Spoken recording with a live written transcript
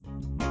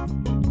I'll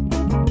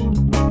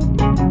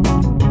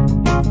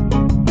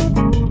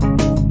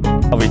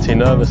be too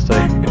nervous to.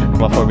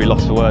 I'll probably be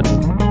lost for words.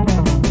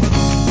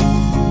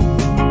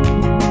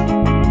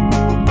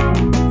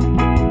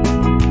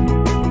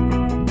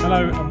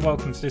 Hello and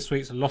welcome to this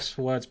week's Lost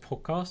for Words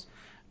podcast.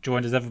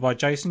 Joined as ever by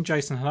Jason.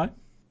 Jason, hello.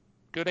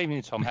 Good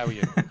evening, Tom. How are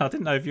you? I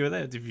didn't know if you were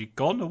there. Have you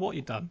gone or what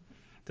you done?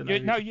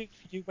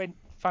 You went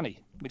funny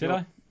with Did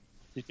I?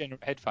 the general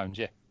headphones,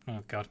 yeah. Oh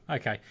God.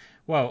 Okay.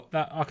 Well,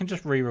 I can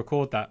just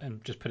re-record that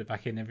and just put it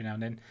back in every now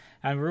and then.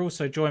 And we're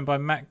also joined by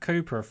Matt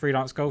Cooper, a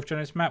freelance golf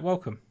journalist. Matt,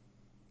 welcome.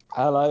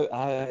 Hello,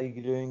 how are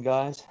you doing,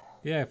 guys?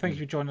 Yeah, thank you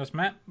for joining us,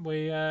 Matt.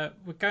 We're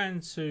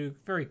going to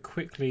very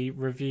quickly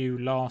review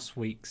last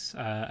week's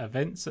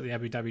events at the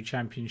Abu Dhabi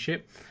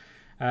Championship.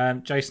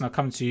 Jason, I'll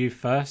come to you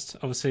first.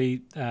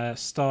 Obviously,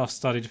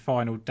 star-studded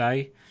final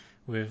day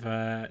with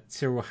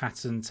Tyrrell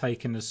Hatton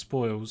taking the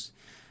spoils.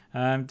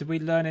 Did we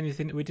learn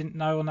anything that we didn't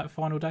know on that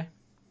final day?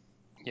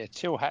 Yeah,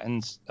 Tyrrell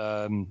Hatton's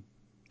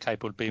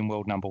capable of being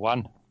world number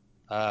one.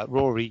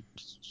 Rory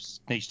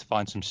needs to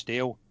find some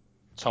steel.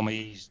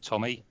 Tommy's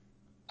Tommy.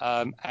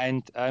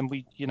 And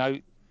we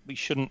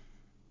shouldn't,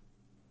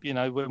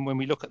 when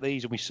we look at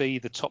these and we see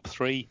the top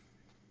three,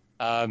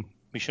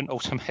 we shouldn't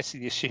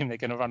automatically assume they're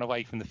going to run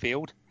away from the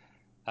field.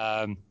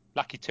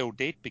 Lucky Till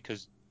did,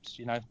 because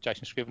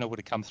Jason Scrivener would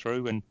have come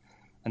through and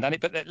done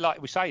it. But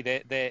like we say,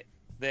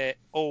 they're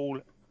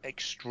all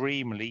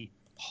extremely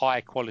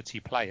high quality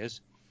players.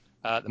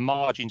 The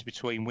margins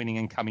between winning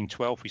and coming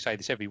 12th, we say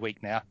this every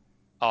week now,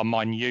 are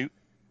minute.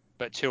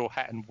 But Tyrrell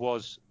Hatton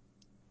was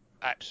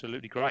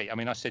absolutely great. I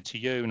mean, I said to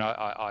you, and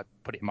I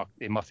put it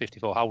in my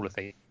 54 hole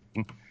thing,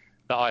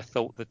 that I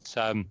thought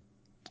that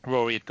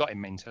Rory had got him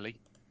mentally.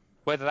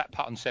 Whether that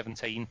putt on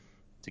 17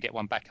 to get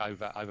one back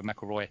over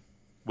McIlroy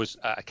was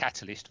a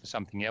catalyst for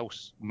something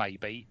else,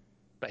 maybe.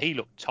 But he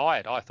looked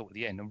tired, I thought, at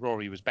the end, and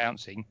Rory was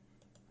bouncing.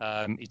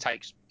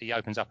 He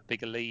opens up a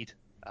bigger lead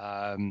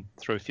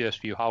through a first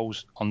few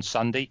holes on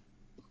Sunday.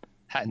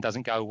 Hatton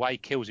doesn't go away,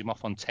 kills him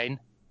off on 10.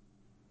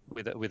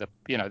 With a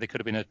there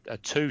could have been a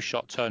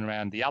two-shot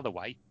turnaround the other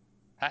way.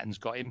 Hatton's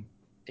got him,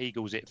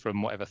 eagles it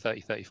from whatever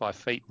 30-35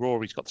 feet.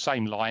 Rory's got the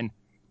same line,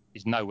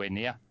 is nowhere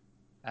near,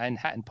 and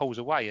Hatton pulls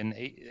away. And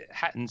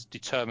Hatton's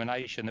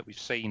determination that we've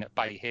seen at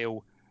Bay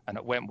Hill and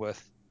at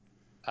Wentworth,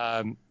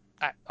 I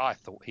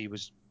thought he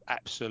was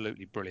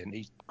absolutely brilliant.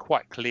 He's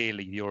quite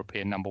clearly the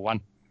European number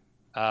one.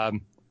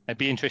 It'd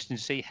be interesting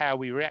to see how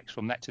he reacts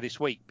from that to this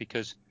week,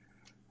 because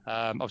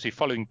obviously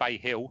following Bay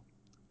Hill,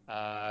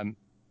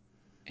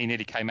 he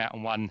nearly came out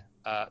and won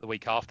the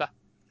week after.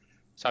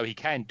 So he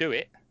can do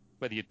it.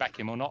 Whether you'd back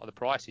him or not, the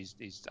price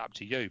is up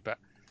to you. But,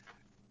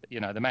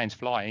 the man's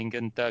flying,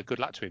 and good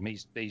luck to him.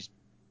 He's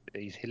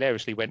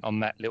hilariously went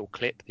on that little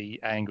clip, the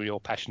angry or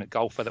passionate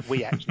golfer that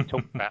we actually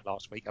talked about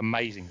last week,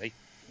 amazingly.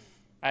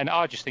 And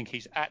I just think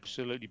he's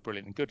absolutely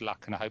brilliant, and good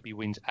luck, and I hope he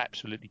wins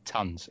absolutely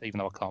tons, even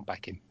though I can't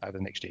back him over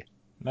the next year.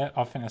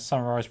 I think that's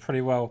summarised pretty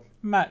well.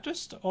 Matt,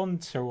 just on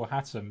Tyrrell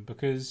Hatton,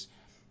 because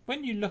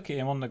when you look at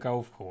him on the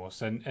golf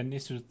course, and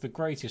this was the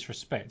greatest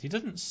respect, he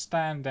doesn't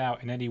stand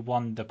out in any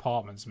one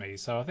department to me.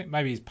 So I think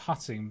maybe he's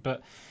putting,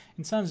 but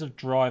in terms of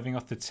driving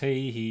off the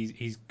tee,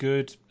 he's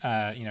good.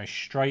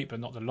 Straight but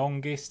not the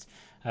longest.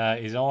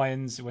 His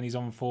irons when he's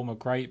on form are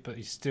great, but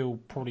he's still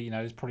probably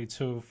there's probably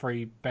 2 or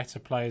 3 better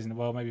players in the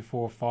world, maybe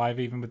 4 or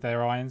 5 even with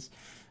their irons.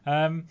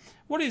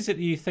 What is it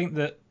that you think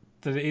that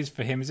it is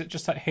for him? Is it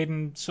just that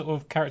hidden sort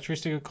of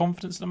characteristic of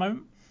confidence at the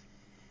moment?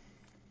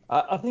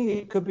 I think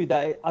it could be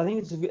that. I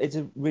think it's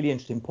a really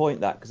interesting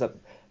point, that, because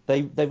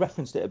they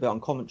referenced it a bit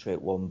on commentary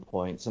at one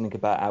point, something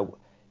about how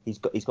he's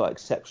got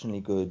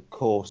exceptionally good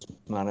course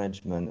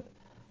management.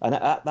 And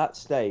at that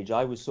stage,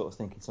 I was sort of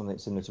thinking something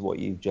similar to what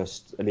you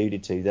just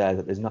alluded to there,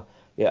 that there's not.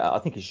 Yeah, I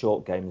think his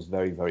short game is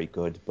very, very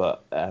good,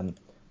 but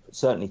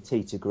certainly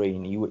tee to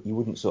green, you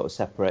wouldn't sort of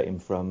separate him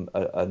from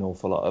an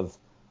awful lot of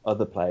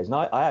other players. And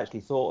I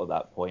actually thought at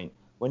that point,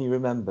 when you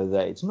remember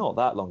that it's not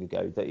that long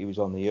ago that he was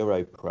on the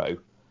Euro Pro,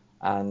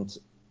 and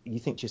you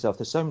think to yourself,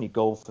 there's so many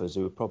golfers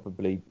who are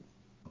probably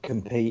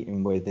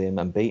competing with him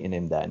and beating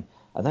him then,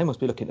 and they must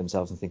be looking at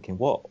themselves and thinking,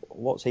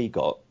 what's he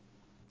got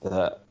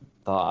that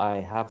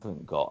I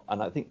haven't got?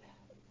 And I think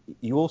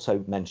you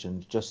also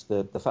mentioned just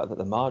the fact that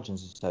the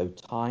margins are so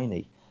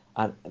tiny.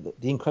 And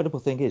the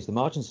incredible thing is the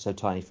margins are so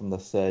tiny from the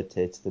third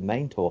tier to the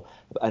main tour.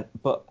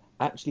 But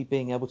actually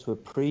being able to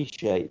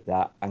appreciate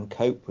that and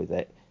cope with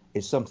it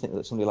is something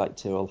that somebody like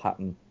Tyrrell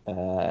Hatton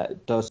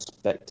does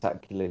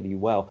spectacularly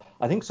well.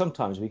 I think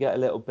sometimes we get a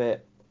little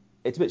bit.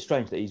 It's a bit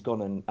strange that he's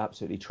gone and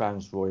absolutely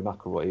trounced Rory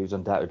McIlroy, who's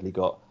undoubtedly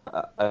got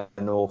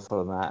an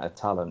awful amount of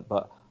talent.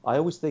 But I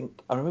always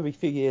think, I remember a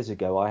few years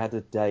ago, I had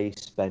a day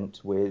spent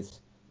with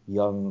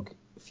young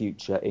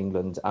future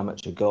England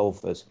amateur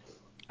golfers,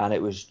 and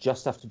it was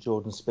just after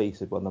Jordan Spieth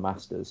had won the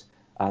Masters,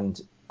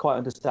 and quite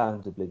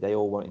understandably, they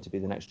all wanted to be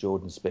the next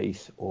Jordan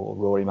Spieth or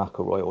Rory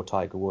McIlroy or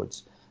Tiger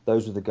Woods.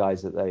 Those were the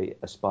guys that they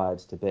aspired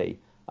to be.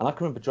 And I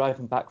can remember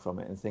driving back from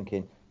it and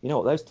thinking, you know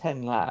what, those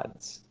 10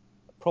 lads,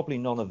 probably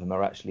none of them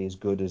are actually as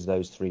good as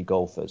those three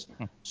golfers.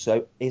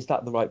 So is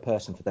that the right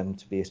person for them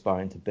to be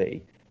aspiring to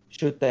be?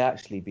 Should they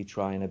actually be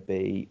trying to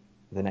be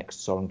the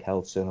next Soren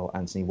Kelton or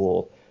Anthony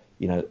Ward,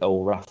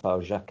 or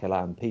Rafael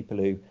Jacquelin, people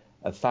who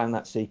have found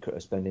that secret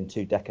of spending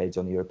 2 decades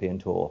on the European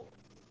Tour?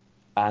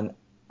 And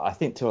I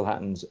think Tyrrell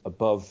Hatton's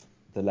above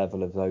the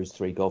level of those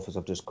three golfers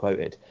I've just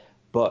quoted.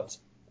 But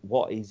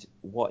what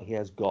he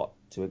has got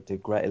to a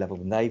greater level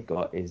than they've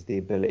got is the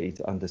ability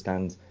to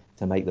understand,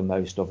 to make the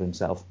most of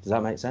himself. Does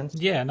that make sense?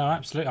 Yeah, no,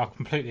 absolutely. I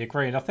completely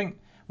agree. And I think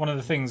one of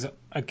the things,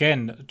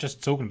 again,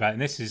 just talking about,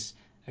 and this is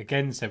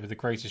again said with the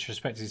greatest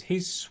respect, is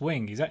his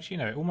swing. He's actually,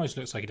 it almost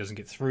looks like he doesn't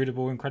get through the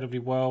ball incredibly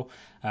well.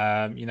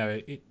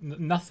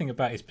 Nothing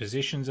about his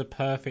positions are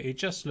perfect. It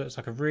just looks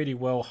like a really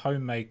well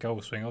homemade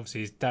golf swing.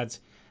 Obviously, his dad's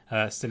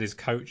still his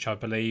coach, I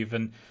believe,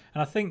 and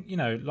I think,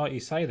 like you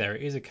say there,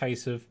 it is a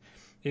case of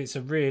it's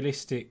a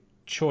realistic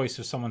choice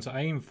of someone to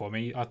aim for. I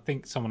mean, I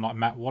think someone like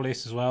Matt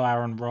Wallace as well,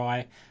 Aaron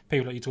Rai,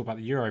 people that you talk about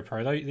the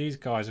Europro, these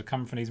guys have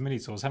come from these mini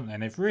tours, haven't they?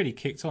 And they've really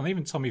kicked on.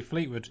 Even Tommy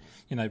Fleetwood,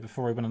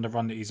 before he went on the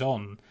run that he's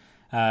on,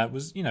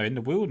 was in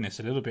the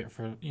wilderness a little bit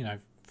for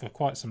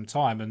quite some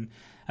time.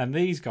 And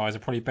these guys are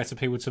probably better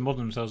people to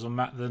model themselves on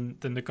Matt than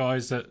the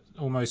guys that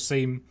almost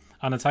seem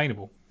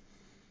unattainable.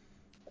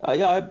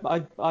 Yeah,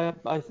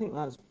 I think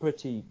that's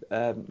pretty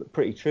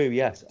true.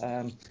 Yes,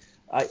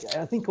 I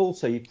think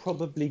also you've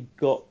probably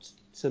got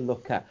to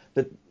look at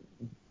that.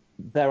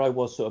 There I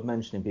was sort of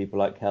mentioning people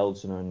like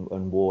Kelton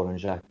and Ward and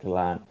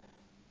Jacquelin.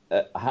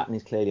 Hatton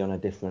is clearly on a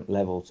different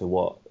level to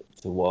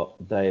what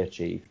they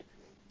achieved,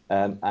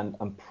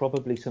 and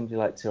probably somebody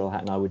like Tyrrell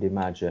Hatton, I would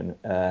imagine.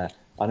 I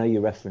know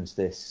you referenced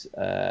this,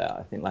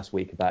 I think last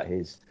week, about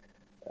his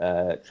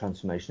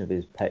transformation of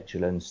his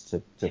petulance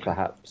to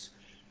perhaps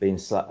being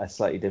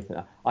slightly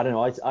different. I don't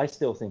know. I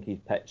still think he's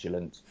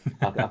petulant.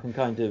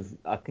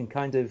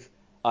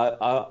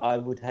 I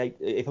would hate,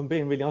 if I'm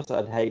being really honest,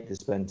 I'd hate to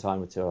spend time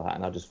with Tyrrell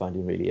Hatton. I just find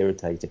him really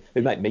irritating.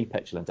 It'd make me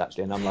petulant,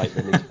 actually, and I'm like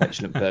the least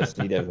petulant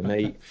person you'd ever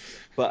meet.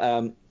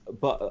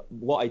 But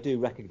what I do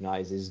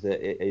recognise is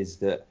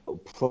that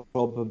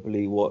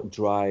probably what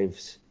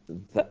drives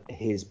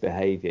his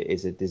behaviour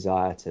is a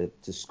desire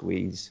to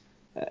squeeze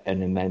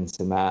an immense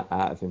amount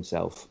out of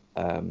himself.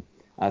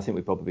 I think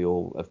we probably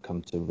all have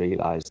come to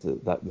realise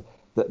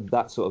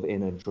that sort of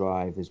inner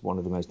drive is one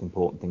of the most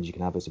important things you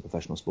can have as a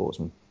professional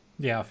sportsman.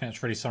 Yeah, I think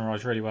that's really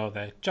summarised really well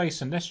there.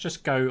 Jason, let's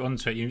just go on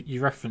to it.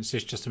 You referenced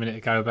this just a minute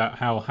ago about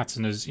how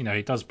Hatton has,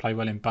 he does play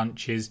well in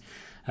bunches.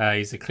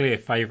 He's a clear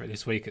favourite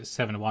this week at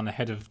 7-1,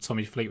 ahead of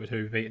Tommy Fleetwood,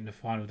 who beat in the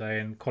final day,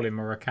 and Colin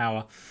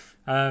Morikawa.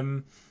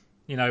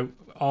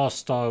 Our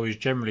style is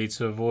generally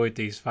to avoid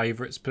these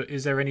favourites, but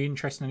is there any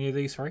interest in any of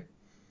these three?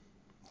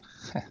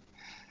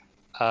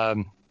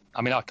 I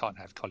can't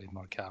have Colin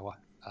Morikawa.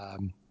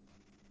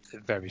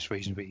 Various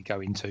reasons we could go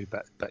into,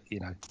 but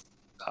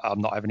I'm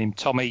not having him.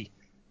 Tommy,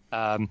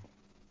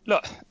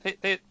 look,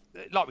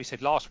 like we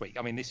said last week,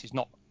 this is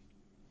not.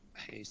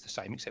 It's the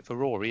same except for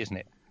Rory, isn't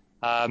it?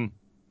 I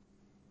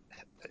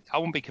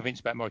wouldn't be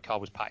convinced about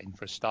Morikawa's putting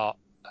for a start.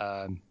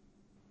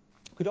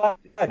 Could I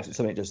add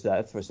something just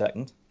there for a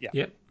second? Yeah.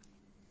 Yep.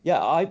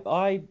 Yeah,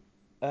 I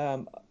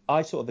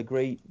sort of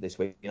agree this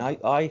week.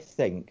 I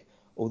think,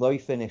 although he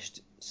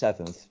finished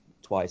 7th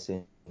twice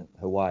in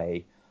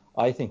Hawaii,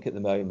 I think at the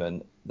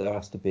moment there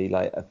has to be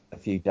like a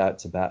few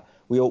doubts about.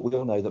 We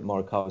all know that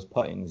Morikawa's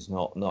putting is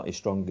not his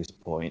strongest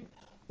point,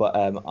 but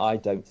I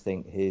don't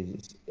think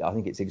I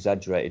think it's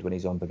exaggerated when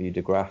he's on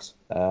Bermuda grass.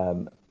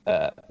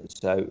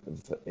 So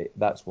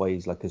that's why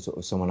he's like a sort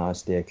of someone I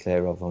steer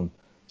clear of on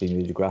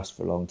Bermuda grass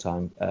for a long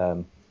time.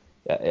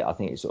 I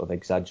think it sort of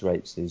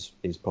exaggerates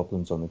his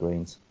problems on the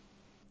greens.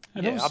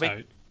 And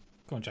also,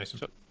 go on, Jason.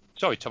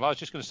 Sorry, Tom. I was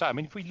just going to say.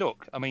 If we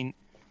look,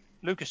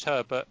 Lucas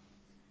Herbert,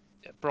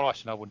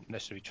 Bryson, I wouldn't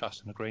necessarily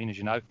trust on the green, as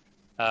you know.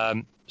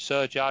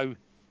 Sergio,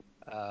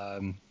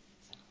 Alvaro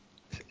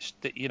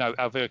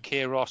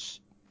Quiros.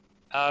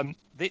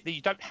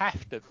 You don't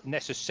have to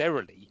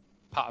necessarily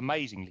putt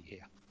amazingly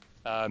here.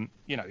 I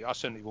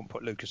certainly wouldn't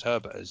put Lucas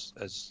Herbert as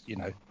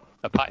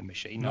a putting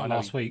machine. Not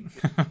last week.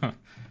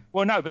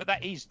 Well, no, but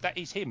that is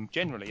him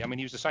generally.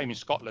 He was the same in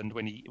Scotland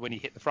when he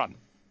hit the front.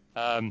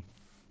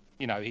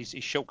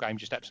 His short game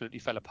just absolutely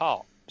fell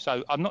apart.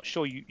 So I'm not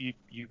sure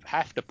you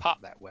have to putt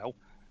that well.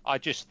 I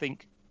just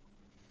think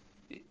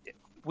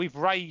we've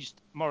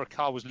raised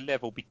Morikawa's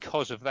level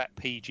because of that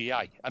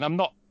PGA, and I'm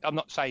not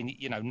saying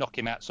knock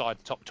him outside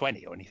the top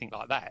 20 or anything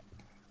like that.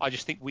 I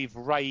just think we've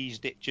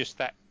raised it just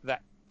that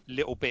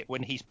little bit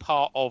when he's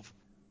part of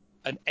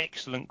an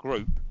excellent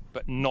group,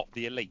 but not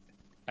the elite.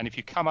 And if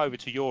you come over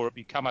to Europe,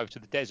 you come over to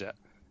the desert,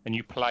 and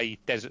you play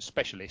desert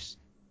specialists,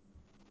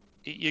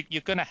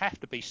 you're going to have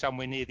to be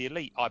somewhere near the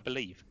elite, I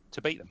believe,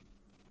 to beat them.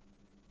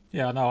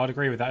 Yeah, no, I'd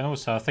agree with that. And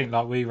also, I think,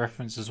 like we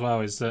referenced as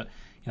well, is that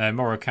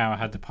Morikawa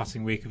had the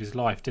putting week of his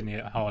life, didn't he,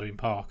 at Harding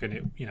Park?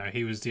 And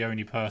he was the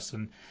only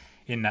person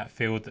in that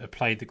field that have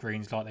played the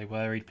greens like they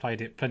were. He'd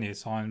played it plenty of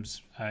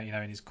times,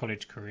 in his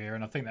college career,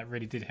 and I think that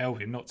really did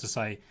help him. Not to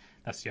say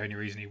that's the only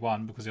reason he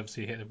won, because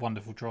obviously he hit a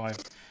wonderful drive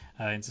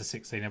into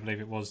 16, I believe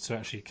it was, to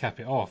actually cap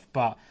it off.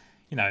 But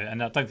and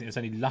I don't think there's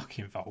any luck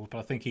involved, but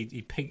I think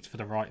he peaked for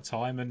the right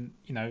time, and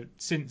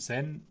since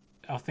then,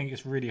 I think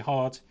it's really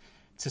hard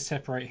to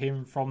separate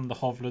him from the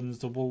Hovlands,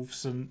 the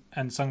Wolves, and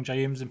Sung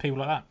Jae Ims and people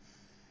like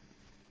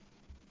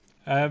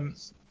that.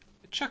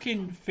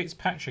 Chucking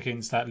Fitzpatrick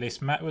into that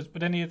list, Matt,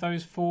 would any of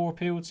those four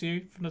appeal to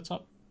you from the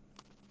top?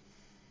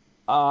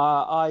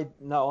 I'd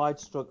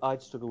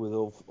struggle with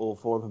all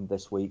four of them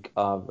this week.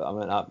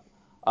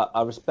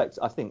 I respect.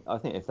 I think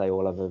if they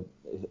all have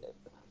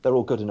they're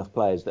all good enough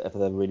players that if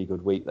they're a really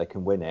good week, they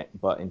can win it.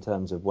 But in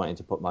terms of wanting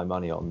to put my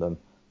money on them,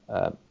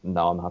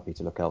 no, I'm happy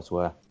to look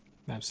elsewhere.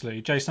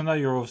 Absolutely. Jason, I know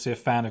you're obviously a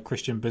fan of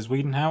Christian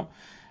Bezuidenhout.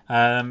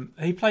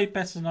 He played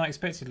better than I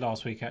expected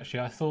last week,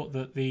 actually. I thought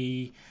that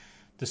the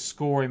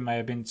scoring may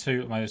have been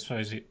too... I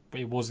suppose it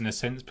was in a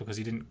sense because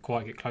he didn't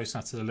quite get close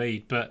enough to the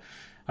lead, but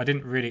I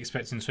didn't really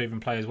expect him to even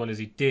play as well as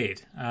he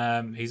did.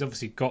 He's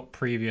obviously got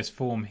previous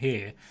form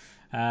here.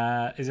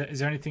 Is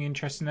there anything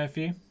interesting there for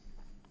you?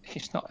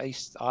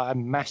 I'm a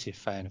massive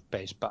fan of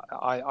Bez, but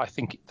I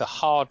think the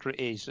harder it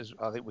is, as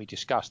I think we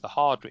discussed, the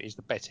harder it is,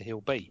 the better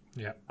he'll be.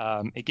 Yeah.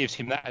 It gives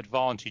him that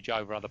advantage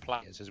over other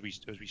players, as we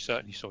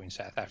certainly saw in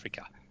South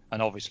Africa, and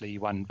obviously he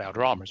won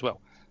Valderrama as well.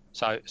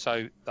 So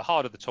the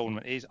harder the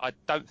tournament is, I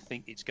don't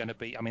think it's going to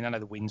be. I mean, I know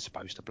the wind's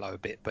supposed to blow a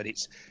bit, but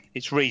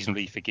it's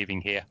reasonably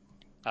forgiving here.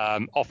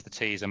 Off the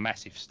tee is a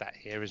massive stat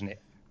here, isn't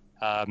it?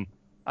 And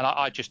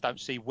I just don't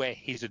see where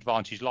his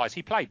advantage lies.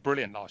 He played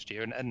brilliant last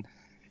year, and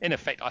in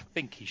effect, I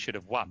think he should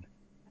have won.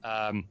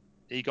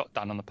 He got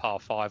done on the par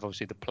 5,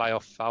 obviously the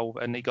playoff hole,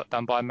 and he got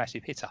done by a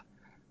massive hitter.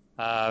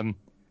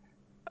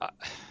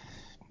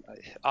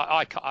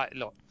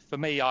 Look, for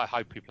me, I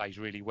hope he plays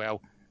really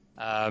well.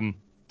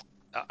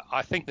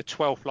 I think the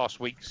 12th last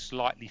week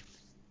slightly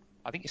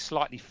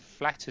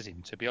flatters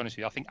him, to be honest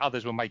with you. I think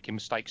others were making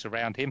mistakes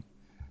around him.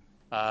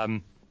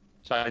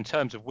 So in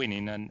terms of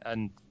winning,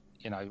 and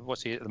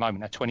what's he at the moment?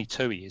 Now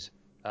 22 he is.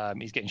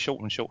 He's getting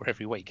shorter and shorter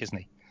every week, isn't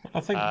he? I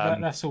think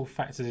that's all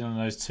factored in on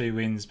those 2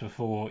 wins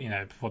before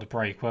the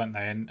break, weren't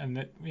they?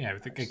 And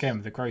again,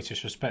 with the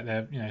greatest respect,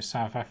 they're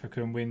South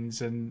African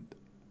wins, and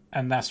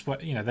that's what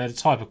they're the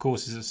type of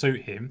courses that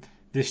suit him.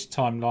 This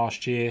time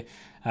last year,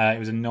 it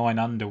was a 9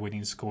 under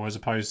winning score as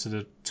opposed to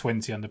the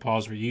 20 under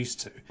pars we're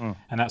used to,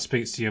 and that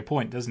speaks to your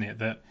point, doesn't it?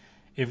 That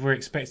if we're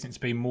expecting it to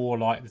be more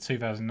like the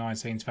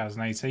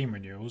 2019-2018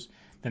 renewals,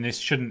 then this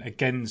shouldn't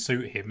again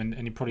suit him, and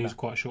he probably is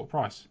quite a short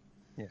price.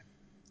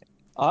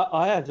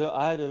 I had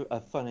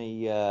a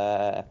funny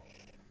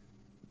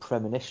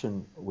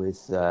premonition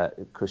with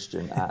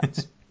Christian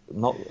at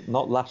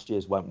not last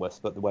year's Wentworth,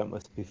 but the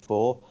Wentworth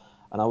before,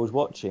 and I was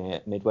watching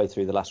it midway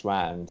through the last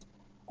round,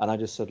 and I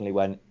just suddenly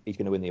went, he's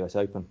going to win the US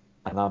Open,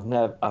 and I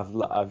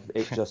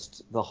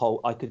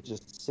could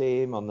just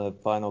see him on the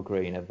final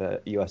green of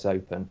the US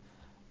Open,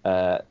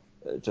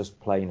 just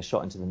playing a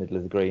shot into the middle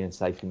of the green and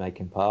safely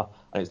making par,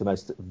 and it's the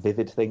most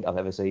vivid thing I've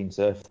ever seen.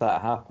 So if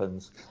that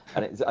happens,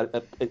 and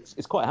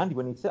it's quite handy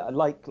when he's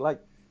like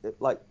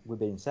we're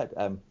being said,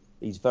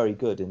 he's very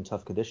good in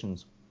tough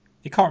conditions.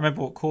 You can't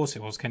remember what course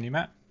it was, can you,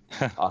 Matt?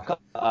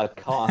 I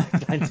can't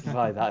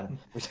identify that.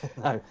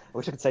 I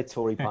wish I could say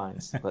Torrey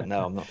Pines, but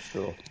no, I'm not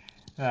sure.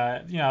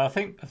 I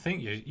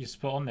think you're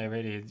spot on there,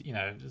 really.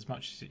 As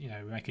much as we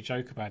make a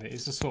joke about it,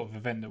 it's the sort of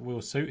event that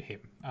will suit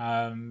him,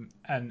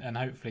 and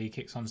hopefully he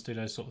kicks on to do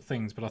those sort of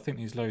things. But I think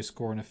these low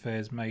scoring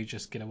affairs may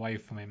just get away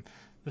from him.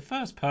 The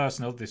first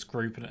person of this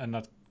group, and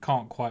I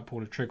can't quite pull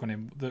the trigger on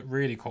him, that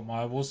really caught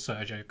my eye was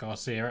Sergio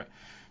Garcia at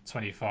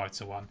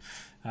 25-1.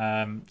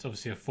 It's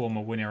obviously a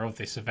former winner of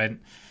this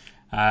event.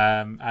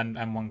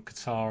 And won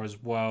Qatar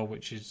as well,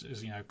 which is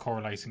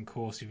correlating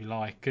course, if you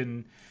like.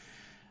 And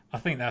I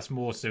think that's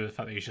more to do with the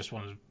fact that he's just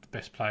one of the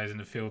best players in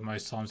the field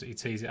most times that he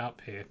tees it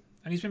up here.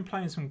 And he's been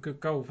playing some good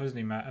golf, hasn't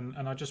he, Matt?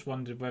 And I just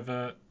wondered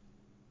whether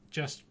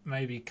just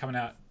maybe coming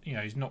out,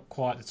 he's not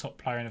quite the top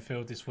player in the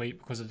field this week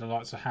because of the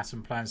likes of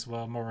Hatton playing so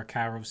well,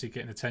 Morikawa obviously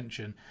getting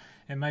attention.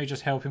 It may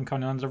just help him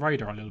coming under the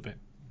radar a little bit.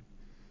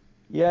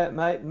 Yeah,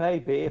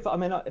 maybe. If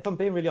I'm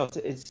being really honest,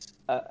 it's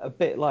a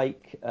bit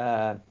like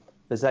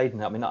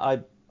Bezuidenhout. I mean,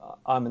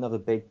 I'm another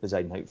big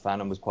Bezuidenhout fan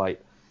and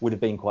would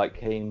have been quite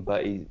keen,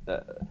 but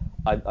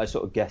I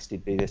sort of guessed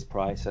he'd be this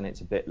price, and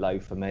it's a bit low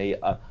for me.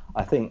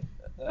 I think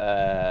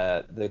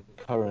the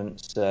current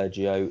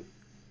Sergio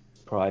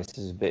price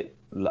is a bit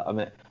low. I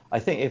mean, I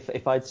think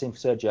if I'd seen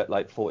Sergio at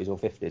like 40s or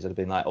 50s, I'd have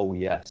been like, oh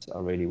yes, I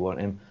really want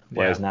him.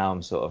 Whereas now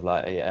I'm sort of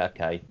like, yeah,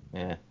 okay,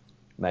 yeah,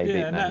 maybe.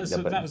 Yeah, and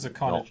maybe, that was the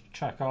kind of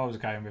track I was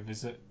going with,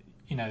 is that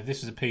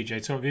this was a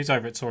PGA Tour. If he was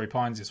over at Torrey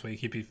Pines this week,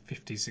 he'd be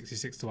 50,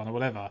 66-1 or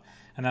whatever,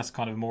 and that's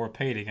kind of more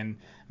appealing. And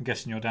I'm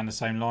guessing you're down the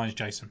same lines,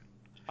 Jason.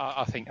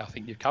 I think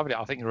you've covered it.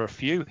 I think there are a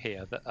few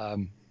here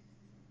that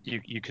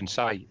you can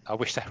say, I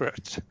wish they were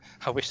at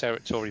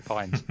Torrey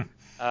Pines.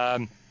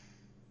 I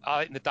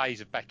think the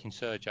days of backing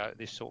Sergio at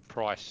this sort of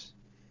price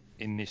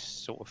in this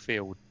sort of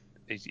field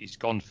he's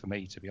gone for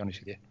me, to be honest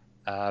with you.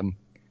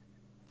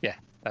 Yeah,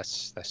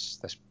 that's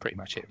pretty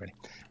much it, really.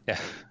 Yeah.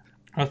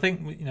 I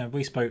think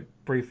we spoke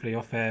briefly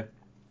off air,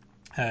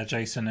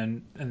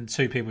 Jason, and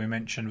two people we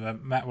mentioned were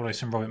Matt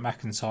Wallace and Robert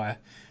McIntyre,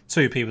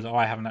 two people that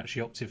I haven't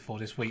actually opted for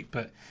this week,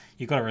 but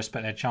you've got to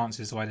respect their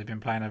chances the way they've been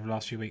playing over the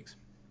last few weeks.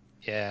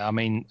 Yeah, I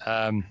mean,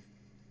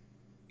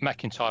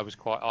 McIntyre was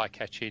quite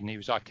eye-catching. He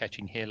was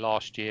eye-catching here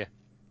last year.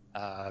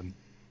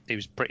 He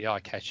was pretty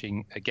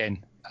eye-catching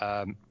again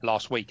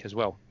last week as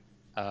well,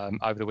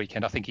 over the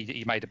weekend. I think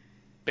he made a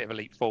bit of a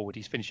leap forward.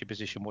 His finishing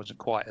position wasn't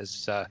quite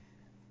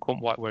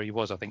where he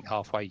was, I think,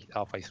 halfway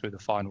through the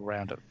final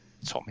round at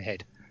the top of my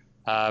head.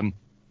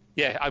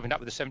 Opened up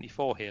with a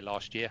 74 here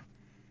last year.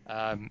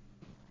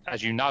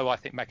 As you know, I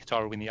think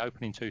McIntyre will win the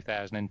Open in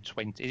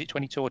 2020. Is it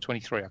 22 or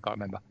 23? I can't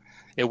remember.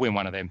 He'll win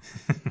one of them.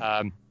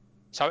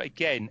 So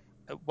again,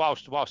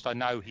 whilst I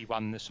know he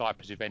won the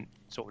Cyprus event,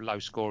 sort of low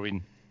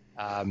scoring,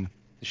 the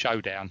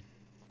showdown,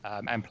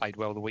 and played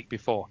well the week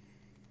before,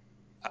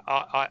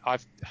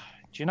 I've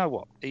do you know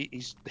what?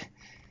 He's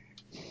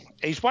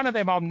one of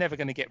them I'm never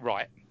going to get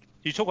right.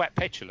 You talk about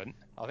petulant.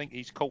 I think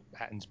he's called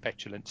Hatton's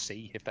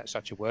petulancy, if that's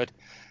such a word.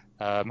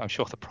 I'm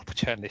sure the proper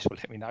journalist will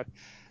let me know.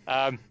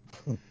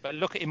 But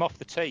look at him off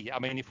the tee. I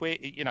mean, if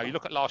you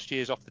look at last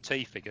year's off the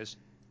tee figures,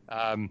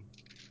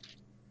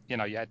 you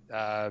had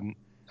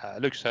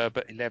Lucas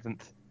Herbert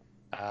 11th.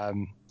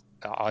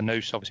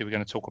 Arnoux, obviously, we're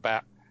going to talk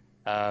about.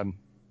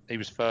 He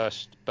was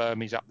first.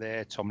 Burmese up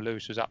there. Tom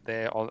Lewis was up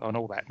there on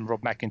all that. And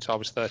Rob McIntyre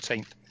was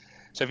 13th.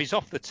 So if he's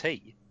off the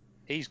tee,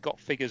 he's got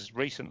figures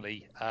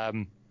recently,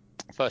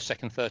 first,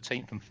 second,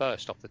 13th and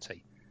first off the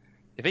tee.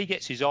 If he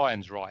gets his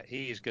irons right,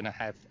 he is going to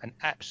have an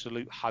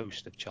absolute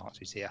host of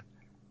chances here.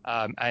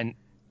 And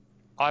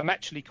I'm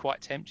actually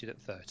quite tempted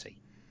at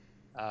 30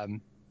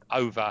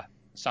 over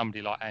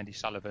somebody like Andy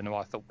Sullivan, who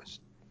I thought was,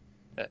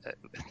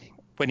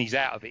 when he's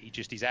out of it,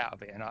 he's out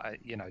of it. And,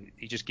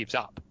 he just gives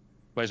up.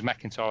 Whereas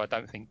McIntyre, I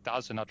don't think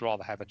does. And I'd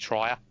rather have a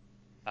trier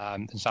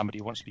than somebody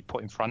who wants to be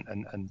put in front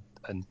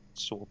and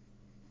sort of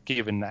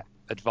given that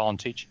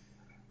advantage.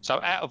 So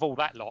out of all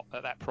that lot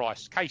at that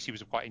price, Casey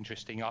was quite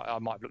interesting. I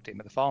might have looked at him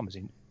at the Farmers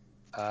in.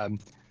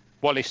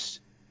 Wallace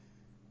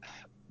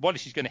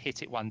is going to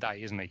hit it one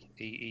day, isn't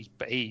he?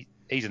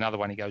 He's another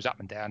one. He goes up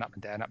and down, up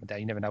and down, up and down.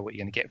 You never know what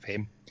you're going to get for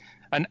him.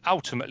 And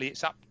ultimately,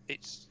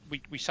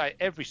 we say it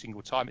every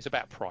single time. It's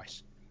about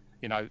price.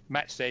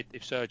 Matt said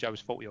if Sergio was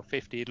 40 or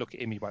 50, he'd look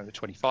at him. He won't look at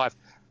 25.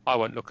 I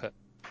won't look at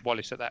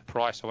Wallace at that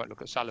price. I won't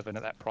look at Sullivan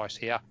at that price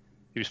here.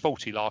 He was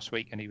 40 last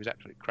week and he was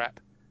absolute crap.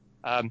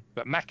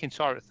 But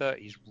McIntyre at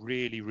 30 is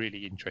really,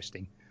 really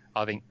interesting.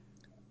 I think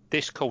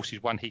this course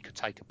is one he could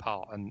take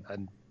apart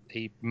and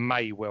he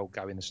may well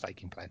go in the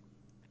staking plan.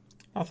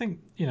 I think,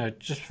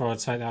 just before I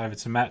take that over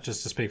to Matt,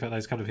 just to speak about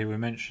those couple of people we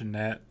mentioned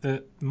there,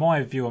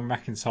 my view on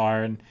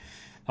McIntyre, and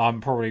I'm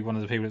probably one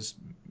of the people that's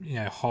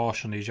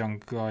harsh on these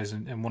young guys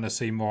and want to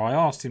see more. I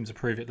asked him to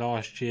prove it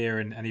last year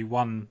and he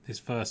won his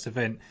first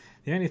event.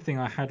 The only thing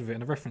I had with it,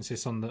 and I referenced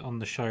this on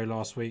the show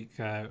last week,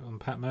 on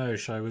Pat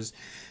Murray's show, was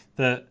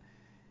that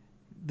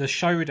the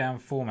showdown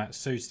format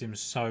suited him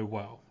so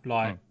well.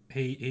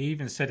 He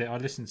even said it. I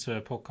listened to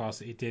a podcast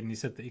that he did, and he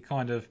said that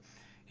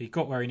he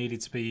got where he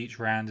needed to be each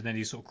round, and then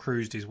he sort of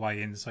cruised his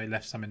way in, so he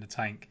left some in the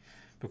tank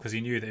because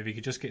he knew that if he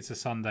could just get to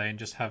Sunday and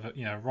just have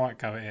a right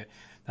go at it,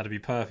 that'd be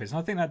perfect. And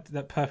I think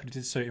that perfectly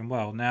did suit him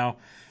well. Now,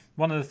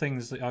 one of the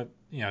things that I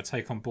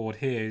take on board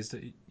here is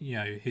that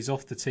his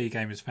off the tee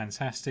game is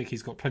fantastic.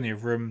 He's got plenty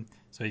of room,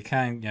 so he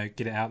can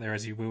get it out there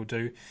as he will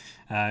do.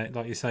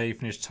 Like you say, he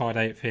finished tied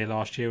 8th here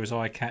last year, was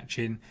eye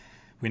catching.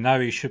 We know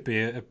he should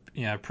be a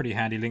pretty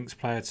handy links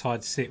player.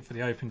 Tied 6th for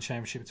the Open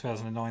Championship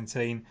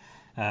 2019.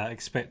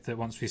 Expect that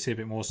once we see a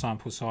bit more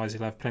sample size,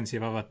 he'll have plenty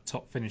of other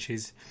top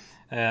finishes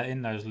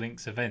in those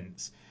links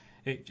events.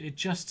 It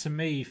just to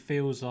me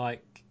feels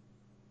like,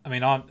 I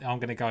mean, I'm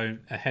going to go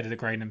ahead of the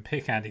grain and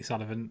pick Andy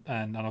Sullivan,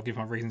 and I'll give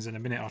my reasons in a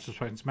minute after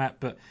spoken to Matt.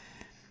 But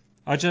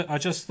I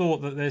just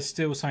thought that there's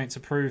still something to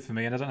prove for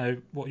me, and I don't know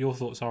what your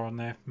thoughts are on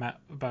there, Matt,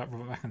 about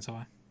Robert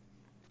McIntyre.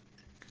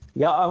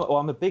 Yeah,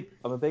 I'm a big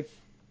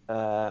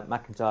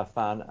McIntyre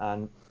fan,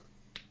 and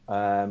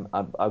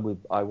I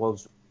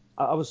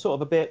was sort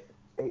of a bit.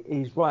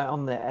 He's right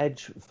on the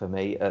edge for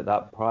me at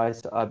that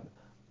price.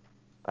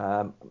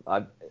 I'm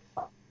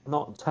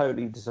not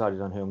totally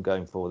decided on who I'm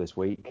going for this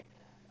week.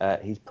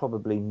 He's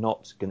probably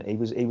not going to...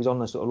 He was on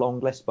the sort of long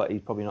list, but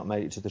he's probably not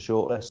made it to the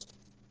short list.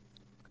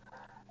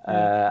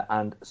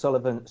 And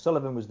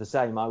Sullivan was the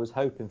same. I was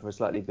hoping for a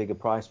slightly bigger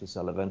price for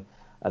Sullivan,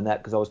 and that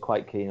because I was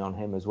quite keen on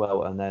him as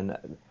well. And then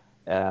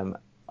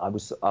I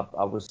was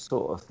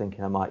sort of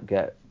thinking I might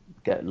get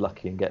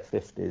lucky and get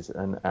 50s,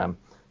 and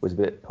was a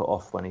bit put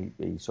off when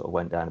he sort of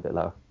went down a bit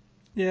lower.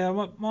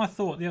 Yeah, my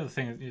thought, the other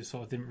thing that you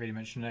sort of didn't really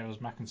mention there was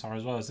McIntyre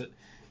as well, is that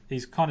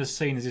he's kind of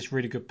seen as this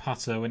really good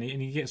putter when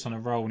he gets on a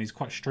roll and he's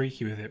quite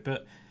streaky with it,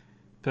 but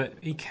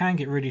he can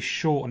get really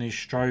short on his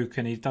stroke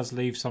and he does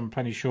leave some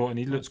plenty short and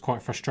he looks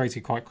quite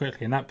frustrated quite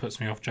quickly, and that puts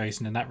me off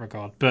Jason in that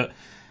regard. But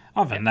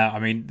other than that, I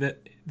mean,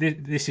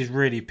 this is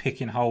really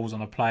picking holes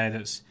on a player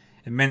that's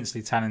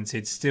immensely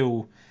talented,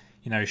 still,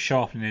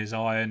 sharpening his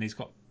iron. He's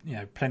got,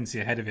 plenty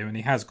ahead of him, and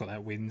he has got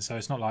that win. So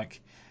it's not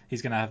like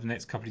he's going to have the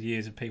next couple of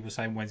years of people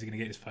saying when's he going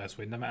to get his first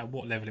win. No matter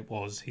what level it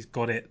was, he's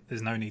got it.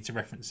 There's no need to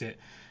reference it,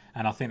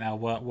 and I think that'll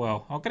work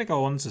well. I'm going to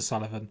go on to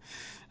Sullivan.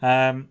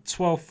 12th,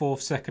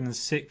 4th, 2nd, and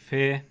 6th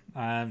here.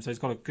 So he's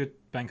got a good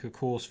bank of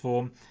course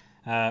form.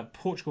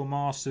 Portugal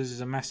Masters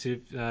is a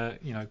massive,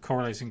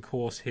 correlating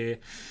course here.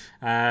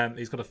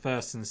 He's got a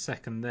 1st and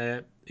 2nd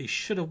there. He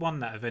should have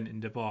won that event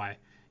in Dubai.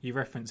 You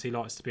reference he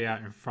likes to be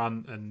out in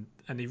front,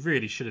 and he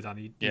really should have done.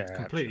 He'd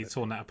completely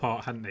torn that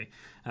apart, hadn't he?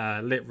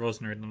 Lit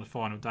Rosner in on the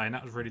final day, and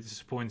that was really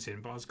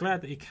disappointing. But I was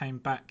glad that he came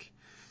back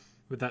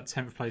with that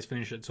 10th place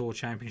finish at Tour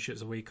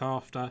Championships a week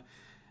after.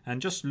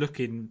 And just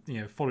looking,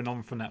 following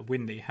on from that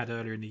win that he had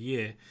earlier in the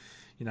year,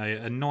 a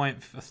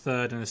 9th, a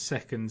 3rd, and a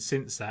 2nd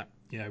since that,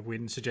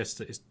 win suggests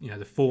that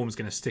the form's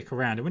going to stick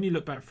around. And when you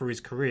look back through his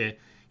career,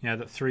 that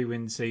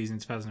 3-win season in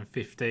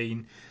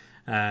 2015.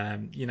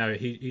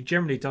 He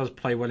generally does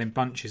play well in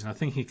bunches, and I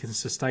think he can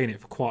sustain it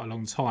for quite a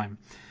long time.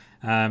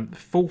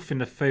 4th in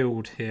the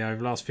field here over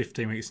the last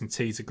 15 weeks in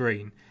tee to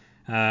green.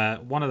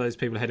 One of those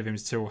people ahead of him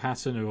is Tyrrell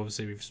Hatton, who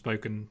obviously we've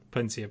spoken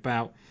plenty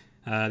about.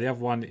 The other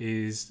one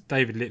is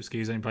David Lipsky,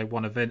 who's only played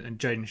one event, and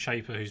Jaden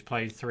Shaper, who's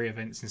played 3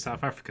 events in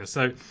South Africa.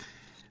 So,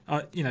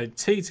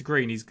 tee to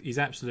green, he's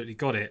absolutely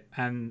got it,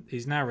 and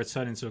he's now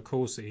returning to a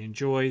course that he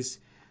enjoys,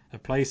 a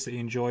place that he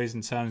enjoys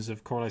in terms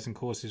of correlating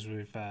courses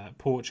with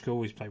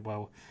Portugal. He's played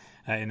well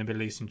in the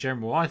Middle East in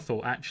general. I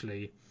thought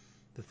actually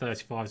the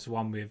 35 to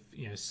 1 with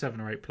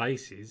 7 or 8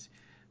 places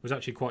was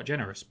actually quite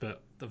generous,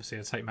 but obviously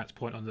I take Matt's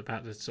point on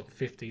about the sort of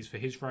 50s for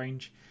his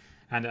range,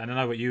 and I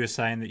know what you were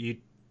saying that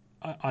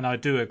and I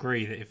do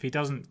agree that if he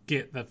doesn't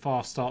get the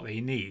fast start that he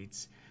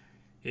needs,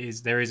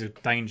 there is a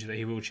danger that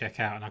he will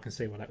check out, and I can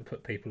see why that would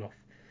put people off.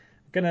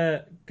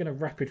 Gonna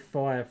rapid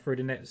fire through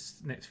the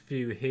next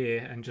few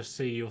here and just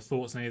see your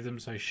thoughts on any of them.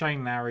 So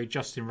Shane Lowry,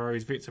 Justin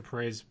Rose, Victor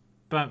Perez,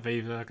 Bernd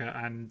Wieberger,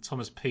 and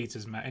Thomas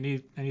Pieters. Matt,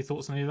 any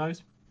thoughts on any of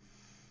those?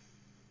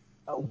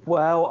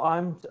 Well,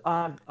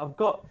 I've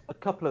got a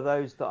couple of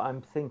those that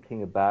I'm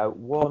thinking about.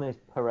 One is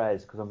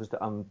Perez, because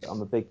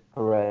I'm a big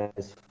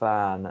Perez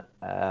fan,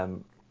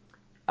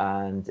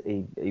 and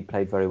he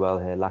played very well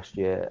here last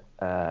year.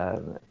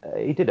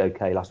 He did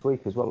okay last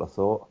week as well, I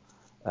thought.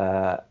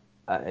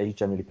 He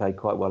generally played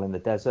quite well in the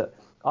desert.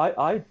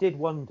 I did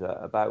wonder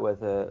about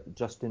whether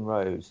Justin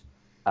Rose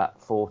at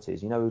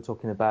 40s, we were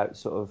talking about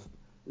sort of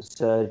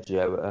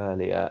Sergio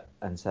earlier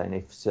and saying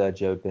if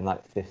Sergio had been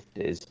like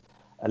 50s,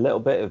 a little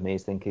bit of me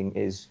is thinking,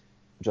 is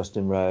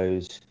Justin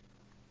Rose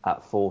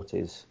at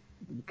 40s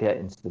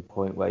getting to the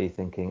point where you're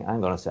thinking,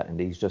 hang on a second,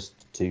 he's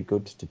just too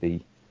good to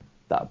be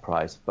that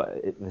price.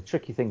 But the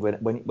tricky thing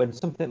when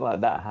something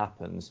like that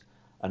happens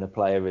and a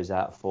player is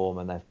out of form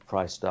and their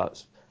price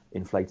starts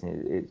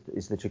inflating,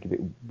 it's the tricky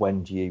bit.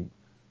 When do you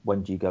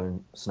go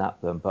and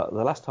snap them? But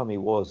the last time he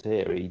was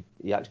here,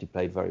 he actually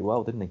played very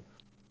well, didn't he?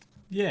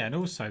 Yeah, and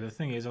also the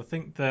thing is, I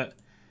think that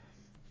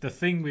the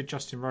thing with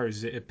Justin Rose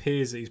is it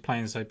appears that he's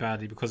playing so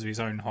badly because of his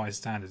own high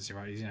standards,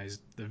 right? He's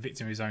the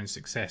victim of his own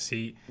success.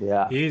 He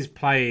is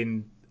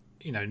playing,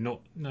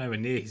 not nowhere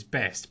near his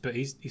best, but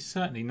he's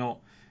certainly not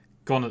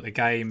gone at the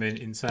game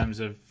in terms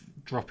of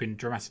dropping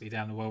dramatically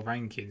down the world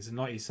rankings. And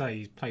like you say,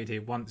 he's played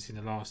here once in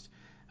the last,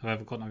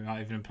 however, God knows, he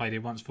might even played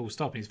here once full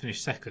stop, and he's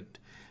finished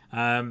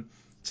 2nd.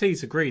 Tee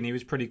to green, he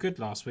was pretty good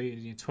last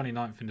week.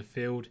 29th in the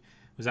field,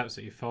 was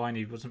absolutely fine.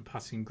 He wasn't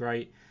putting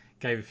great,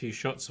 gave a few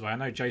shots away. I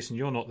know, Jason,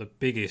 you're not the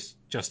biggest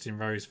Justin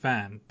Rose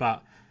fan,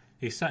 but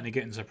he's certainly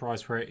getting to a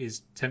price where it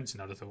is tempting,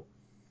 I'd have thought.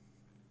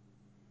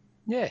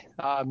 Yeah.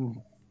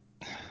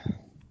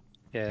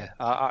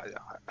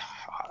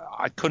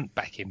 I couldn't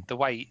back him the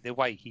way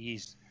he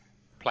is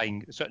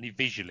playing, certainly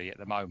visually at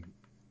the moment.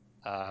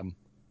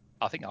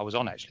 I think I was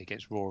on actually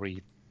against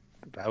Rory.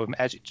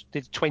 As it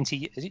did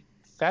 20, is it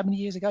how many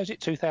years ago? Is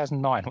it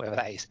 2009, whatever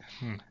that is?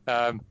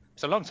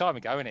 It's a long time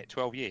ago, isn't it?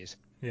 12 years.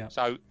 Yeah.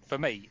 So for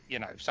me,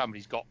 if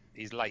somebody's got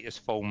his latest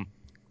form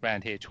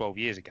around here 12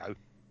 years ago,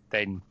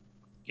 then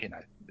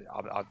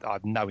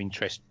I've no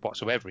interest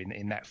whatsoever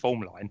in that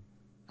form line.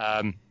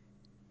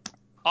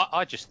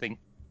 I just think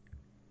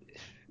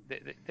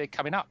they're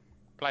coming up.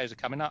 Players are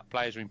coming up.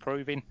 Players are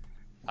improving.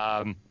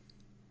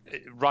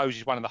 Rose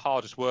is one of the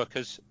hardest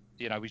workers.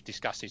 We've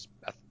discussed this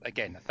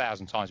again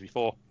 1,000 times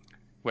before.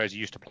 Whereas he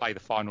used to play the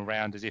final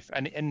round as if,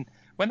 and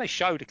when they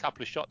showed a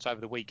couple of shots over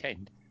the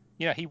weekend,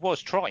 he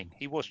was trying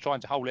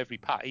to hold every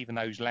putt, even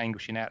though he was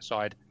languishing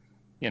outside,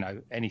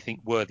 anything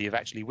worthy of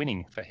actually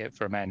winning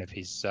for a man of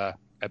his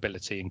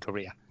ability and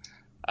career.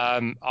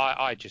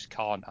 I just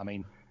can't. I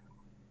mean,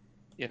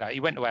 he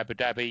went to Abu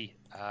Dhabi.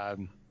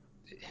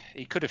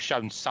 He could have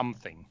shown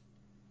something,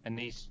 and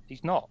he's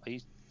not.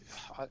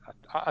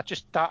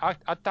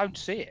 I don't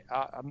see it.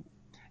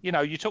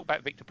 You talk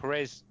about Victor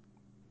Perez.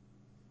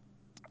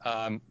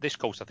 This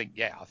course, I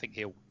think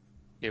he'll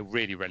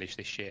really relish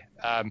this year.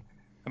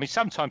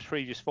 Sometimes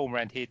previous form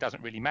around here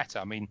doesn't really matter.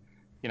 I mean,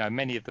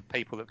 many of the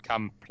people that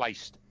come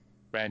placed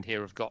around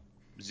here have got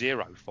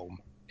 0 form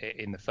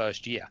in the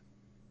first year.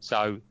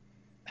 So,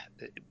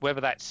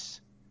 whether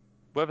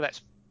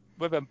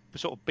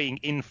sort of being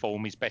in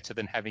form is better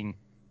than having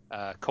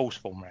course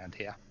form around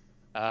here.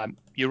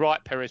 You're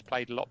right, Perez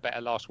played a lot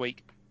better last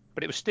week,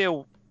 but he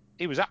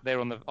was up there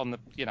on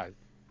the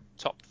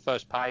top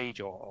first page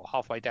or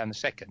halfway down the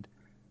second,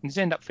 and he's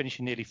ended up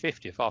finishing nearly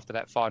 50th after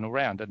that final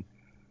round, and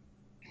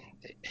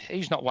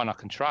he's not one I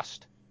can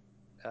trust.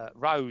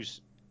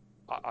 Rose,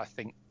 I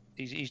think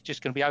he's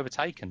just going to be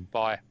overtaken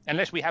by,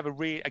 unless we have a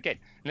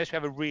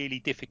really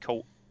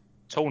difficult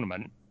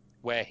tournament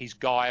where his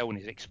guile and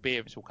his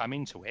experience will come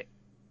into it.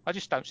 I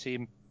just don't see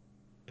him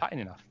putting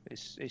enough.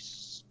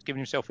 It's giving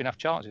himself enough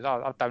chances.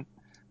 I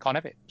can't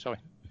have it. Sorry.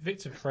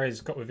 Victor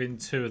Perez got within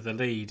 2 of the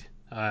lead,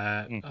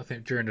 I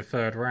think, during the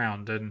third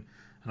round, and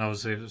I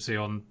was obviously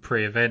on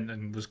pre-event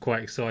and was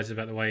quite excited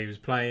about the way he was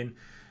playing.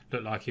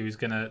 Looked like he was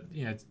going to,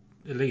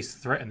 at least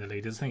threaten the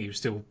leaders. I think he was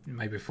still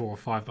maybe 4 or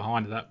 5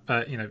 behind at that,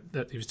 but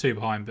that he was 2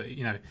 behind. But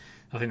I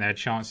think they had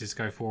chances to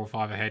go 4 or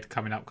 5 ahead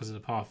coming up because of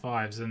the par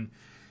fives. And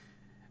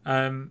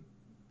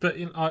but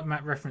like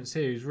Matt referenced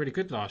here, he was really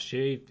good last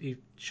year. He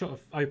shot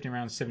opening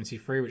around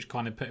 73, which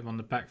kind of put him on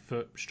the back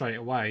foot straight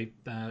away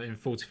in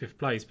 45th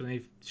place. But then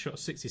he shot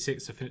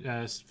 66 to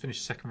finish the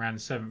second round in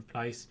 7th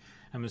place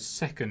and was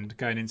second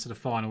going into the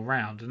final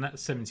round. And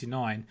that's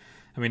 79.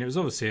 I mean, it was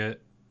obviously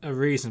a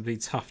reasonably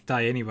tough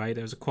day anyway.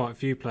 There was quite a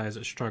few players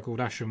that struggled.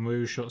 Ashton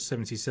Wu shot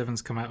 77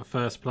 to come out of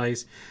first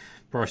place.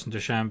 Bryson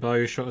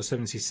DeChambeau shot a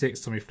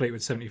 76. Tommy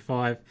Fleetwood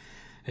 75.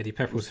 Eddie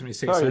Pepperell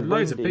 76. Very so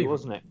loads windy, of people,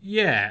 wasn't it?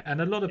 Yeah,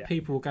 and a lot of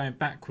people were going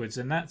backwards,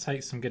 and that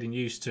takes some getting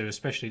used to,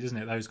 especially, doesn't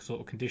it? Those sort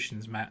of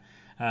conditions, Matt,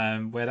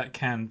 where that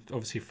can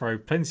obviously throw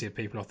plenty of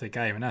people off their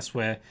game, and that's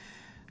where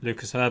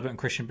Lucas Herbert and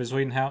Christian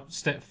Bezuidenhout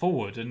step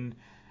forward. And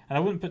I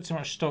wouldn't put too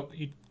much stock.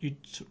 You'd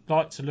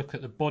like to look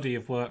at the body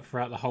of work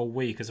throughout the whole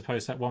week as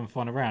opposed to that one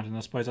final round, and I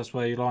suppose that's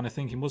where your line of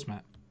thinking was,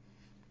 Matt.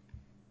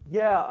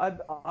 Yeah,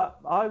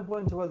 I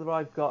wonder whether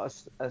I've got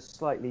a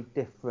slightly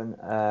different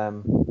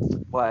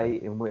way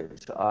in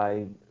which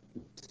I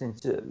listen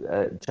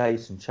to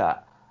Chase and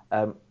chat.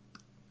 I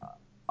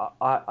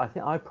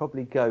think I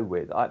probably go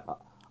with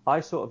I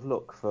sort of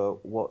look for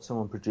what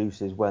someone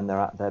produces when they're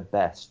at their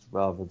best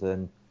rather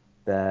than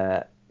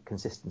their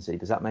consistency.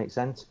 Does that make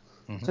sense?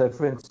 Mm-hmm. So,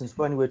 for instance,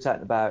 when we were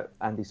chatting about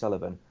Andy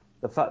Sullivan,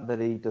 the fact that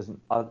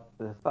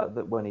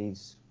when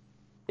he's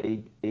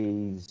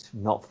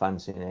not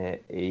fancying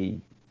it,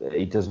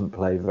 he doesn't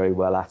play very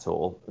well at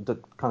all. It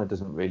kind of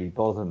doesn't really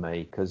bother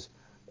me because,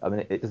 I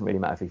mean, it doesn't really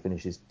matter if he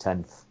finishes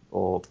 10th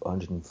or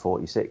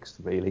 146th,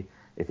 really,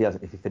 if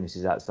he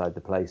finishes outside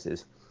the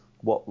places.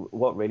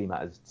 What really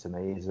matters to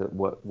me is that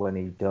when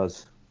he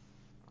does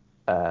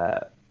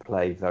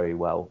play very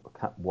well,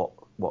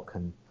 what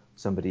can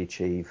somebody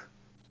achieve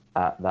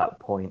at that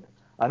point?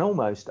 And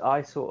almost,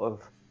 I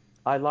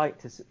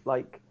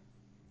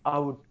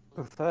would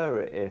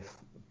prefer it if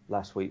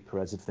last week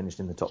Perez had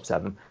finished in the top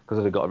 7 because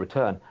I'd have got a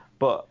return.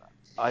 But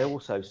I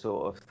also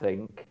sort of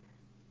think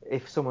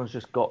if someone's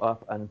just got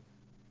up and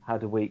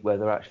had a week where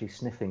they're actually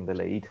sniffing the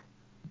lead,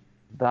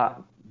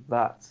 that's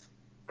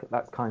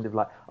kind of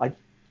like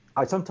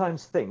I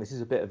sometimes think this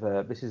is a bit of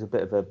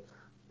a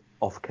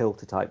off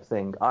kilter type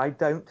thing. I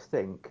don't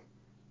think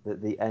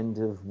that the end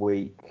of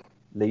week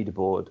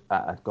leaderboard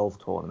at a golf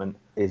tournament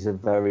is a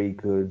very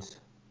good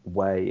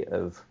way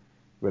of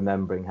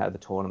remembering how the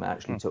tournament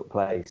actually took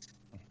place.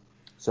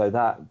 So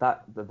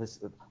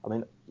I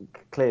mean,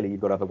 clearly you've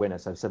got to have a winner.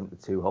 So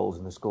 72 holes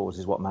and the scores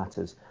is what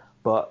matters.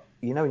 But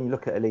when you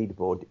look at a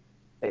leaderboard,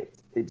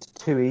 it's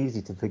too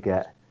easy to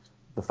forget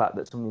the fact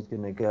that somebody's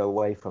going to go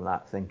away from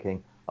that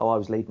thinking, "Oh, I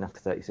was leading after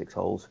 36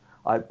 holes."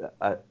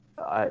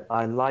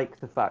 I like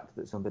the fact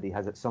that somebody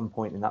has at some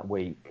point in that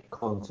week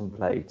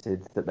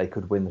contemplated that they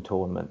could win the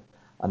tournament,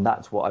 and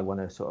that's what I want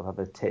to sort of have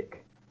a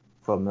tick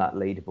from that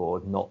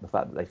leaderboard, not the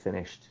fact that they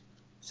finished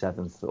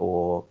 7th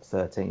or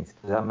 13th.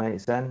 Does that make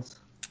sense?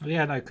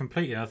 Yeah, no,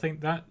 completely. I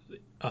think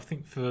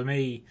for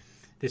me,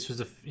 this was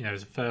it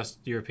was the first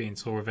European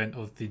Tour event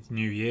of the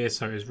new year,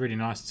 so it was really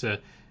nice to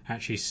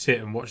actually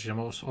sit and watch them.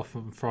 I'm off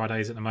on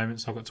Fridays at the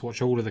moment, so I got to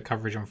watch all of the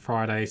coverage on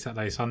Friday,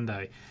 Saturday,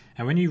 Sunday.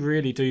 And when you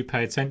really do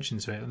pay attention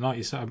to it, like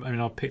you said, I mean,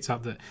 I picked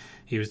up that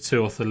he was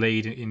 2 off the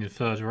lead in the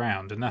third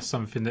round, and that's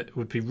something that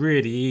would be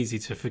really easy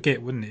to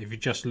forget, wouldn't it, if you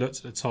just looked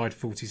at the tied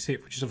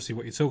 46, which is obviously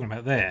what you're talking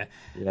about there.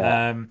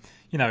 Yeah.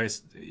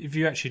 If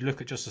you actually look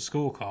at just the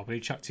scorecard, but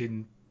he chucked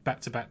in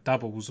back-to-back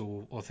doubles,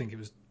 or I think it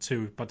was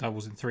 2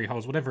 doubles in 3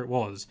 holes, whatever it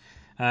was,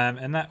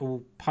 and that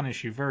will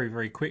punish you very,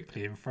 very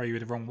quickly and throw you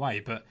the wrong way.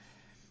 But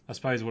I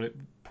suppose what it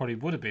probably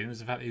would have been was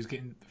the fact that he was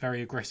getting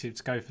very aggressive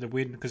to go for the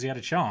win because he had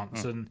a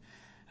chance.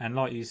 And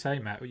like you say,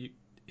 Matt,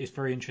 it's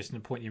very interesting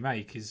the point you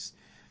make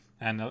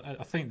and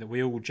I think that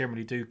we all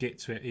generally do get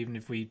to it, even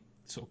if we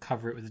sort of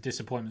cover it with a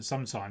disappointment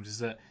sometimes, is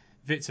that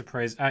Victor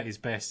Perez at his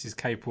best is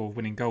capable of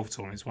winning golf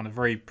tournaments. Won a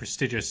very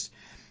prestigious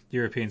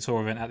European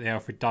Tour event at the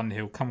Alfred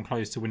Dunhill, come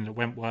close to winning at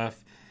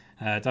Wentworth,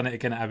 done it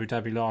again at Abu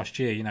Dhabi last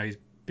year. He's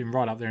been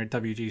right up there in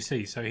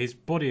WGC, so his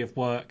body of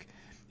work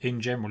in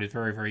general is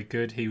very, very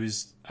good. He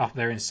was up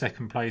there in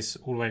second place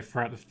all the way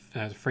throughout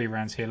the 3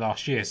 rounds here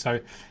last year. So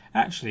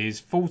actually,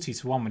 he's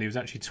 40-1 when he was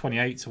actually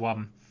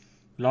 28-1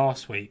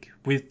 last week.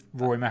 With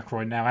Rory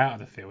McIlroy now out of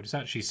the field, it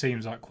actually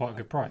seems like quite a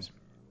good price.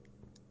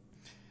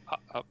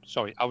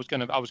 Sorry, I was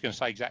going to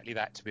say exactly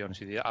that. To be honest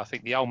with you, I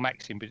think the old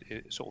maxim,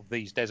 sort of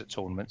these desert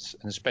tournaments,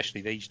 and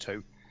especially these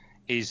two,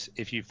 is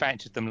if you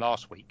fancied them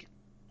last week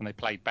and they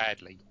played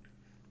badly,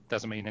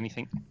 doesn't mean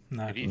anything.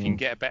 No. If you can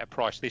get a better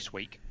price this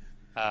week,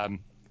 then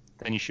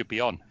you should be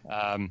on.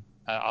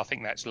 I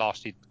think that's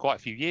lasted quite a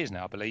few years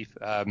now, I believe.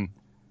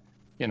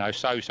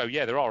 So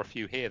yeah, there are a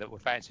few here that were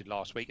fancied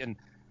last week, and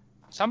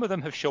some of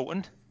them have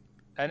shortened,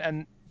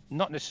 and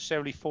not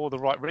necessarily for the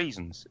right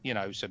reasons.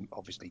 Some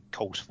obviously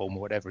course form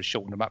or whatever has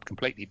shortened them up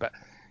completely. But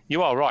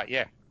you are right,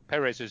 yeah.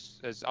 Perez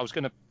as I was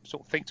going to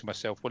sort of think to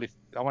myself, well,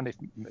 I wonder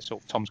if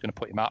sort of Tom's going to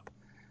put him up.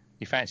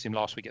 He fancied him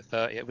last week at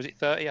 30. Was it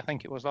 30? I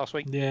think it was last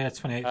week. Yeah,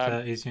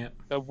 28-30s. Yeah.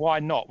 So why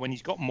not when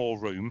he's got more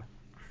room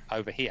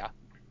over here?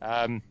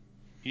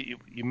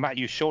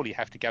 You surely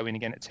have to go in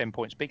again at 10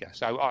 points bigger.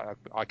 So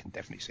I can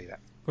definitely see that.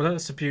 Well,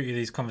 that's the beauty of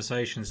these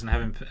conversations and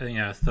having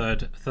a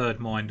third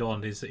mind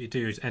on, is that you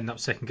do end up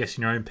second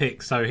guessing your own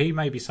pick. So he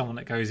may be someone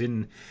that goes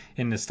in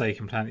the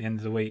staking plan at the end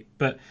of the week.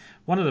 But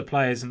one of the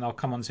players, and I'll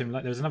come on to him,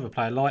 there was another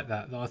player like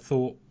that I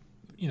thought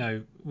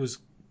was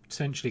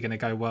potentially going to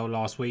go well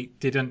last week.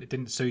 It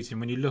didn't suit him.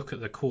 When you look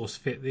at the course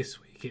fit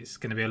this week, it's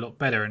going to be a lot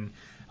better. And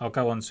I'll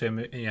go on to him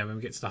when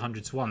we get to the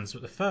 100-1s.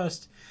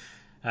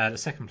 But the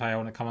second player I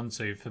want to come on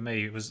to for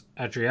me was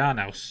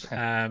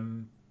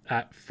Adrianos.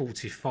 At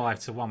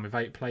 45-1 with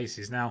 8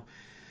 places. Now,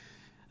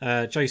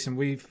 Jason,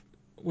 we've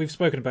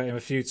spoken about him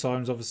a few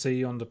times,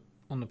 obviously on the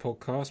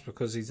podcast,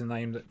 because he's a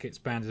name that gets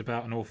bandied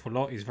about an awful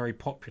lot. He's very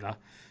popular,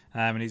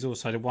 and he's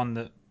also the one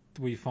that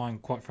we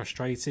find quite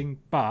frustrating.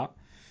 But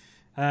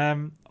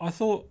I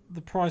thought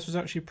the price was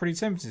actually pretty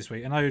tempting this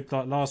week. I know,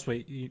 like last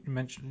week, you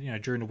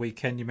mentioned, during the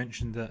weekend, you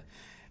mentioned that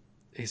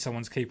he's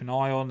someone to keep an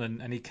eye on,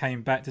 and he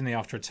came back, didn't he,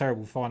 after a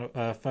terrible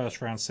first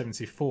round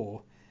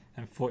 74.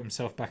 And fought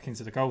himself back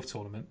into the golf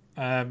tournament.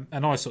 And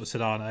I sort of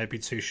said, no, it'd be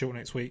too short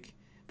next week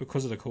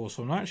because of the course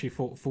form. I actually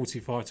thought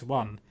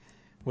 45-1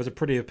 was a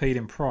pretty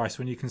appealing price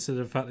when you consider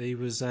the fact that he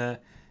was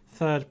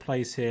third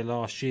place here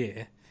last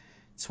year,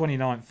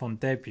 29th on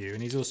debut,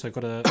 and he's also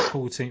got a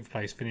 14th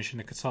place finish in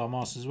the Qatar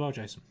Masters as well,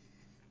 Jason.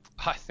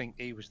 I think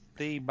he was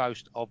the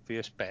most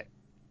obvious bet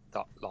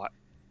that,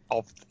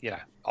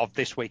 of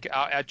this week.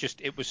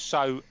 It was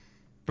so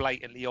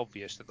blatantly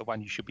obvious that the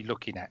one you should be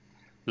looking at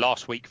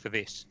last week for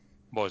this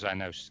was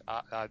Anos.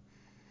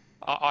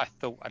 I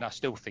thought, and I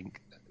still think,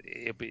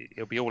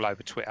 it'll be all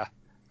over Twitter.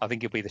 I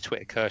think it'll be the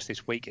Twitter curse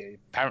this week.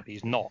 Apparently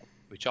he's not,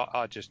 which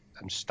I just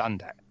am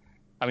stunned at.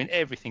 I mean,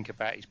 everything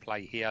about his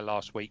play here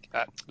last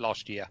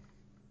year,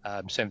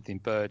 7th in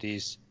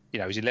birdies,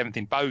 he's 11th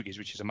in bogeys,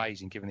 which is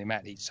amazing given the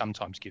amount he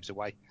sometimes gives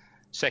away.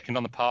 Second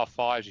on the par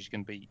fives, he's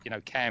going to be,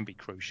 can be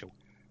crucial.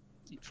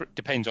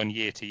 Depends on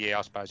year to year,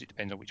 I suppose. It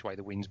depends on which way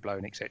the wind's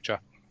blowing, etc.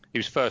 He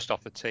was first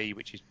off the tee,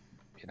 which is,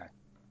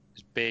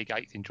 is big,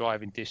 8th in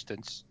driving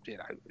distance.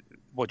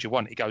 What do you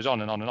want? It goes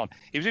on and on and on.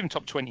 He was even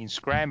top 20 in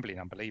scrambling,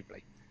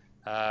 unbelievably.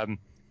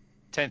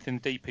 10th in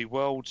the DP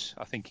Worlds.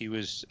 I think he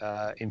was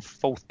in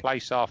 4th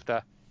place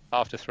after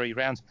 3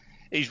 rounds.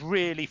 He's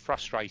really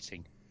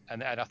frustrating,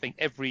 and I think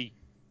every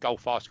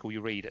golf article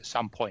you read at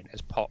some point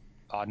has popped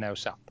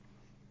Arnaus up.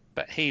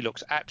 But he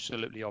looks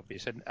absolutely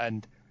obvious,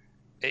 and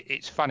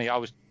it's funny. I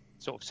was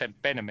sort of sent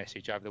Ben a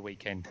message over the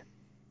weekend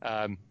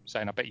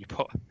saying, "I bet you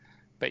put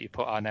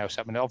Arnaus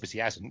up," and obviously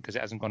hasn't, because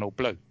it hasn't gone all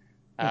blue.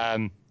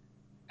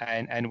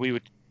 And we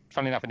would,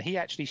 funnily enough, and he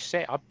actually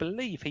said, I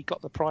believe he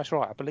got the price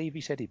right. I believe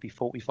he said he'd be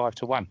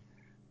 45-1,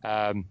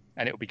 and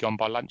it would be gone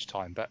by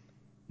lunchtime. But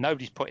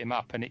nobody's put him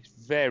up, and it's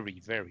very,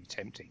 very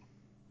tempting.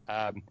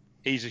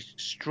 He's an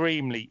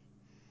extremely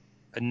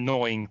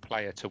annoying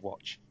player to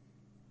watch.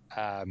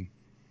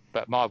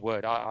 But my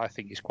word, I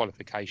think his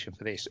qualification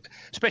for this,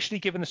 especially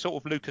given the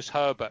sort of Lucas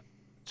Herbert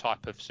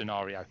type of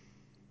scenario,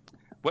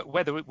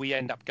 whether we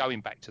end up going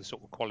back to the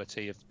sort of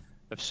quality of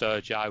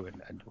Sergio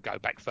and we'll go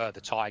back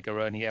further, Tiger,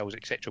 Ernie Els,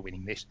 etc.,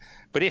 winning this.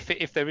 But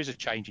if there is a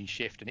changing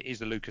shift and it is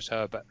the Lucas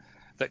Herbert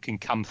that can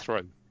come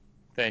through,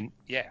 then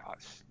yeah,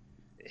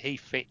 he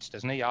fits,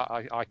 doesn't he?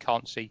 I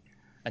can't see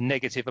a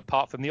negative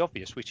apart from the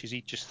obvious, which is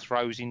he just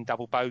throws in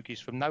double bogeys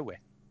from nowhere.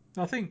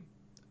 I think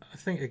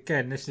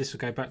again, this will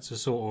go back to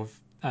sort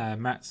of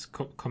Matt's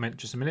comment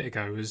just a minute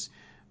ago. Was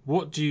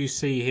what do you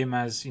see him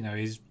as?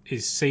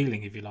 His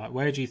ceiling, if you like.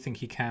 Where do you think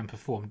he can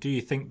perform? Do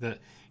you think that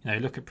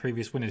look at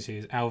previous winners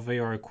here?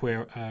 Alvaro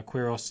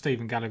Quiros,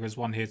 Stephen Gallagher's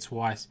won here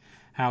twice.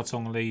 Hao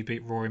Tong Lee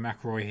beat Rory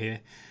McIlroy here.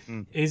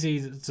 Is he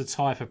the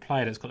type of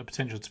player that's got the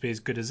potential to be as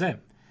good as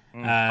them?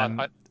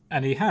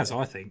 And he has,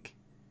 I think.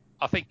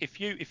 I think if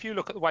you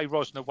look at the way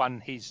Rosner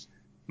won his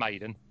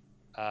maiden,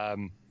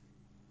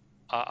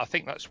 I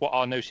think that's what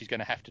Arnaus is going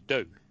to have to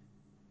do.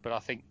 But I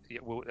think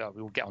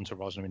we'll get onto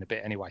Rosner in a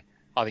bit anyway.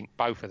 I think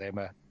both of them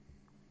are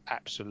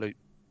absolute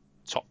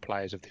top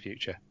players of the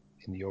future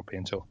in the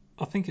European Tour.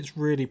 I think it's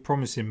really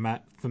promising,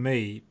 Matt, for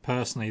me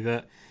personally,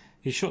 that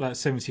he shot that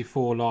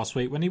 74 last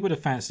week when he would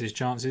have fancied his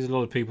chances. A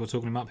lot of people are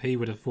talking him up. He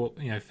would have thought,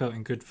 felt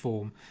in good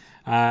form.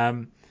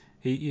 Um,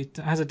 he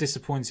has a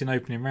disappointing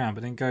opening round,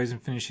 but then goes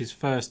and finishes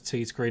first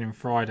tee to green on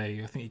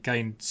Friday. I think he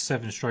gained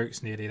 7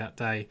 strokes nearly that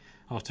day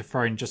after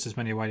throwing just as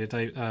many away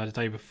the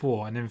day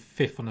before, and then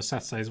fifth on the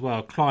Saturday as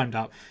well. Climbed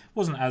up,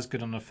 wasn't as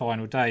good on the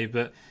final day,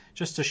 but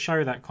just to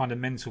show that kind of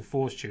mental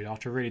fortitude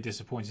after a really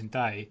disappointing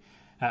day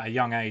at a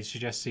young age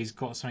suggests he's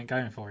got something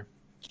going for him.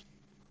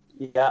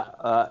 Yeah,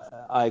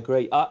 I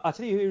agree. I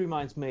tell you who he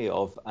reminds me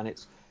of, and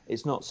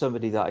it's not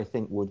somebody that I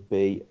think would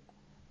be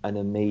an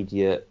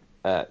immediate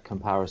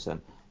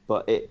comparison,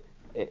 but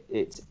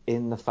it's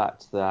in the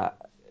fact that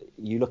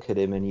you look at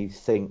him and you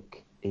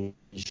think he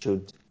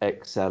should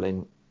excel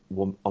on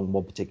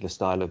one particular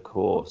style of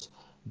course,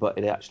 but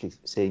it actually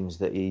seems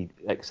that he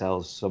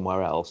excels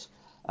somewhere else,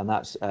 and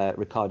that's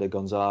Ricardo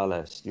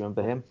Gonzalez. Do you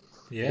remember him?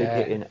 Yeah. Big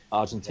hit in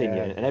Argentina,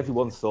 Yeah. and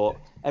everyone thought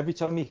every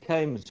time he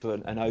came to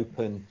an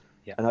open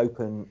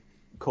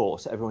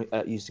course, everyone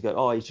used to go,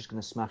 "Oh, he's just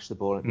going to smash the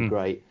ball and it'd be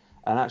great."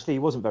 And actually, he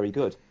wasn't very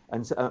good.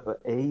 And so,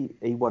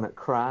 he won at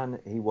Cran,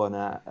 he won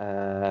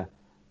at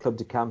Club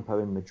de Campo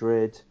in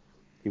Madrid,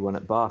 he won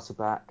at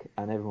Barsabac,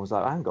 and everyone was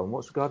like, "Hang on,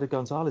 what's Ricardo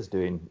Gonzalez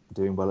doing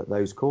well at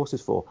those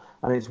courses for?"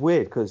 And it's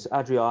weird because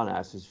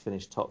Adrianas has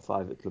finished top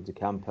 5 at Club de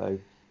Campo.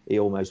 He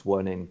almost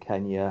won in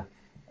Kenya.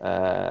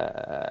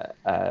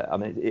 I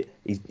mean,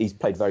 he's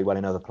played very well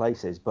in other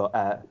places, but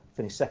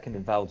finished second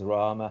in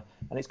Valderrama,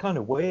 and it's kind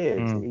of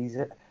weird. He's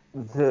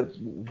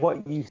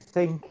what you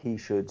think he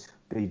should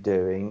be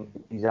doing,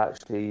 he's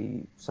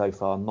actually so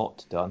far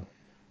not done.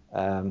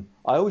 I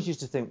always used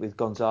to think with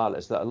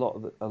Gonzalez that a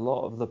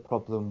lot of the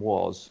problem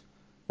was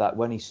that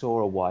when he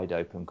saw a wide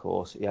open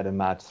course, he had a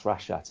mad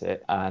thrash at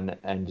it and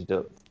ended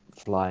up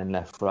flying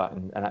left, right,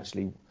 and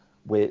actually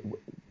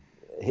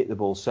hit the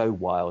ball so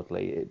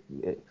wildly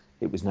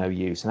it was no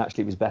use. And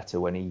actually, it was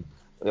better when he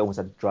almost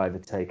had the driver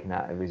taken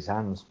out of his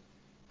hands.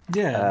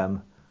 Yeah.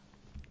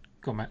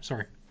 Go on, Matt.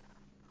 Sorry.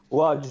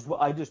 Well,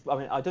 I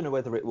mean, I don't know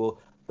whether it will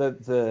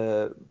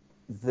the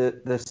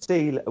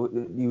ceiling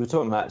you were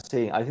talking about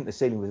ceiling. I think the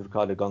ceiling with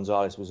Ricardo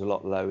Gonzalez was a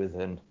lot lower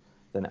than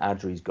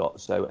Adri's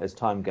got. So as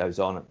time goes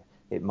on,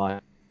 it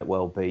might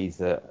well be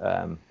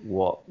that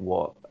what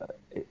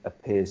it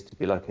appears to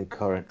be like a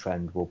current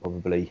trend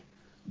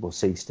will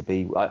cease to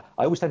be. I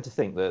always tend to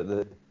think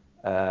that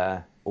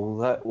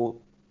although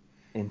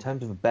in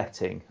terms of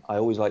betting, I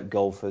always like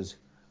golfers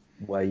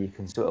where you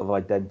can sort of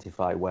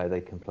identify where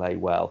they can play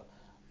well,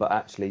 but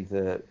actually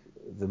the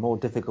more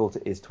difficult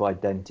it is to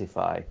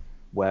identify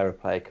where a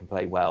player can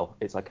play well,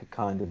 it's like a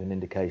kind of an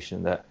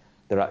indication that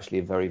they're actually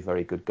a very,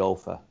 very good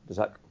golfer. Does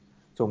that?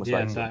 It's almost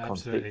like sort of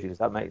contradictory. Does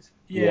that make sense?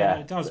 Yeah,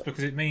 it does,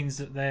 because it means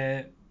that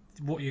they're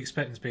what you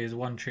expect them to be is a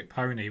one-trick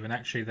pony when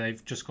actually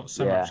they've just got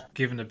so much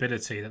given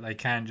ability that they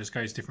can just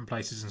go to different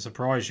places and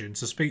surprise you. And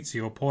to speak to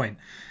your point,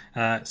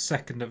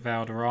 second at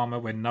Valderrama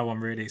when no one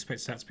really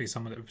expects that to be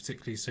someone that would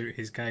particularly suit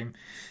his game.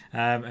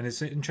 And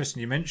it's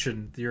interesting you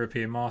mentioned the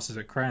European Masters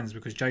at Crans,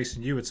 because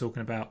Jason, you were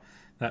talking about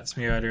that to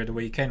me earlier in the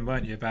weekend,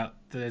 weren't you? About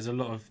there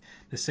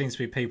seems to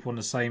be people on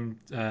the same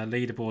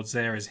leaderboards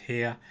there as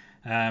here,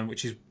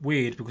 which is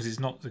weird because it's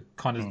not the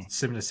kind of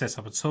similar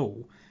setup at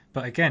all.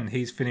 But again,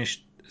 he's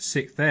finished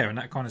sixth there, and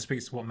that kind of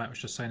speaks to what Matt was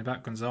just saying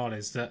about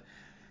Gonzalez, that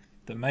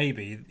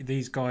maybe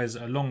these guys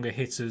are longer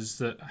hitters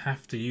that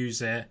have to use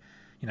their,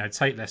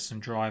 take less than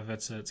driver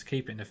to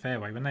keep it in the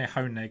fairway. When they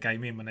hone their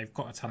game in, when they've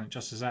got a talent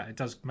just as that, it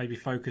does maybe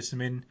focus them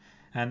in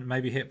and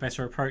maybe hit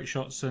better approach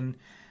shots and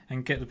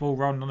get the ball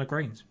rolling on the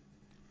greens.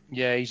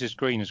 Yeah, he's as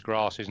green as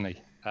grass, isn't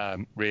he?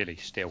 Really,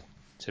 still,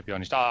 to be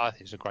honest. I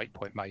think it's a great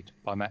point made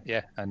by Matt.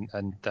 Yeah, and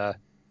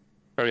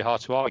very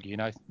hard to argue.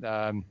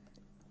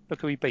 Look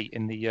who he beat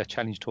in the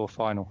Challenge Tour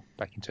final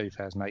back in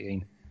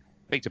 2018.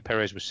 Victor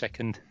Perez was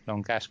second,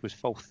 Longas was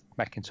fourth,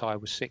 McIntyre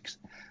was sixth.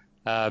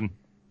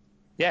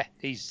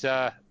 He's.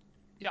 I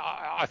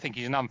think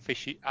he's an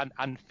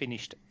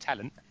unfinished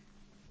talent.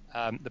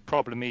 The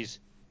problem is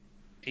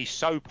he's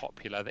so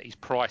popular that his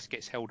price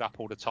gets held up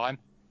all the time.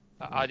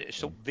 I just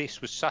thought this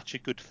was such a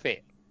good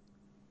fit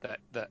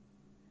that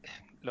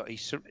look,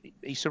 he's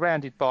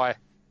surrounded by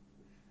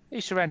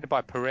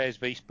Perez,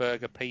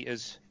 Wiesberger,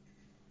 Peters,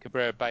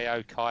 Cabrera,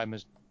 Bello,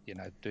 Keimer's,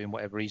 doing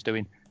whatever he's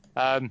doing.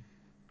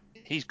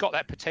 He's got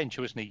that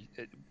potential, isn't he?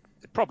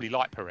 Probably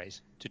like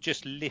Perez, to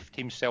just lift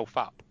himself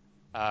up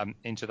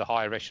into the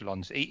higher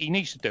echelons. He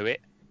needs to do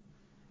it,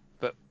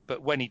 but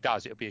when he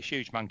does, it'll be a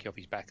huge monkey off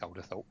his back, I would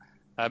have thought.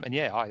 I'm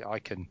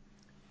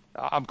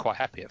quite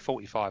happy at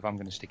 45. I'm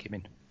going to stick him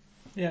in.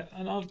 Yeah,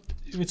 and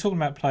we're talking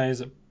about players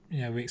that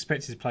we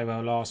expected to play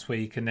well last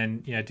week and then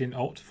didn't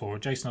opt for.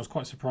 Jason, I was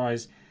quite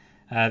surprised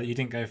that you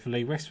didn't go for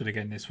Lee Westwood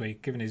again this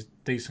week, given his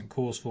decent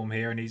course form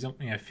here, and he's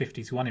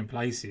 50-1 in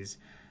places.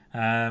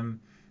 I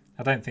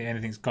don't think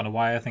anything's gone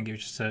away. I think it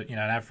was just an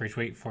average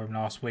week for him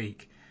last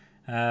week.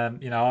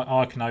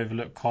 I can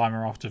overlook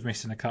Keimer after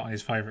missing a cut on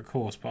his favourite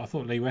course, but I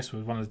thought Lee Westwood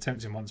was one of the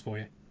tempting ones for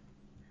you.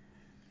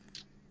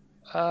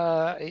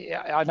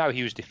 I know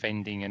he was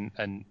defending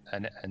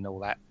and all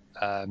that.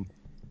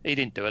 He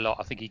didn't do a lot.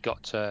 I think he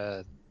got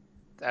to.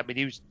 I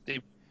mean,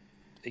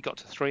 he got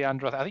to 3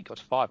 under. I think he got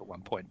to 5 at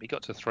one point. But he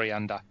got to 3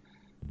 under,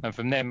 and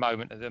from the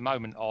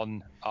moment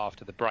on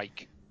after the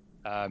break,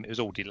 it was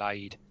all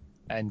delayed,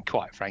 and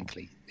quite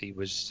frankly, he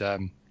was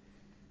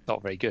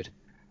not very good.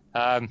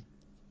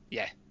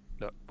 Yeah,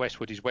 look,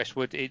 Westwood is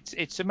Westwood.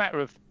 It's a matter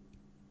of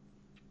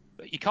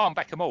you can't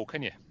back them all,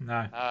 can you?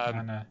 No,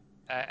 no.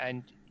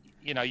 And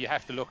you know you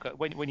have to look at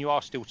when you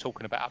are still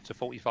talking about up to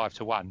 45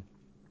 to 1.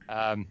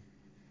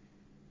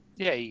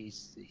 Yeah,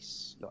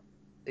 he's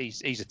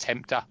a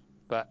tempter,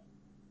 but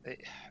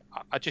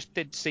I just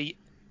didn't see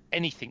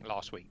anything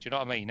last week. Do you know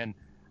what I mean?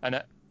 And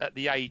at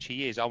the age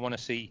he is, I want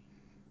to see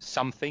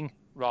something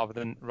rather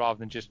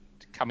than just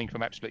coming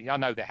from absolutely. I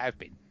know there have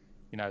been,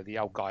 you know, the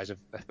old guys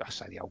I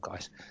say the old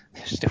guys,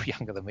 they're still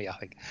younger than me, I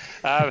think.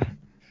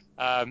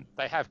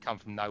 They have come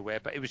from nowhere,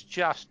 but it was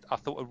just, I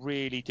thought, a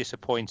really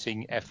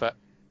disappointing effort.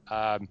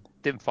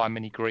 Didn't find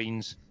many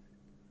greens,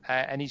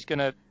 and he's going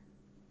to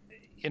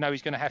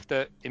have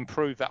to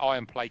improve that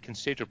iron play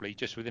considerably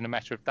just within a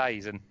matter of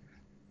days. And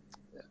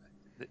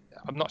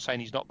I'm not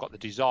saying he's not got the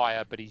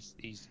desire, but he's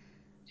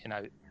you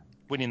know,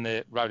 winning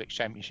the Rolex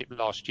Championship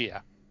last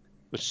year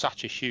was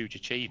such a huge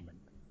achievement.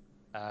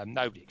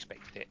 Nobody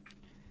expected it.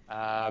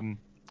 I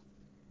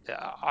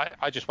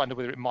just wonder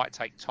whether it might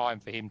take time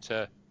for him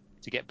to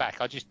get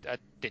back. I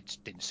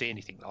didn't see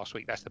anything last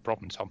week. That's the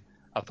problem, Tom.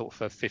 I thought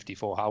for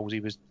 54 holes he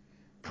was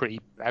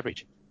pretty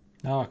average.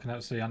 No, I can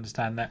absolutely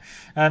understand that.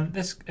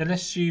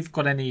 Unless you've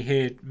got any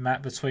here,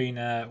 Matt, between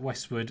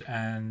Westwood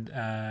and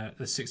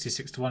the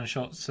 66 to 1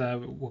 shots,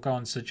 we'll go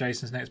on to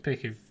Jason's next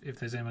pick if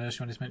there's anyone else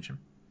you want to mention.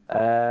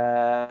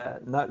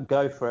 No,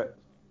 go for it.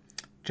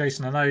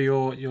 Jason, I know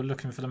you're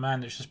looking for the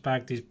man that's just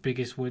bagged his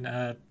biggest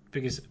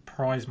biggest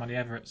prize money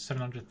ever at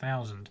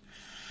 700,000.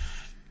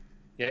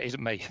 Yeah, it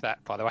isn't me,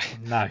 that, by the way.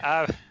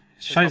 No.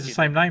 Shows the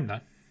same name,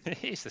 though.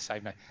 It is the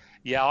same name.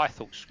 Yeah, I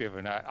thought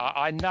Scrivener.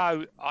 I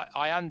know,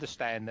 I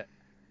understand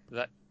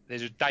that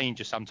there's a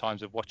danger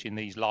sometimes of watching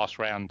these last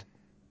round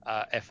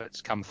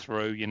efforts come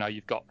through. You know,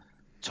 you've got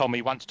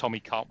Tommy. Once Tommy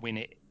can't win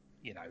it,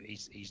 you know,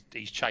 he's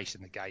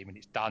chasing the game and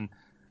it's done.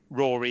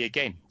 Rory,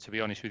 again, to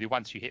be honest with you,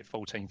 once you hit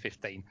 14,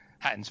 15,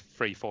 Hatton's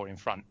 3-4 in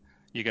front,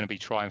 you're going to be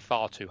trying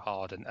far too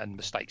hard and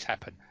mistakes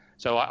happen.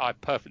 So I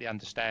perfectly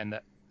understand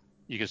that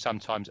you can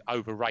sometimes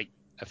overrate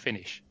a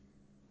finish.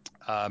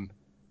 But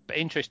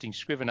interesting,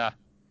 Scrivener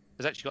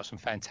has actually got some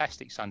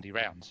fantastic Sunday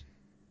rounds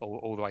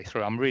all the way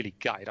through. I'm really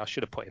gutted. I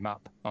should have put him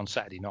up on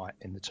Saturday night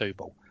in the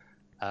 2-ball.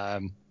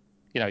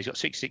 You know, he's got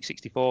 66,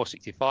 64,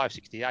 65,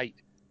 68,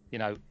 you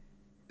know,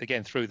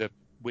 again, through the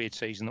weird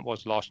season that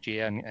was last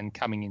year and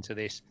coming into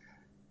this.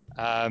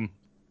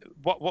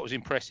 What was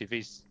impressive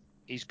is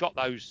he's got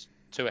those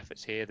two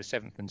efforts here, the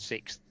 7th and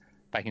 6th,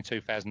 back in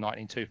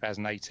 2019,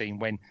 2018,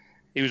 when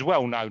he was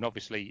well known,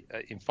 obviously,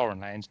 in foreign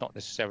lands, not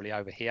necessarily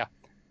over here.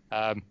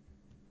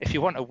 If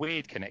you want a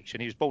weird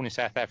connection, he was born in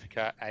South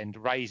Africa and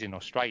raised in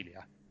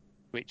Australia,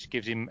 which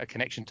gives him a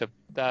connection to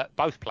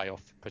both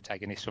playoff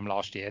protagonists from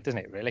last year, doesn't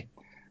it, really?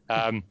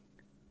 You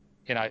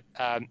know,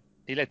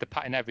 he led the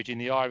putting average in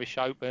the Irish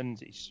Open.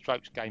 His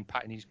strokes gained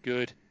putting is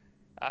good.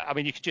 I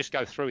mean, you could just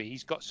go through it.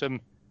 He's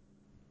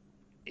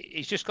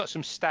just got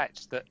some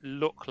stats that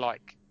look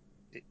like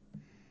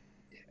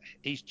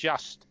he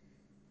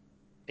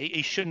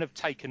shouldn't have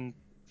taken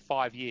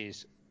 5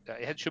 years.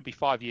 It should be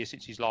 5 years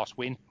since his last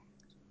win.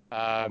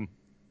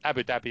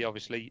 Abu Dhabi,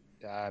 obviously,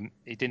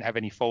 he didn't have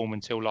any form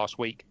until last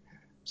week,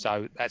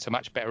 so that's a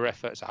much better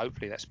effort. So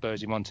hopefully that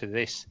spurs him on to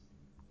this.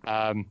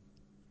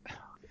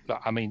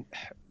 Look, I mean,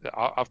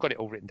 I've got it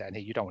all written down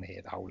here. You don't want to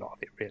hear the whole lot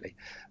of it, really.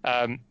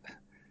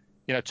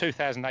 You know,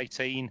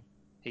 2018,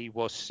 he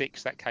was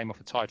 6th. That came off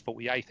a tied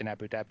 48th in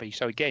Abu Dhabi.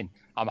 So again,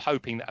 I'm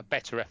hoping that a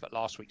better effort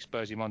last week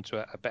spurs him on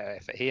to a better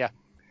effort here.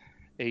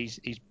 He's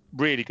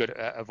really good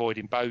at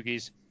avoiding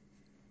bogeys.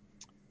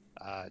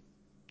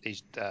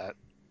 He's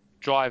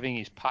driving,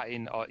 he's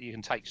putting. You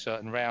can take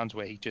certain rounds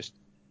where he just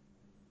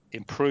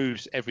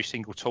improves every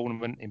single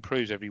tournament,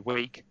 improves every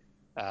week.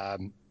 But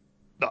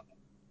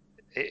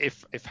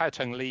if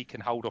Haotong Li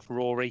can hold off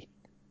Rory,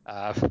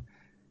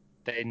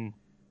 then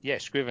yeah,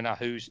 Scrivener,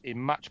 who's in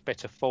much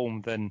better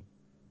form than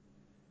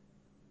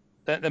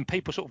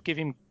people sort of give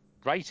him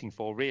rating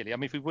for, really. I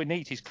mean, if we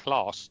need his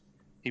class,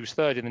 he was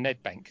 3rd in the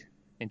Nedbank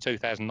in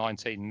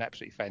 2019, an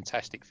absolutely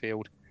fantastic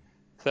field.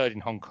 3rd in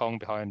Hong Kong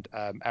behind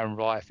Aaron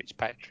Rai,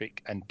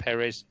 Fitzpatrick and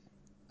Perez.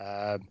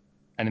 And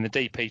in the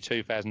DP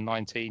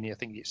 2019, I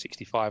think he hit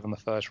 65 on the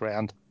first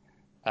round,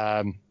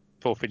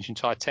 before finishing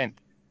tied 10th.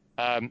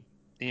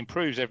 He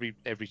improves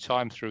every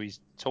time through his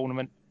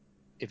tournament.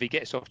 If he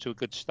gets off to a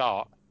good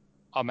start,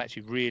 I'm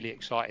actually really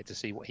excited to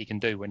see what he can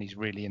do when he's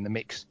really in the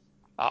mix.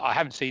 I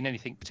haven't seen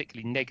anything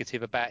particularly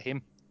negative about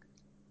him.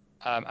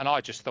 And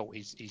I just thought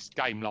his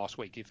game last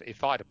week,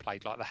 if I'd have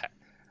played like that,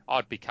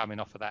 I'd be coming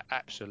off of that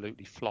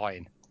absolutely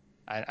flying.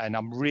 And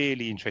I'm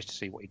really interested to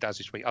see what he does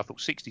this week. I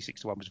thought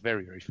 66 to 1 was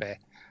very, very fair.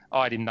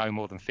 I had him no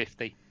more than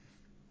 50.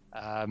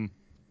 And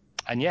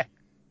yeah,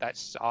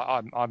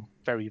 I'm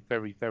very,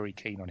 very, very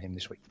keen on him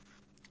this week.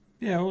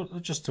 Yeah, well,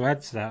 just to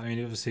add to that, I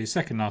mean, obviously,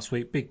 second last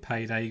week, big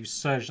payday,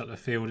 surged up the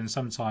field, and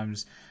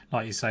sometimes,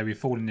 like you say, we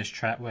fall in this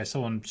trap where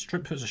someone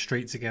puts a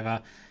streak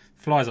together,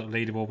 flies up the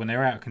leaderboard when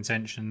they're out of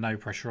contention, no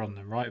pressure on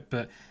them, right?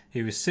 But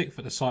he was sixth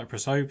at the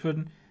Cyprus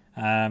Open,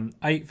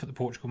 eighth at the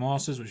Portugal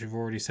Masters, which we've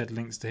already said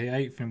links to here,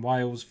 eighth in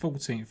Wales,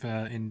 14th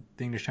in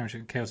the English Championship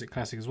and Celtic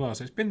Classic as well.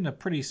 So it's been a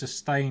pretty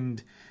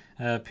sustained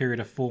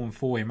period of form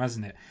for him,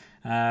 hasn't it?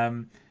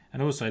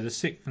 And also the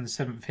sixth and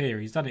seventh here,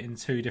 he's done it in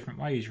two different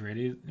ways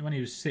really. When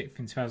he was sixth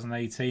in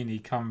 2018, he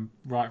come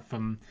right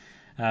from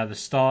the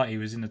start. He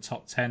was in the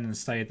top 10 and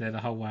stayed there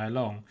the whole way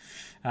along.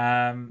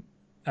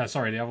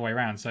 Sorry, the other way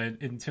around. So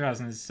in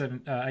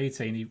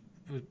 2018, he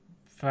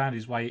found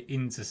his way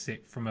into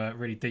sixth from a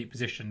really deep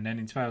position. Then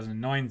in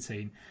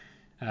 2019,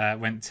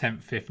 went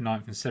 10th, 5th,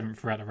 9th and 7th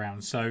throughout the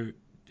round. So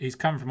he's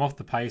come from off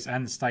the pace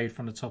and stayed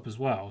from the top as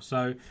well.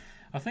 So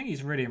I think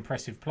he's a really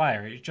impressive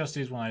player. It just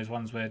is one of those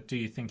ones where do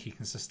you think he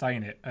can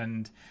sustain it?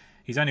 And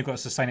he's only got to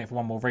sustain it for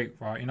one more week,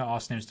 right? You're not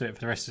asking him to do it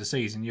for the rest of the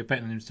season. You're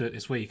betting him to do it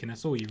this week, and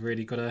that's all you've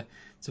really got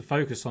to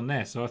focus on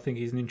there. So I think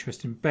he's an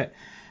interesting bet.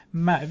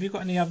 Matt, have you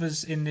got any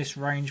others in this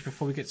range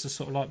before we get to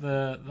sort of like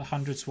the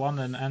hundreds one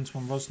and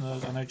Antoine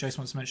Rosner? I know Jason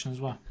wants to mention as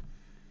well.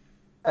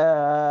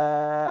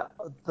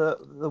 The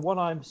one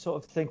I'm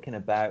sort of thinking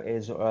about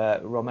is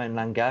Romain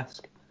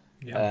Langasque.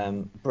 Yeah.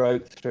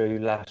 Broke through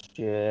last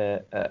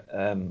year at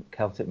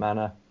Celtic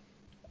Manor.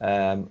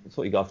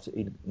 Thought he got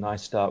a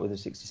nice start with a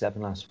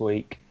 67 last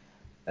week,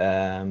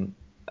 and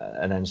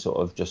then sort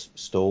of just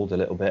stalled a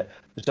little bit.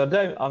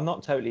 So I'm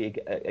not totally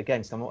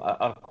against.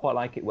 I quite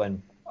like it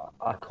when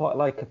I quite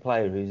like a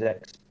player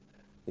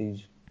who's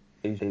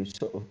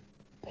sort of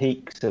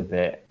peaks a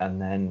bit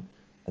and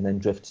then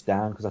drifts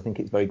down, because I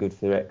think it's very good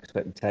for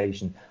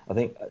expectation. I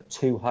think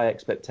too high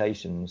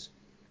expectations.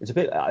 It's a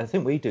bit. I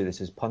think we do this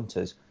as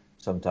punters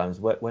sometimes.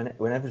 When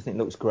everything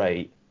looks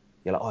great,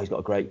 you're like, oh, he's got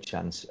a great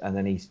chance, and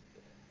then it's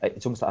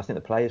almost like, I think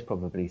the players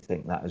probably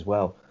think that as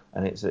well.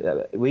 And it's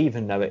we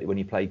even know it when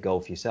you play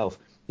golf yourself.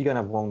 You're going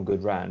to have one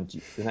good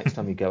round. The next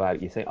time you go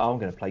out, you think, oh, I'm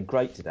going to play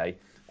great today.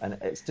 And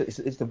it's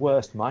the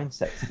worst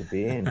mindset to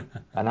be in.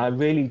 And I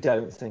really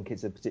don't think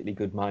it's a particularly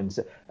good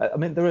mindset. I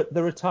mean,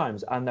 there are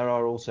times, and there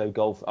are also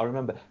golf. I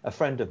remember a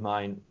friend of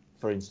mine,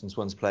 for instance,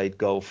 once played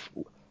golf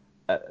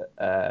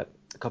a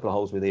couple of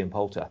holes with Ian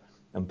Poulter.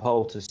 And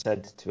Poulter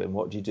said to him,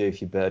 what do you do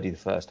if you birdie the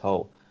first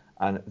hole?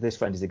 And this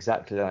friend is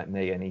exactly like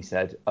me. And he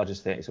said, I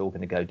just think it's all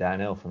going to go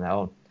downhill from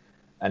now on.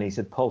 And he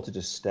said Poulter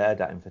just stared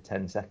at him for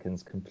 10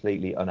 seconds,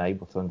 completely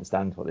unable to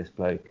understand what this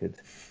bloke had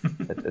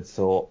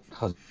thought,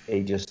 because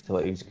he just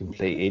thought he was a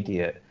complete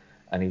idiot.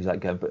 And he was like,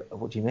 going, but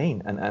what do you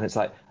mean? And it's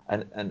like,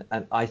 and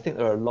I think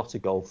there are a lot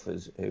of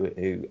golfers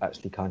who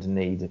actually kind of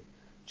need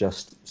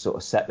just sort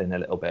of settling a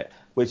little bit,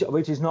 which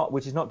is not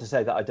to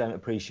say that I don't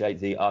appreciate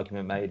the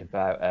argument made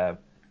about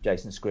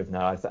Jason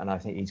Scrivener, and I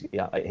think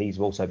he's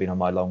also been on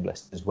my long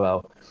list as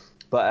well.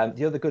 But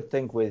the other good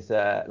thing with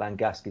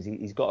Langasque is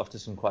he's got off to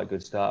some quite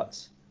good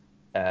starts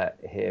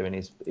here in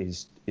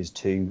his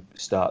two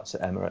starts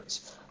at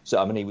Emirates.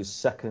 So I mean, he was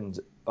second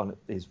on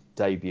his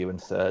debut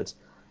and third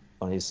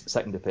on his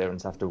second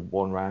appearance after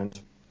one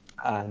round,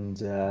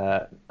 and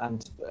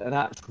in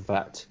actual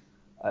fact,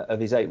 of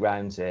his 8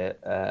 rounds here,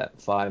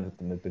 5 of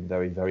them have been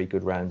very, very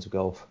good rounds of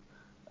golf.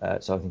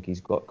 So I think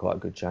he's got quite a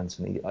good chance,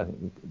 and I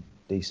think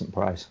decent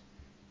price.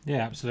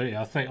 Yeah, absolutely.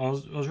 I think I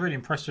was really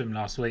impressed with him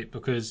last week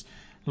because,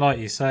 like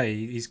you say,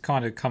 he's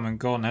kind of come and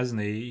gone, hasn't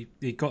he?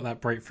 He got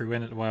that breakthrough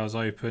win at the Wales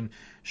Open,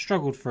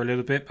 struggled for a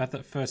little bit, but had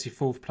that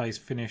 34th place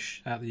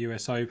finish at the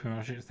US Open,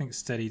 which I think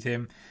steadied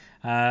him.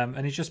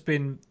 And he's just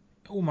been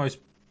almost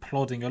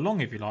plodding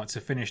along, if you like,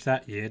 to finish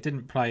that year.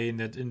 Didn't play in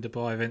the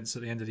Dubai events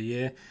at the end of the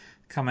year.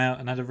 Come out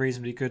and had a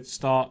reasonably good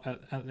start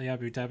at the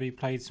Abu Dhabi.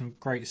 Played some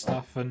great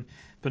stuff,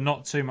 but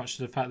not too much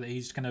to the fact that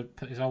he's going to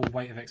put his whole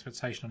weight of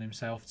expectation on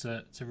himself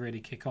to really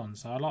kick on.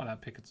 So I like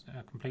that pick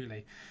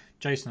completely.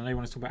 Jason, I know you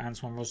want to talk about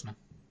Antoine Rosner.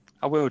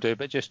 I will do,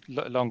 but just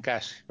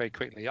Langasque very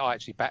quickly. I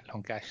actually backed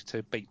Langasque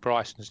to beat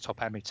Bryson as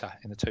top amateur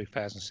in the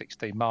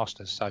 2016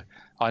 Masters, so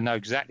I know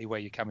exactly where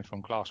you're coming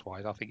from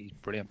class-wise. I think he's a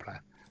brilliant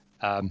player.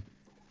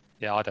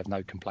 Yeah, I'd have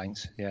no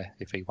complaints. Yeah,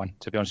 if he won,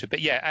 to be honest with you.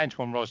 But yeah,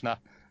 Antoine Rosner.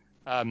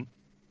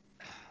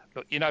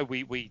 Look,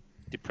 we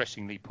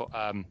depressingly put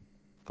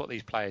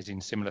these players in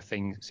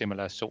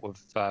similar sort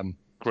of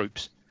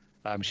groups,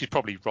 which is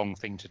probably the wrong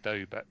thing to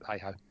do, but hey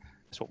ho,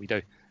 that's what we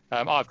do.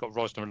 I've got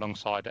Rosner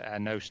alongside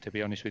Nos, to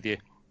be honest with you.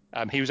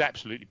 He was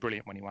absolutely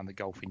brilliant when he won the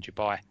golf in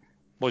Dubai.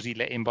 Was he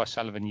let in by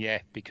Sullivan? Yeah,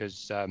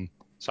 because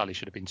Sully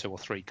should have been 2 or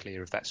 3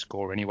 clear of that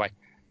score anyway.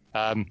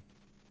 But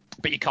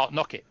you can't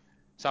knock it.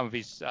 Some of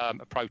his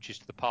approaches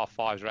to the par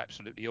 5s are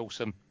absolutely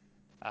awesome.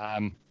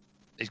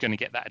 He's going to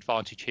get that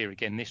advantage here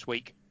again this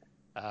week.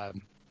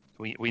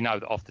 We know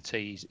that off the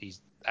tee he's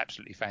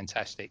absolutely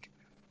fantastic.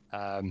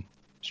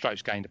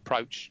 Strokes gained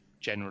approach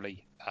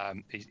generally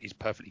is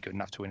perfectly good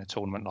enough to win a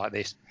tournament like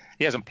this.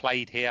 He hasn't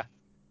played here.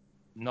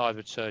 Neither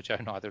had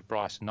Sergio, neither had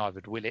Bryson,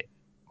 neither had Willett.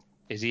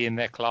 Is he in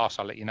their class?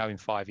 I'll let you know in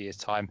 5 years'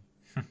 time.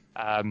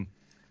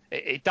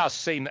 It does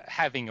seem that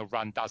having a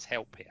run does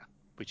help here,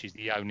 which is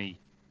the only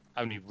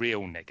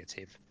real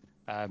negative.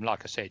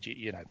 Like I said,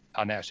 you know,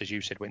 Arnaus, as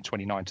you said, went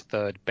 29 to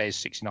third, Bez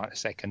 69 to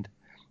second.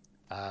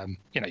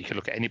 You know, you could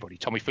look at anybody.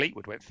 Tommy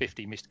Fleetwood went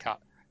 50, missed cut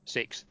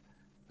 6.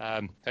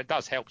 So it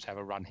does help to have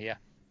a run here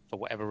for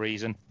whatever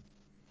reason.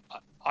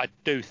 I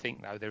do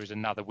think, though, there is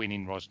another win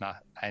in Rosner,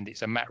 and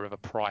it's a matter of a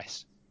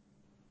price.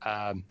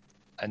 And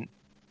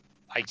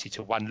 80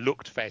 to 1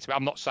 looked fair to me.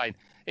 I'm not saying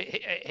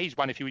he's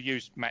one, if you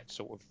use Matt's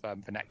sort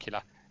of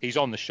vernacular, he's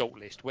on the short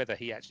list. Whether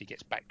he actually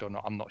gets backed or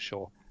not, I'm not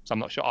sure. So I'm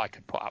not sure I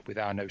could put up with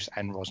Arnaus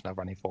and Rosner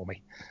running for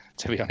me,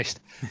 to be honest.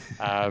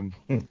 Yeah,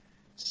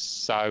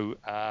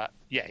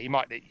 he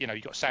might, you know,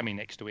 you've got Sammy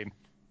next to him.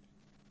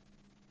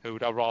 Who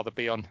would I rather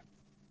be on?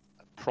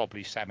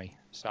 Probably Sammy.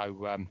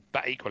 So,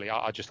 but equally,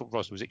 I just thought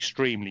Rosner was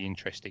extremely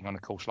interesting on a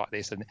course like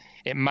this. And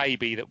it may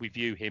be that we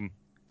view him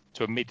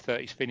to a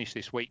mid-30s finish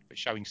this week, but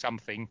showing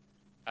something,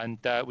 and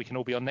we can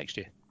all be on next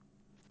year.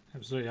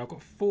 Absolutely. I've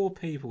got 4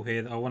 people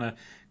here that I want to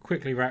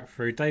quickly wrap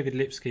through. David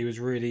Lipsky was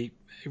really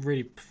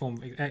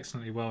performed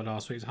excellently well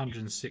last week. It was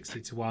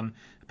 160 to 1,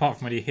 apart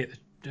from when he hit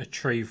a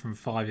tree from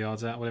 5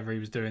 yards out, whatever he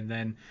was doing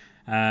then.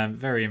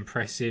 Very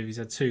impressive. He's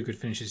had 2 good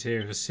finishes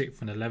here, a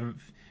 6th and 11th.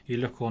 You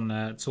look on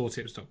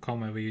tourtips.com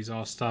where we use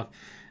our stuff.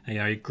 You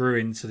know, he grew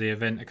into the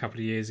event a couple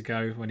of years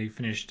ago when he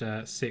finished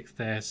 6th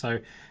there. So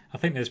I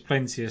think there's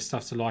plenty of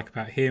stuff to like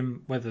about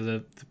him. Whether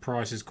the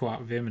price is caught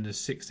up with him and the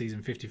 60s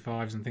and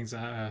 55s and things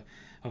like that are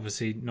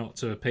obviously not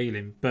too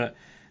appealing. But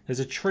there's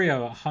a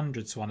trio at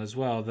 100 to 1 as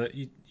well that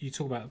you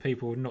talk about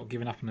people not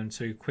giving up on them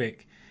too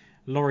quick.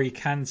 Laurie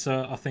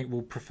Cantor, I think,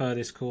 will prefer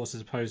this course as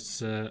opposed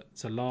to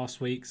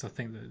last week's. I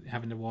think that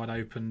having the wide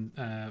open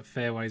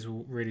fairways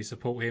will really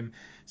support him.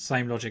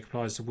 Same logic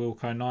applies to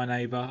Wilco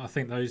Nienaber. I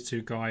think those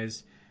 2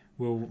 guys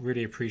will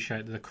really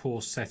appreciate the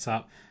course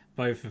setup.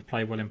 Both have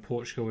played well in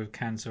Portugal, with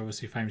Cantor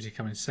obviously famously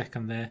coming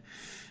second there.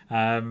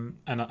 And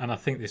I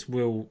think this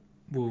will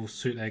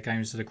suit their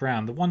games to the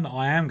ground. The one that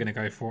I am going to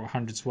go for at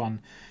 100 to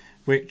 1,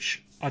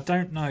 which I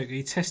don't know,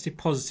 he tested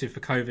positive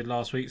for COVID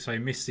last week, so he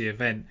missed the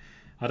event.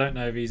 I don't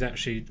know if he's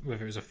actually,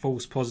 whether it was a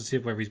false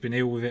positive, whether he's been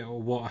ill with it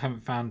or what. I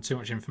haven't found too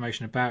much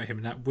information about him,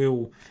 and that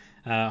will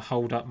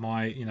hold up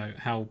my, you know,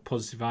 how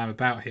positive I am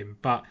about him.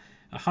 But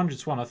 100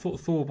 to 1, I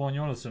thought Thorbjorn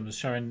Jonasson was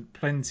showing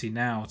plenty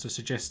now to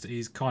suggest that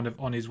he's kind of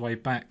on his way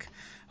back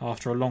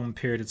after a long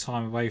period of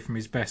time away from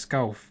his best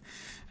golf.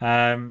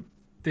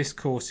 This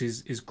course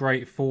is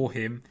great for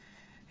him.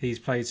 He's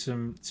played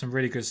some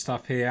really good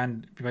stuff here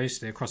and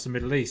basically across the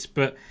Middle East.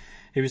 But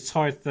he was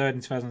tied 3rd in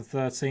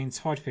 2013,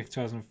 tied 5th in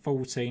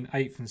 2014,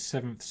 8th and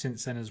 7th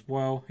since then as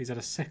well. He's had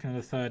a 2nd and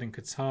a 3rd in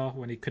Qatar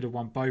when he could have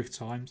won both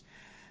times.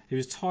 He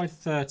was tied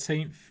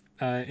 13th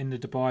in the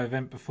Dubai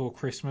event before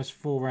Christmas,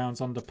 4 rounds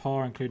under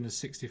par, including a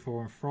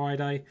 64 on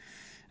Friday.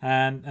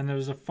 And there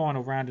was a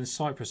final round in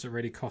Cyprus that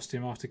really cost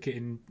him after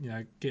getting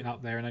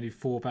up there and only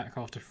 4 back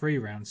after 3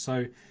 rounds.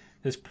 So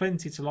there's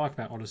plenty to like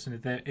about Oddison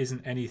if there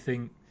isn't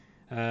anything,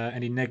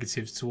 any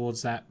negatives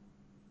towards that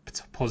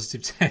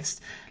positive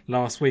test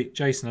last week.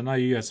 Jason, I know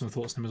you had some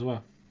thoughts on him as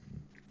well.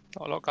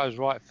 Not a lot goes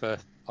right for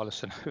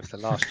Ollison over the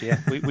last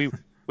year.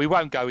 we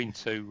won't go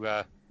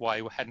into why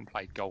he hadn't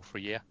played golf for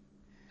a year.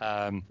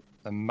 And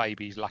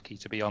maybe he's lucky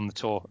to be on the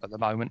tour at the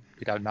moment.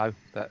 We don't know,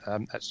 but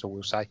that's all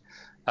we'll say.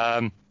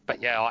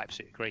 But yeah, I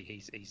absolutely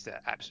agree. He's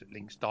the absolute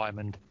links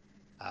diamond.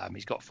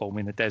 He's got form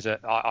in the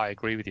desert. I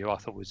agree with you. I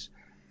thought it was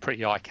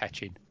pretty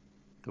eye-catching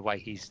the way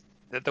he's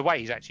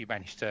actually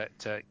managed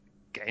to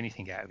get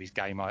anything out of his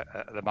game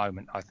at the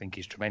moment. I think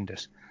is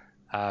tremendous.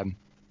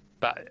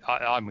 But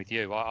I'm with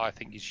you. I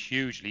think he's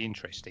hugely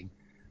interesting.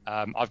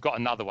 I've got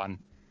another one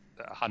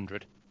at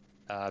 100.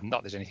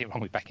 Not there's anything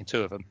wrong with backing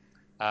 2 of them,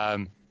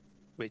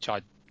 which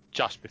I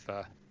just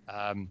prefer.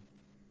 I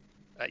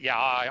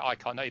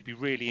can't know. It'd be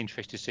really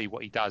interesting to see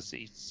what he does.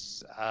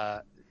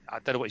 I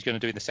don't know what he's going to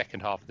do in the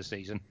second half of the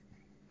season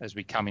as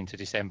we come into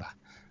December.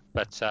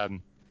 But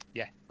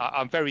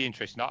I'm very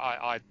interested.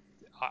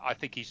 I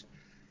think he's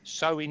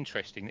so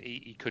interesting that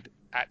he could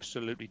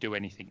absolutely do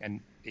anything,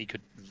 and he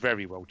could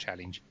very well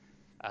challenge.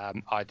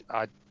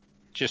 I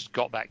just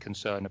got that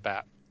concern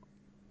about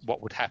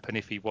what would happen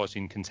if he was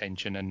in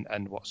contention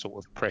and what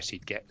sort of press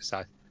he'd get.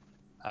 So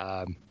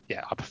I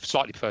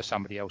slightly prefer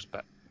somebody else,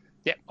 but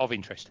of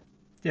interest.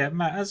 Yeah,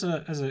 Matt, as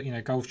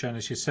a golf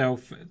journalist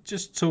yourself,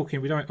 just talking,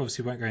 we won't go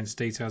into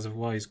details of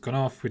why he's gone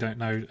off. We don't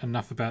know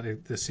enough about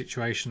the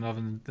situation other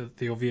than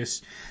the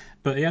obvious.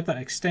 But he had that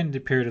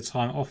extended period of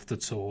time off the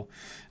tour,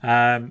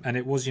 and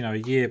it was a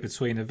year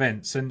between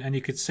events, and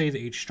you could see that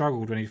he'd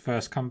struggled when he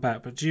first come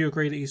back. But do you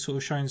agree that he's sort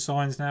of showing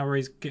signs now where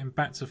he's getting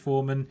back to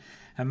form, and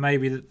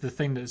maybe the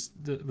thing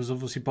that was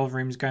obviously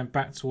bothering him is going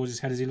back towards his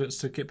head as he looks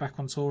to get back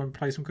on tour and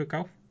play some good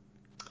golf?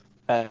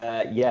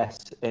 Yes,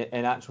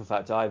 in actual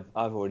fact, I've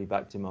already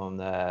backed him on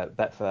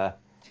Betfair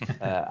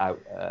out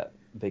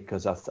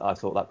because I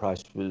thought that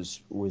price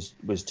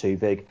was too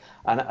big.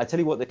 And I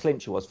tell you what, the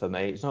clincher was for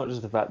me. It's not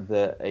just the fact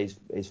that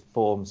his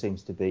form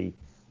seems to be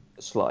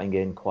slotting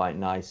in quite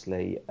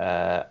nicely,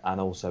 and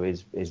also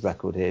his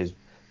record here is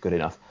good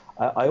enough.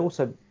 I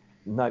also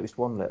noticed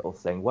one little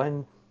thing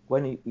when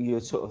you're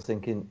sort of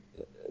thinking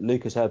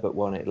Lucas Herbert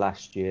won it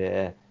last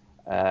year,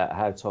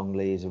 Hao Tong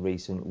Lee is a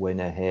recent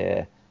winner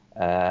here,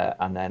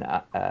 and then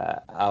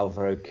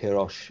Alvaro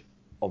Quiroz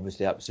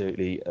obviously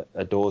absolutely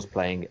adores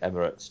playing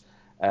Emirates.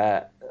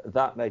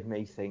 That made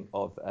me think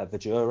of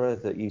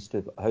Vajura that used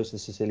to host the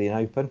Sicilian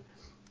Open,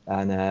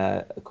 and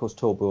of course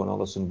Torbjorn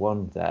Olesen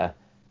won there.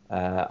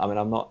 I mean,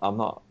 I'm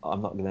not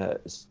going to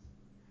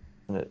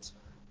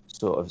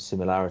sort of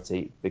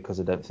similarity because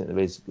I don't think there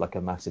is like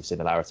a massive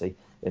similarity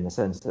in the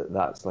sense that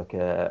that's like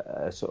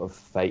a sort of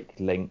fake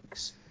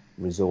links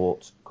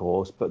resort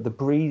course. But the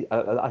breeze,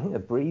 I think the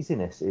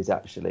breeziness is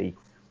actually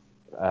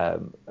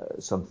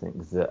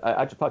something that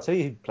I'll tell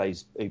you who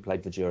played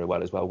Vajura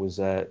well as well was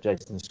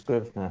Jason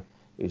Scrivener,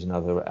 who's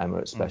another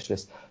Emirates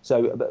specialist.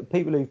 So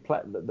people who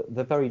play,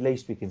 the very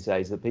least we can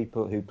say is that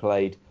people who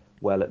played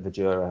well at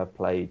Vajura have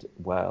played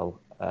well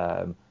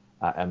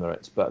at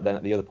Emirates. But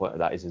then the other point of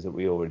that is that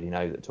we already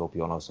know that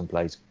Torbjorn Olesen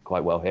plays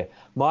quite well here.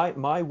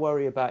 My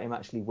worry about him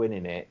actually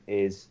winning it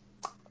is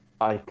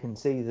I can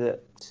see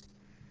that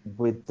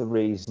with the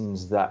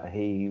reasons that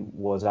he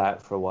was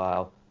out for a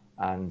while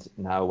and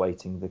now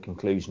awaiting the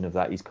conclusion of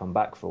that, he's come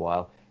back for a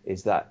while,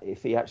 is that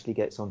if he actually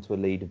gets onto a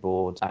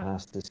leaderboard and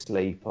has to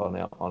sleep on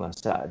a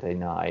Saturday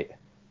night,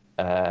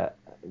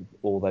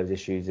 all those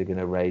issues are going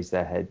to raise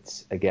their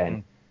heads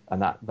again.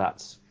 And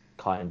that's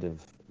kind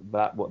of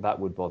that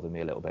would bother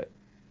me a little bit.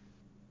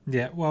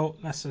 Yeah, well,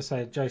 let's just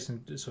say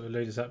Jason sort of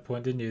alluded to that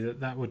point, didn't you?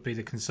 That would be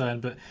the concern.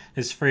 But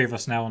there's three of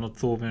us now on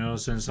Torbjorn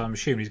Olesen, so I'm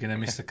assuming he's going to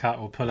miss the cut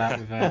or pull out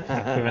with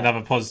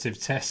another positive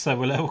test. So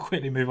we'll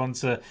quickly move on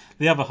to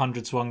the other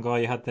 100-1 guy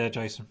you had there,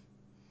 Jason.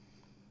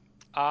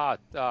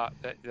 The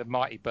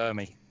mighty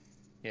Burmese.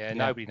 Yeah,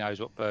 nobody knows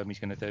what Burmese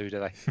going to do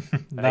they?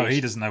 No, he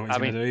doesn't know what he's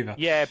going to do either.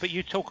 Yeah, but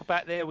you talk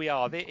about, there we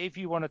are. If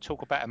you want to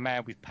talk about a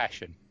man with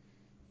passion,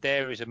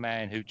 there is a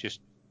man who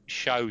just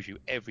shows you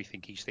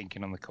everything he's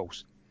thinking on the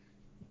course.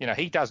 You know,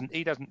 he doesn't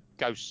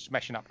go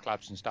smashing up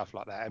clubs and stuff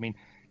like that. I mean,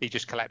 he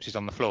just collapses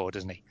on the floor,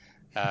 doesn't he?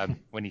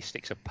 When he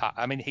sticks a putt.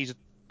 I mean, he's a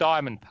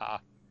diamond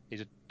putter.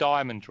 He's a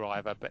diamond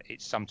driver, but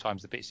it's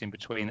sometimes the bits in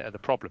between that are the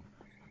problem.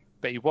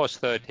 But he was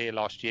third here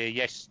last year.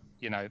 Yes,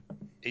 you know,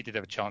 he did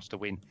have a chance to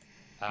win.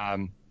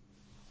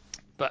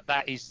 But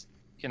that is,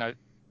 you know,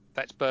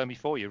 that's Burmese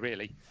for you,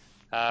 really.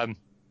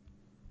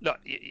 Look,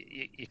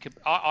 you could,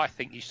 I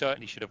think he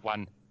certainly should have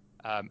won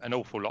an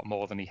awful lot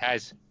more than he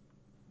has.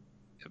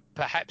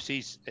 Perhaps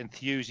his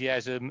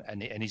enthusiasm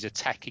and his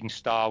attacking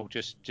style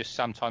just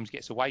sometimes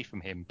gets away from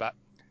him. But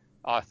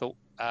I thought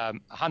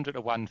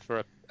 100-1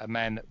 for a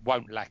man that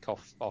won't lack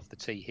off the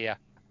tee here.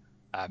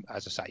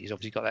 As I say, he's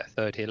obviously got that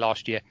third here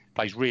last year.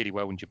 Plays really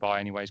well in Dubai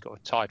anyway. He's got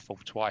a tied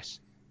fourth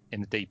twice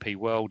in the DP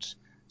Worlds.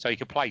 So he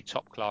could play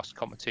top class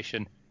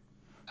competition.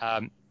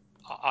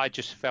 I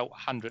just felt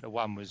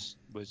 100-1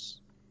 was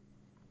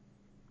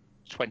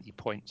 20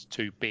 points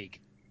too big.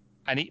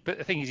 But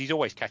the thing is, he's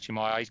always catching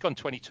my eye. He's gone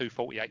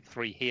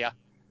 22-48-3 here.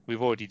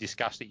 We've already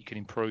discussed that you can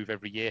improve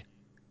every year.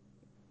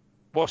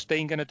 What's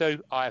Dean going to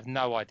do? I have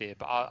no idea.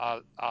 But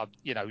I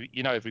you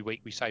know, every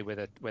week we say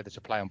whether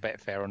to play on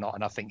Betfair or not,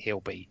 and I think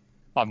he'll be.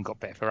 I haven't got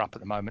Betfair up at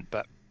the moment,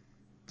 but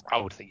I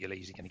would think you're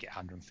easily going to get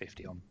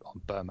 150 on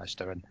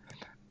Burmester, and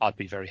I'd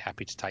be very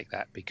happy to take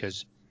that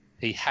because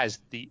he has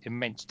the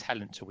immense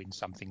talent to win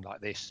something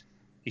like this.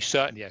 He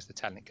certainly has the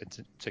talent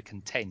to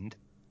contend.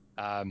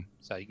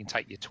 So you can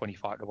take your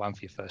 25-1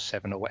 for your first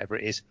 7 or whatever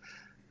it is.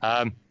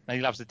 And he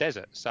loves the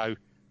desert. So,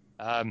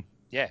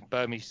 yeah,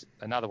 Burmese,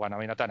 another one. I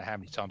mean, I don't know how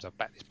many times I've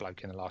backed this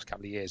bloke in the last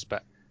couple of years,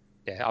 but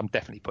yeah, I'm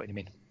definitely putting him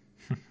in.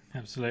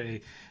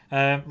 Absolutely.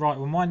 Right,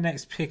 well, my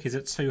next pick is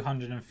at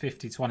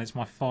 250-1. It's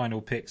my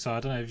final pick, so I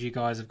don't know if you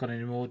guys have got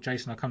any more.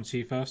 Jason, I'll come to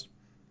you first.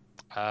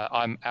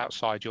 I'm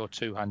outside your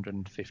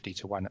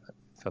 250-1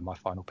 for my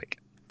final pick.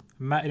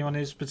 Matt, anyone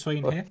who's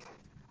between here?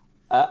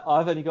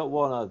 I've only got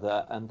one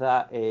other, and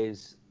that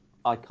is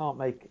I can't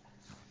make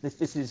this.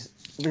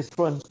 This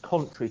runs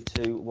contrary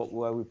to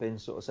where we've been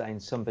sort of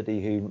saying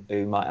somebody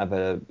who might have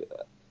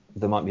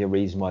there might be a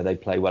reason why they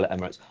play well at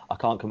Emirates. I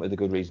can't come up with a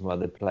good reason why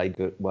they play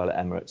well at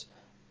Emirates.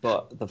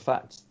 But the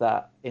fact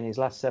that in his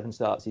last 7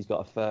 starts he's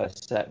got a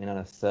first, second, and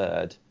a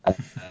third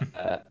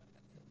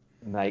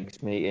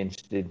makes me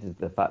interested in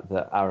the fact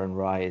that Aaron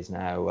Rai is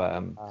now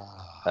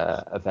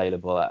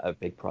available at a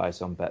big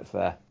price on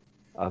Betfair.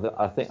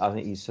 I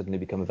think he's suddenly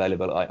become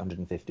available at like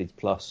 150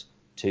 plus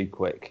too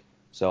quick.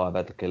 So I've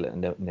had to kill it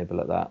and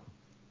nibble at that.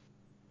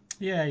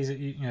 Yeah,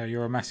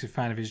 you're a massive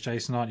fan of his,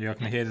 Jason, aren't you? I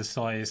can hear the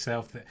sigh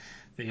yourself that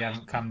you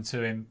haven't come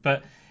to him.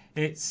 But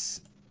it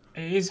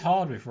is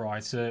hard with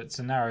Rai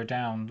to narrow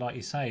down, like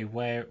you say,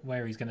 where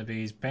he's going to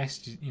be his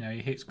best. You know, he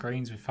hits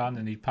greens with fun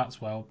and he putts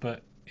well,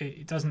 but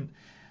it doesn't.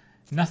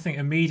 Nothing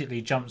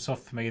immediately jumps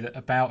off for me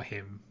about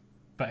him.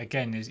 But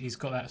again, he's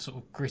got that sort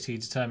of gritty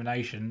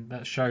determination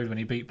that showed when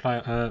he beat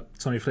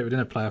Tommy Fleetwood in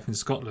a playoff in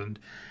Scotland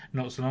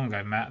not so long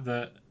ago, Matt,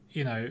 that,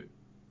 you know,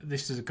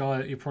 this is a guy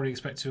that you probably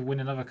expect to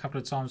win another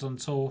couple of times on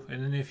tour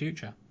in the near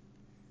future.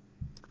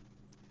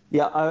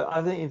 Yeah,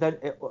 I think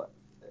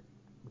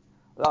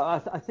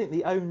I think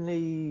the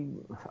only,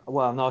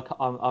 well, no,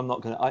 I'm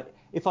not going to.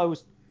 If I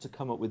was to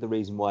come up with the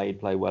reason why he'd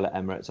play well at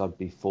Emirates, I'd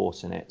be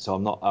forcing it. So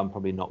I'm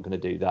probably not going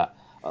to do that.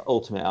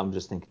 Ultimately, I'm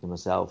just thinking to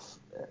myself,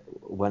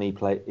 when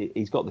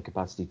he's got the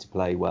capacity to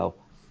play well,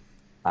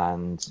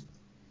 and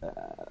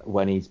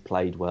when he's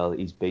played well,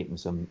 he's beaten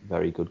some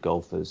very good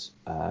golfers.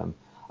 I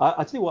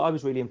tell you what, I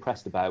was really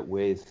impressed about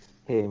with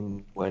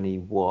him when he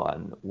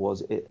won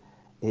was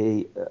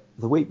the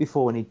week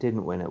before when he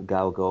didn't win at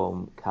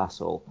Galgorm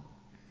Castle.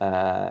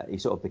 He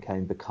sort of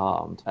became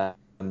becalmed.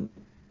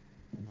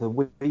 The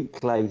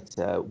week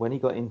later, when he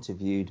got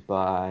interviewed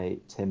by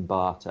Tim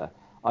Barter,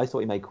 I thought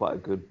he made quite a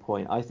good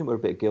point. I think we're a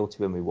bit guilty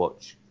when we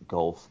watch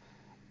golf,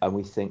 and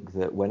we think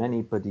that when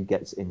anybody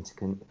gets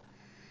into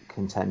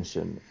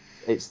contention,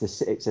 it's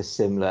a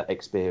similar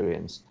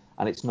experience,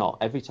 and it's not.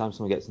 Every time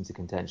someone gets into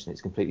contention,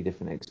 it's a completely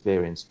different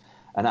experience.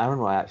 And Aaron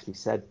Rai actually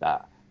said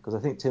that, because I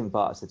think Tim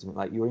Barter said to me,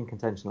 like, you were in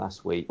contention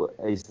last week,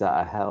 is that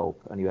a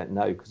help? And he went,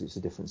 no, because it's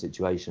a different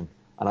situation.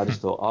 And I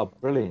just thought, oh,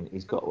 brilliant.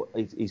 He's got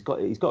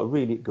a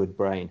really good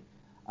brain.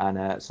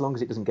 And so long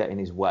as it doesn't get in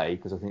his way,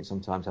 because I think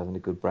sometimes having a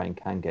good brain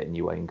can get in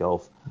your way in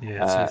golf.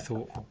 Yeah, so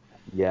thoughtful.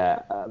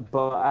 Yeah,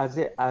 but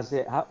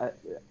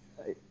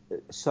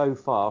so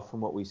far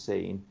from what we've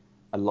seen,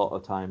 a lot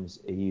of times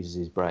he uses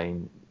his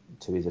brain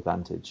to his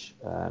advantage.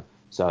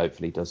 So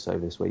hopefully he does so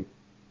this week.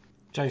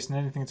 Jason,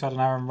 anything to add on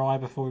Aaron Rai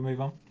before we move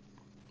on?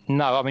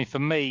 No, I mean, for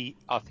me,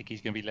 I think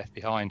he's going to be left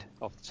behind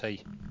off the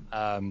tee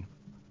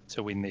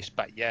to win this.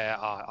 But yeah,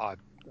 I'm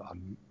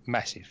a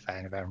massive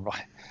fan of Aaron Rai,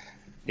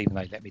 even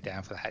though he let me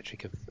down for the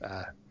hat-trick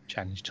of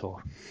Challenge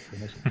Tour.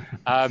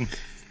 Because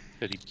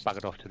he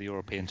buggered off to the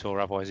European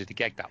Tour, otherwise he'd have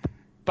gagged up.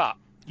 But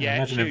yeah,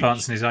 imagine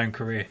advancing his own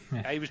career.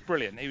 Yeah. He was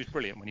brilliant. He was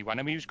brilliant when he won.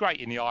 I mean, he was great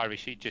in the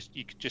Irish. You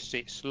could just see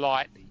it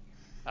slightly.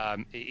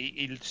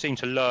 He seemed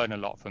to learn a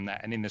lot from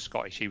that. And in the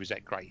Scottish, he was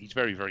that great. He's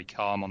very, very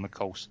calm on the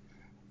course.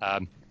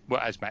 Well,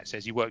 as Matt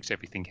says, he works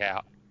everything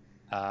out.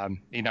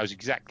 He knows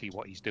exactly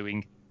what he's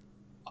doing.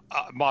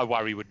 My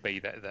worry would be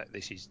that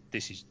this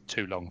is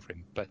too long for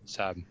him. But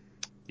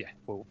yeah,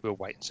 we'll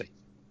wait and see.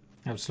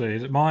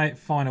 Absolutely. My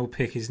final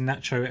pick is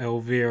Nacho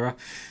Elvira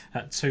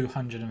at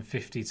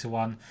 250 to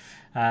 1.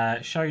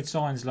 Showed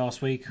signs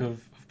last week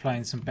of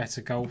playing some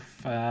better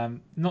golf.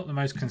 Not the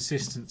most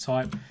consistent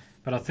type,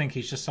 but I think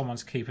he's just someone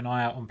to keep an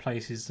eye out on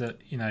places that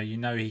you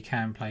know he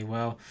can play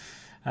well.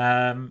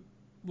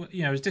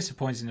 It was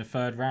disappointing in the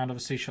third round.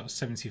 Obviously, shot a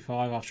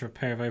 75 after a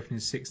pair of opening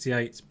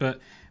 68s. But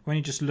when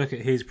you just look at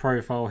his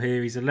profile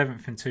here, he's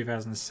 11th in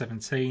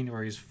 2017,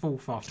 where he's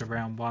 4th after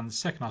round 1,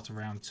 2nd after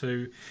round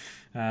 2,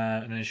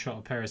 and then shot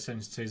a pair of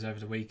 72s over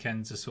the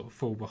weekend to sort of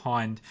fall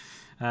behind.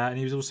 And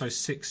he was also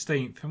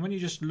 16th. And when you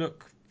just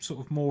look sort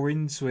of more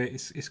into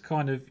it, it's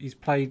kind of he's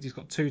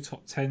got 2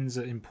 top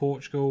 10s in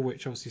Portugal,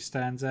 which obviously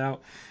stands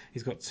out.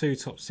 He's got 2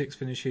 top 6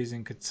 finishes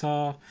in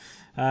Qatar.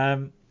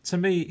 To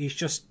me, it's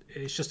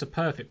just a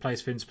perfect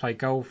place for him to play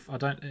golf.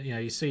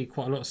 You see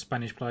quite a lot of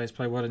Spanish players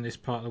play well in this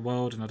part of the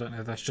world, and I don't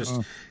know if that's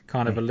just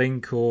kind of a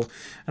link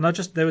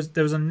there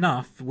was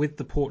enough with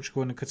the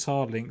Portugal and the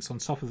Qatar links on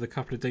top of the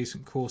couple of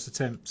decent course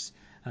attempts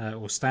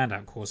or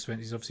standout course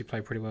events. He's obviously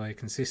played pretty well here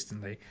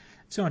consistently.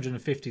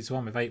 250 to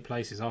 1 with 8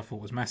 places, I thought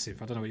was massive.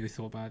 I don't know what you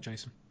thought about it,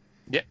 Jason.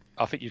 Yeah,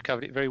 I think you've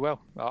covered it very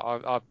well.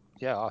 I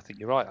think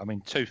you're right. I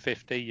mean,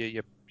 250,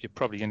 you're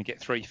probably going to get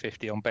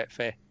 350 on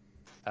Betfair.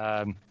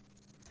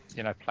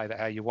 Play that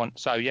how you want.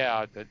 So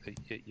yeah,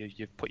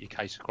 you've put your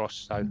case across.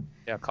 So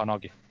yeah, I can't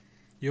argue.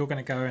 You're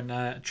going to go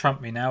and trump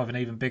me now with an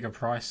even bigger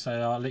price, so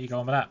I'll let you go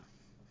on with that.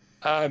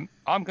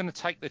 I'm going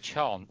to take the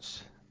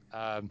chance.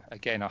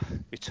 Again, I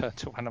return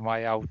to one of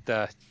my old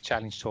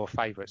Challenge Tour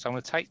favourites. I'm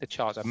going to take the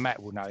chance, and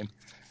Matt will know him.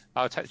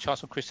 I'll take the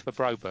chance on Christopher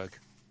Broberg,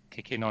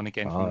 kicking on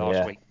again from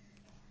last week.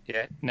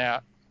 Yeah.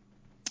 Now,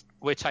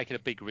 we're taking a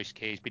big risk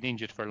here. He's been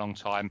injured for a long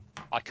time.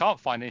 I can't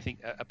find anything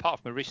apart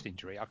from a wrist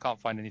injury. I can't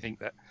find anything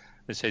that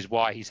says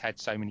why he's had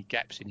so many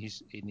gaps in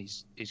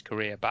his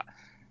career. But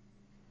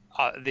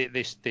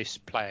this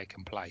player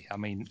can play. I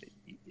mean,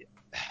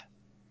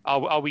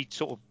 are we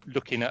sort of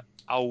looking at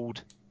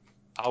old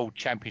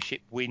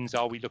championship wins?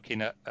 Are we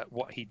looking at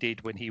what he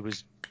did when he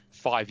was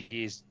 5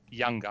 years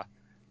younger?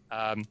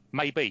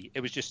 Maybe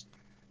it was just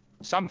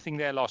something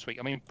there last week.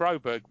 I mean,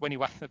 Broberg, when he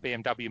won the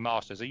BMW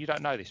Masters, you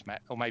don't know this,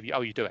 Matt, or maybe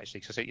you do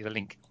actually, because I sent you the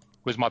link,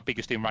 was my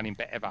biggest in-running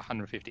bet ever,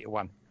 150 to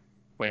 1,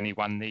 when he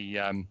won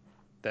the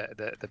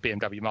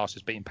BMW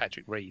Masters, beating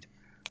Patrick Reed.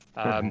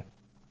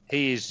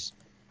 He is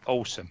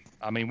awesome.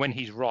 I mean, when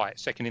he's right,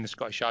 second in the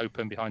Scottish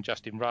Open behind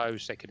Justin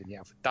Rose, second in the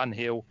Alfred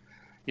Dunhill.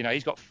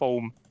 He's got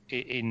form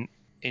in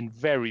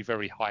very,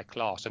 very high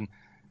class, and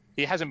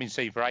he hasn't been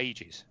seen for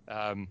ages.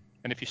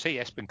 And if you see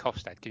Espen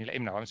Kofstad, can you let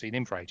him know? I haven't seen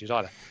him for ages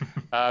either.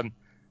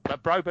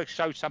 But Broberg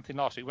showed something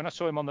last week. When I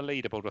saw him on the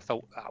leaderboard, I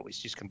thought, it's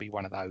just going to be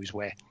one of those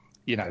where,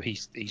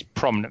 he's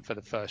prominent for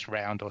the first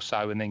round or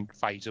so and then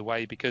fades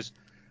away, because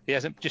he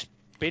hasn't just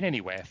been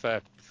anywhere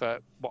for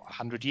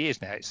 100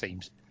 years now, it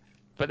seems.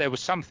 But there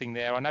was something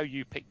there. I know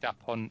you picked up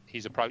on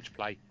his approach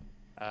play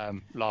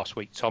last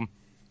week, Tom.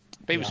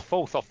 But he was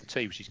fourth off the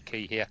tee, which is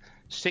key here.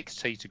 6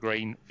 tee to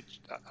green, which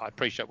I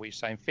appreciate what you're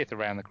saying. 5th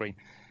around the green.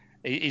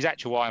 His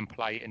actual iron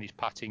play and his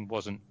putting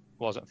wasn't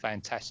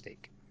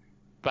fantastic.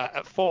 But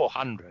at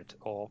 400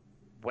 or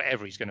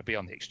whatever he's going to be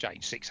on the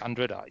exchange,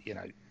 600,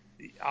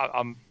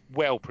 I'm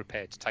well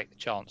prepared to take the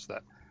chance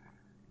that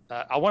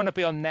I want to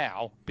be on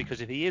now,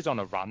 because if he is on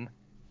a run,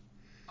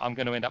 I'm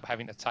going to end up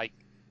having to take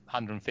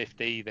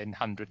 150, then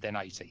 100, then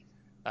 80.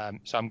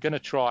 So I'm going to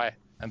try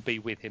and be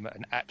with him at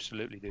an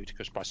absolutely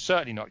ludicrous price.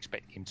 Certainly not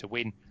expecting him to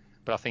win,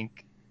 but I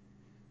think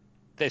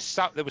there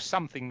was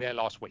something there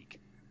last week.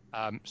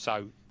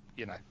 So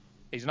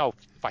he's an old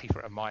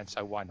favourite of mine,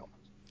 so why not?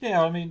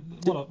 Yeah, I mean,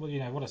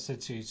 what I said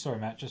to you. Sorry,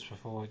 Matt, just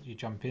before you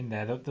jump in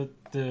there,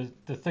 the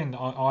thing that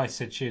I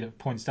said to you that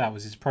points out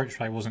was his approach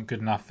play wasn't good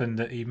enough, and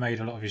that he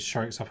made a lot of his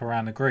strokes up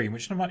around the green.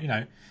 Which,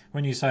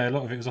 when you say a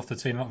lot of it was off the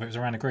tee, and a lot of it was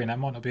around the green, that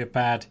might not be a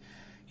bad,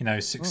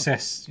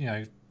 success.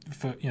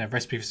 For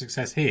recipe for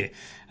success here.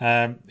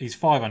 He's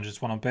 500 to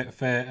 1 on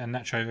Betfair, and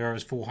Nacho Vera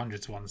is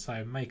 400 to 1.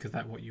 So make of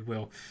that what you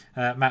will.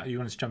 Matt, you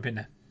wanted to jump in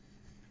there?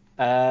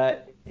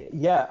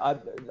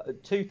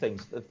 Two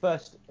things. The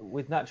first,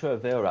 with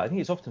Nacho Vera, I think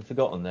it's often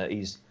forgotten that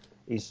he's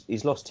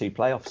lost 2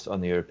 playoffs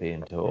on the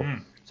European Tour,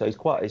 so he's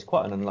quite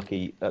an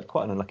unlucky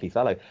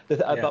fellow. But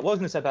what I was going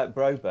to say about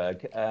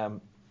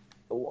Broberg,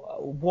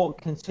 what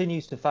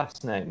continues to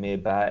fascinate me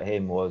about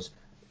him was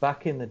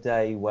back in the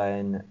day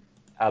when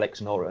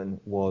Alex Noren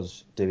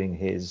was doing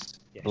his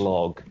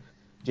blog,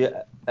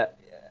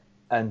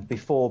 and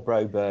before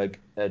Broberg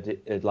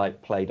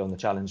had played on the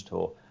Challenge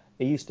Tour.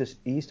 He used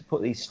to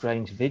put these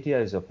strange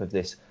videos up of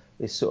this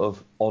sort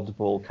of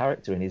oddball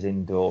character in his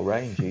indoor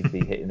range who'd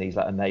be hitting these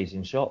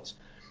amazing shots,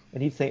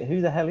 and you'd think, who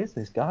the hell is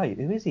this guy?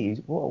 Who is he?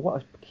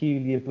 What a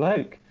peculiar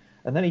bloke!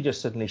 And then he just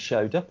suddenly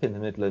showed up in the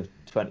middle of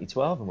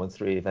 2012 and won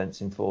 3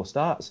 events in 4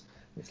 starts.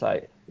 It's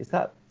like, is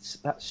that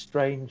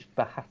strange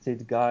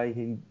behatted guy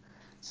who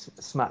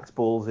smacked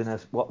balls in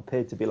what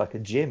appeared to be like a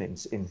gym in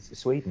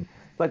Sweden?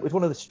 It was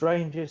one of the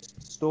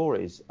strangest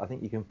stories I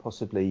think you can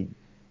possibly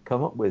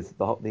come up with,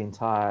 the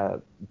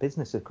entire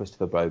business of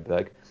Christopher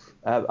Broberg.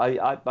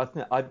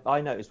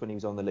 I noticed when he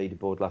was on the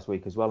leaderboard last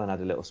week as well, and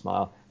had a little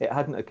smile. It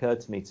hadn't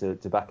occurred to me to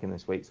back him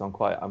this week, so I'm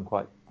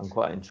quite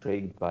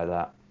intrigued by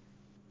that.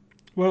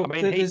 Well,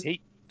 I mean,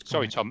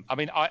 sorry, Tom. I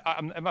mean,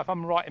 if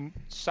I'm right in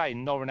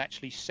saying, Noren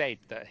actually said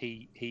that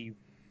he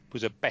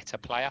was a better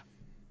player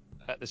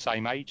at the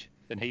same age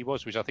than he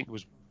was, which I think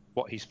was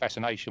what his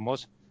fascination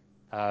was.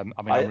 I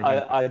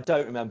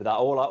don't remember that.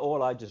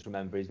 All I just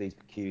remember is these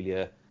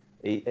peculiar.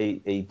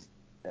 It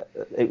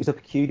was a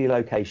peculiar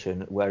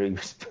location where he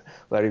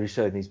was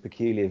showing these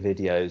peculiar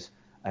videos,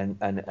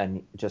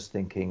 and just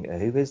thinking,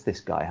 who is this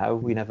guy? How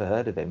have we never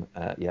heard of him?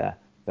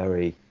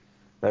 Very,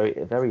 very,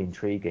 very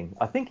intriguing.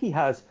 I think he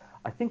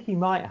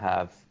might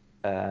have.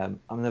 I'm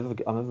never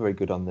very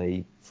good on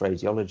the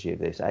phraseology of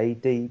this.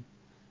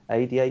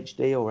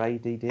 ADHD or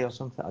ADD or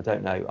something. I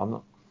don't know. I'm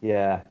not.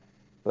 Yeah,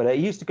 but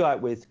he used to go out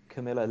with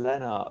Camilla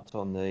Lennart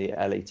on the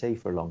LET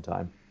for a long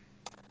time.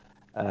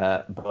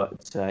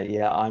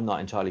 I'm not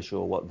entirely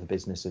sure what the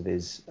business of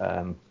his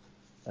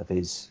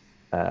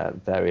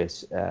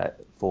various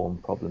form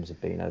problems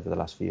have been over the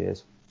last few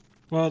years.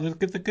 Well, the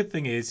good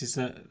thing is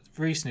that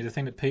recently the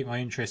thing that piqued my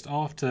interest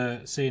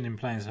after seeing him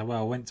playing so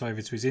well, I went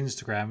over to his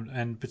Instagram,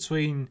 and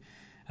between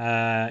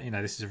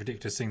this is a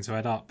ridiculous thing to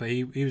add up, but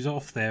he was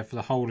off there for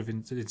the whole of the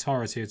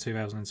entirety of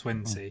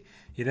 2020.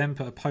 He then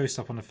put a post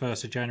up on the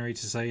 1st of January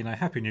to say,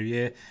 Happy New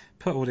Year,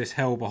 put all this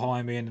hell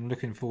behind me and I'm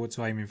looking forward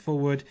to aiming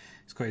forward.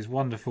 He's got his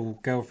wonderful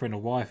girlfriend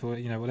or wife or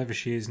whatever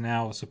she is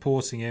now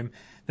supporting him.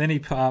 Then he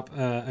put up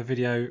a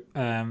video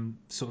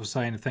sort of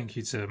saying thank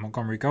you to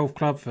Montgomery Golf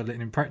Club for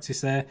letting him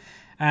practice there.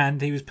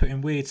 And he was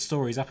putting weird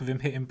stories up of him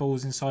hitting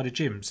balls inside a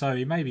gym. So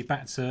he may be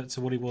back to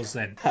what he was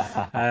then.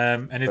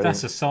 And if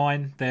that's a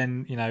sign,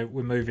 then,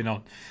 we're moving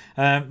on.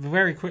 We're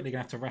very quickly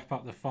going to have to wrap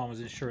up the Farmers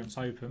Insurance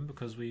Open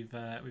because we've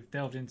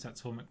delved into that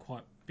tournament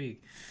quite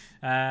big.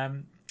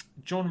 Jon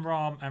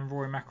Rahm and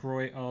Rory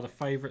McIlroy are the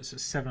favourites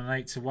at 7 and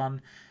 8 to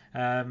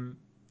 1.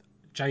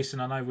 Jason,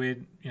 I know we're,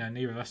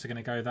 neither of us are going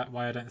to go that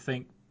way, I don't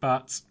think.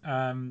 But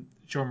Jon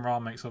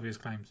Rahm makes obvious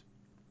claims.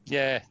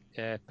 Yeah,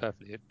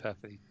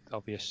 perfectly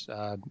obvious.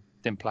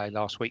 Didn't play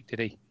last week, did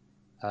he?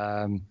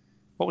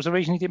 What was the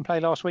reason he didn't play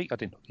last week? I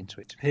didn't look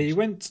into it.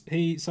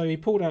 He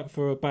pulled out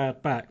for a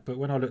bad back, but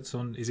when I looked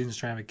on his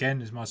Instagram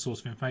again, as my source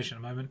of information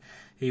at the moment,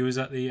 he was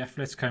at the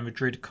Atletico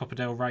Madrid Copa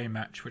del Rey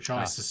match, which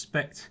I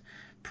suspect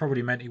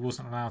probably meant he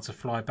wasn't allowed to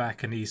fly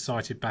back, and he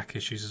cited back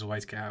issues as a way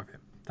to get out of it.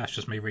 That's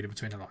just me reading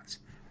between the lines.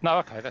 No,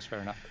 okay, that's fair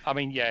enough. I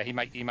mean, yeah, he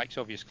makes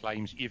obvious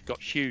claims. You've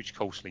got huge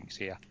course links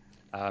here.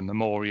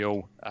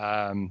 Memorial,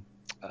 the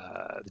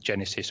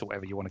Genesis, or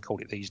whatever you want to call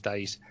it these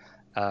days,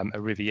 a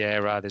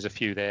Riviera, there's a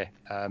few there,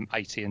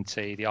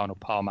 AT&T, the Arnold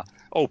Palmer,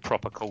 all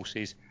proper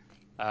courses.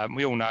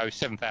 We all know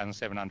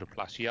 7,700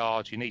 plus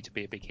yards. You need to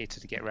be a big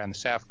hitter to get around the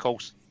South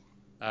Course.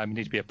 You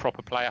need to be a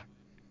proper player.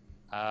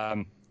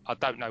 I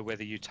don't know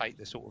whether you take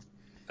the sort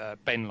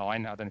of Ben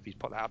line. I don't know if he's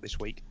put that up this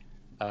week,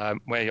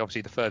 where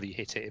obviously the further you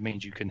hit it, it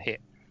means you can hit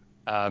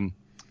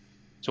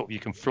Sort of you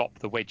can flop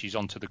the wedges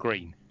onto the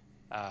green,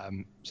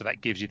 so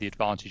that gives you the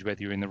advantage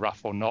whether you're in the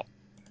rough or not.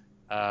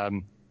 I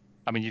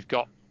mean, you've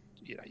got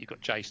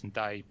Jason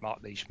Day, Mark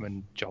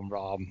Leishman, John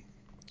Rahm,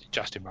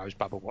 Justin Rose,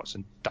 Bubba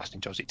Watson, Dustin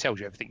Johnson. It tells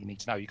you everything you need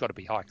to know. You've got to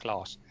be high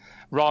class.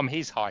 Rahm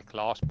is high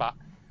class, but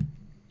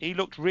he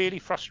looked really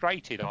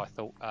frustrated, I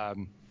thought,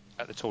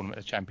 at the Tournament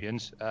of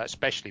Champions,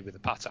 especially with the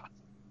putter.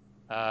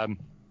 But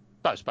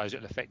I suppose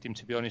it'll affect him,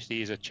 to be honest.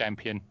 He is a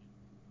champion.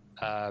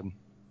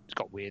 He's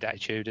got a weird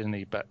attitude, isn't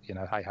he? But,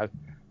 hey-ho,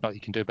 nothing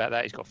you can do about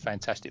that. He's got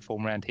fantastic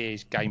form around here.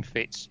 His game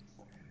fits.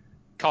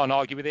 Can't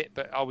argue with it,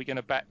 but are we going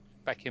to back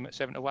him at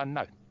 7-1?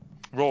 No.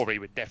 Rory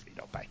would definitely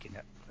not back him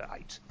at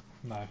 8.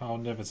 No, I'll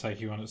never take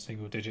you on at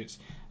single digits.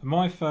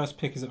 My first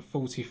pick is at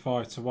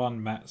 45-1,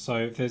 Matt. So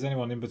if there's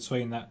anyone in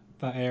between that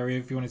area,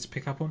 if you wanted to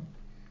pick up on.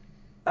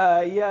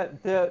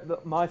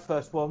 My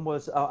first one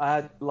was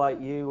I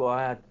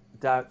had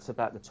doubts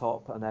about the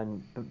top, and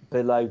then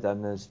below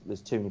them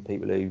there's too many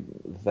people who,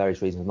 for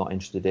various reasons, I'm not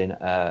interested in.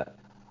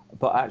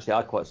 But actually,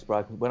 I quite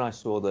surprised when I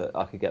saw that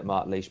I could get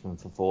Mark Leishman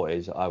for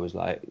 40s. I was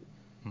like,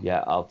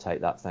 yeah, I'll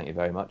take that. Thank you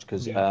very much,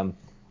 because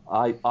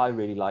I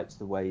really liked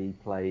the way he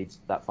played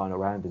that final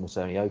round in the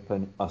Sony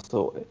Open. I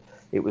thought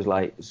it was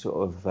like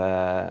sort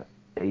of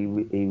he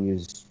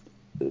was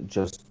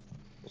just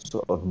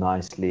sort of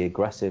nicely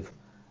aggressive,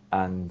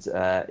 and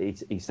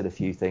he said a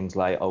few things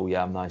like, "Oh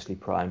yeah, I'm nicely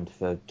primed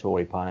for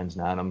Torrey Pines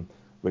now, and I'm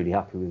really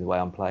happy with the way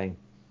I'm playing."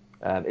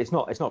 It's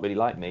not really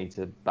like me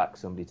to back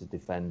somebody to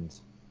defend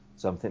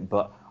something,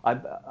 but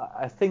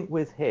I think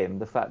with him,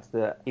 the fact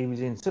that he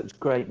was in such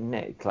great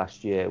nick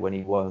last year when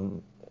he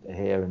won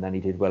here, and then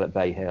he did well at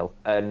Bay Hill,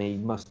 and he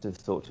must have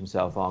thought to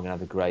himself, "Oh, I'm going to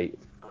have a great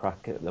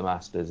crack at the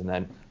Masters," and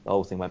then the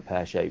whole thing went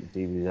pear-shaped.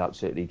 He was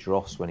absolutely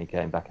dross when he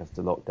came back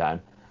after lockdown,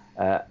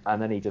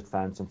 and then he just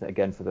found something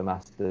again for the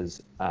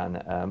Masters, and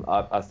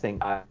I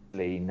think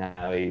actually now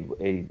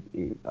I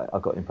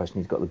got the impression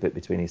he's got the bit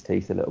between his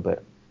teeth a little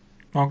bit.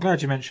 Well, I'm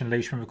glad you mentioned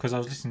Leishman, because I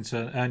was listening to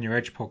an Earn Your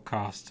Edge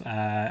podcast,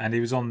 and he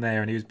was on there,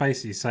 and he was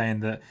basically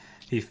saying that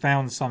he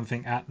found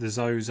something at the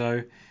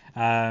Zozo.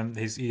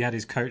 He had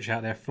his coach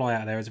out there, fly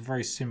out there. It's a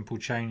very simple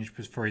change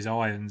for his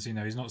irons.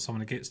 He's not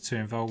someone that gets too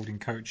involved in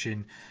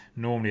coaching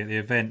normally at the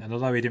event. And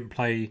although he didn't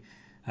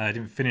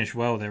finish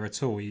well there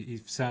at all, he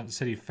said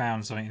he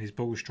found something in his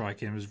ball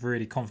striking and was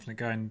really confident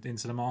going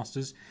into the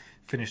Masters.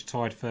 Finished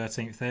tied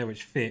 13th there,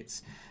 which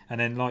fits. And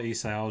then, like you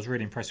say, I was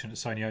really impressed with him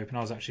at Sony Open.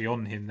 I was actually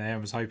on him there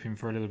and was hoping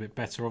for a little bit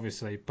better,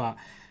 obviously. But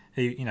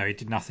he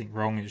did nothing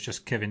wrong. It was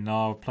just Kevin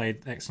Na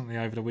played excellently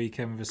over the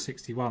weekend with a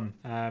 61.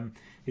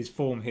 His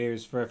form here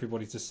is for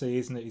everybody to see,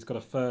 isn't it? He's got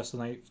a first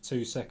and 8,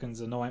 2 seconds,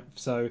 a 9th.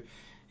 So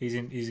he's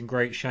in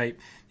great shape.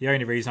 The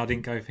only reason I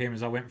didn't go for him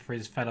is I went for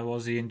his fellow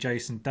Aussie and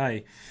Jason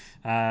Day.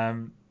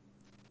 And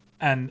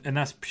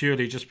that's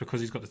purely just because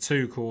he's got the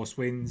 2 course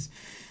wins,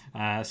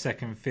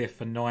 2nd,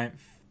 5th and 9th,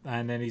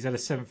 and then he's had a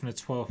 7th and a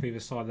 12th either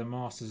side of the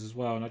Masters as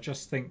well. And I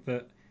just think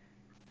that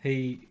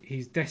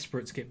he's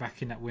desperate to get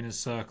back in that winner's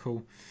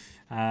circle.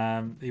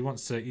 He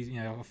wants to,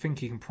 I think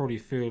he can probably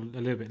feel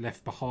a little bit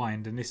left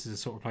behind, and this is the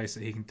sort of place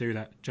that he can do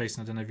that.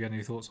 Jason, I don't know if you had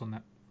any thoughts on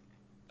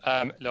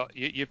that. Look,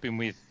 you've been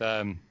with,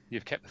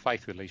 you've kept the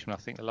faith with Leishman, I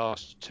think, the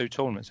last 2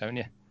 tournaments, haven't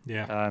you?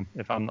 Yeah.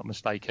 If I'm not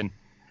mistaken.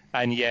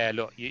 And yeah,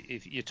 look,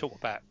 if you talk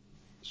about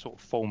sort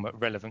of form at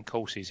relevant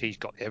courses, he's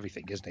got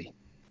everything, isn't he?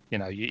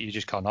 You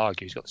just can't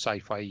argue. He's got the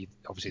Safeway,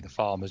 obviously the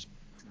Farmers,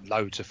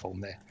 loads of form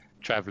there.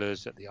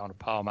 Travellers at the Arnold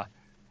Palmer.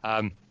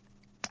 And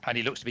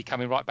he looks to be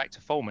coming right back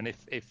to form. And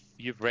if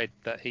you've read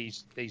that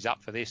he's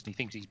up for this and he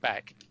thinks he's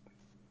back,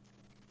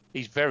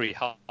 he's very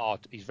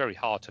hard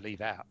to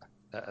leave out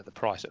at the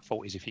price at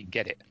 40s if you can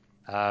get it.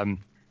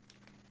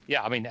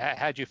 Yeah, I mean,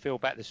 how do you feel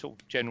about the sort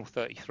of general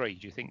 33?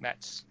 Do you think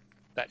that's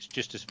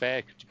just as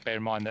fair? Could you bear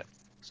in mind that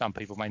some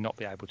people may not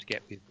be able to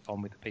get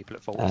on with the people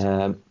at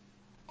 40s?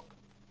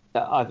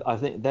 I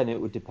think then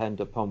it would depend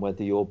upon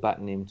whether you're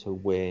backing him to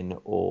win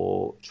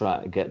or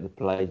trying to get the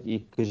play,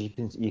 because you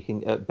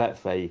can at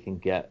Betfair you can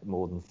get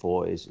more than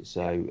 40s.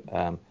 So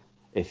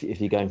if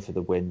you're going for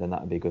the win, then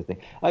that would be a good thing.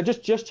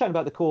 Just chatting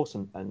about the course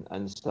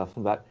and stuff,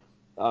 and about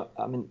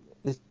I mean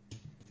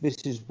this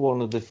is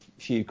one of the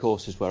few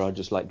courses where I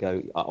just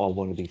go, I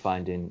want to be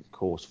finding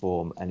course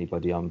form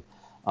anybody I'm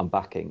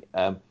backing.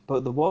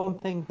 But the one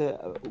thing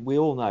that we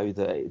all know,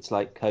 that it's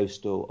like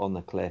coastal on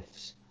the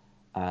cliffs,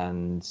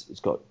 and it's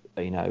got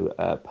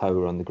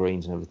power on the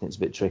greens and everything. It's a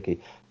bit tricky.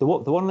 The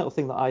one little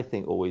thing that I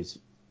think always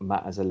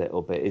matters a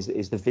little bit is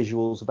the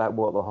visuals about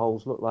what the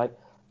holes look like.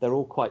 They're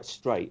all quite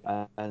straight,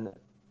 and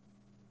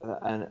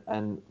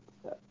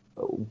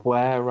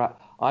where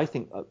I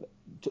think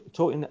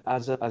talking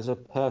as a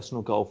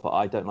personal golfer,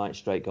 I don't like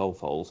straight golf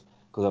holes,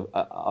 because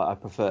I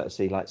prefer to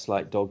see like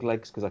slight dog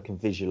legs, because I can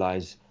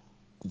visualize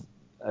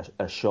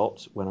a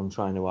shot when I'm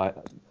trying to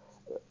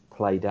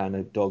play down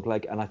a dog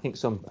leg. And I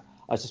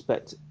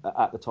suspect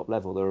at the top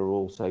level there are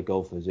also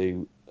golfers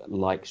who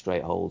like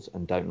straight holes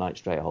and don't like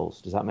straight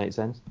holes. Does that make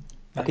sense?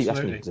 Absolutely. I keep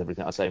asking because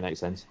everything I say makes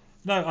sense.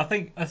 No, I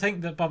think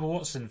that Bubba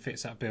Watson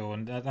fits that bill,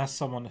 and that's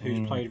someone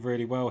who's played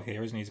really well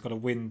here, isn't he? He's got a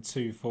win,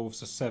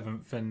 2/4, a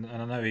seventh, and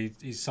I know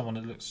he's someone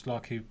that looks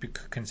like he'd be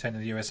contender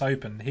in the US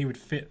Open. He would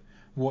fit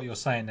what you're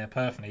saying there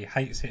perfectly. He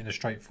hates hitting a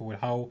straightforward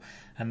hole,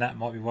 and that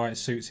might be why it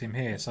suits him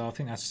here. So I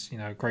think that's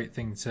a great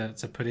thing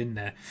to put in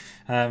there.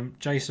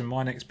 Jason,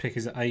 my next pick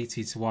is at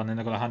 80-1, and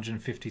I've got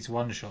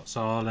 150-1 shot.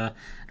 So I'll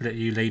let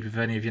you lead with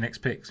any of your next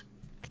picks.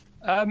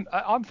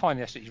 I'm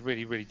finding this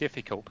really, really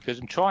difficult because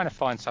I'm trying to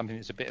find something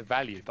that's a bit of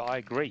value. But I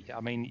agree. I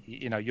mean,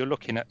 you're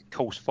looking at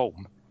course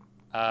form.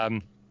 You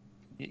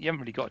haven't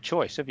really got a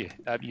choice, have you?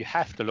 You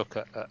have to look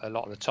at a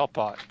lot of the top.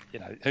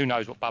 Who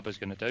knows what Bubba's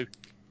going to do?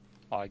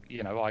 I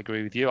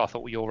agree with you. I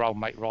thought your old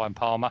mate Ryan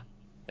Palmer,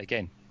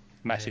 again,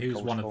 massive. He was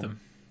course one form. of them.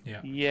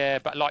 Yeah. Yeah,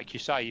 but like you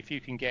say, if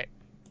you can get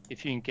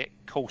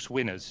course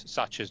winners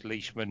such as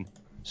Leishman,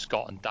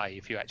 Scott, and Day,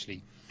 if you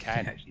actually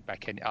can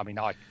back in. I mean,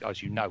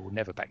 as you know, will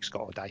never back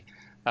Scott or Day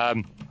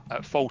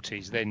at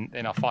 40s. Then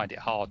I find it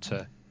hard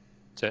to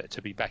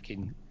be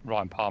backing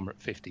Ryan Palmer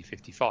at 50,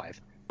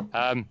 55.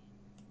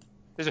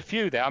 There's a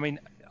few there. I mean,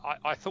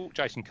 I thought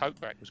Jason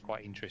Kokrak was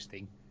quite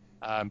interesting,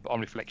 but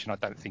on reflection, I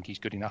don't think he's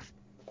good enough.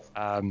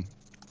 I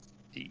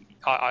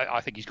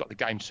think he's got the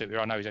game suited.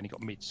 I know he's only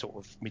got mid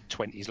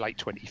 20s, late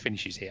 20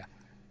 finishes here.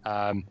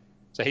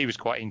 So he was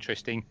quite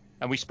interesting.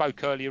 And we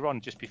spoke earlier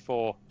on, just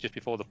before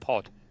the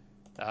pod.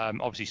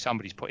 Obviously,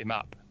 somebody's put him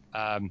up.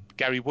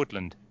 Gary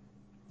Woodland.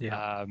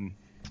 Yeah.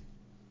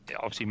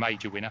 Obviously,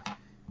 major winner.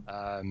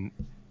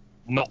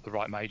 Not the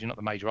right major, not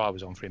the major I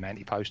was on for him,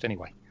 anti-post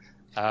anyway.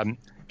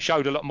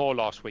 Showed a lot more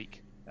last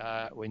week,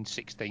 when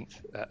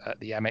 16th at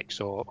the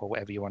Amex or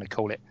whatever you want to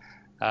call it.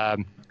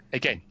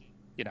 Again,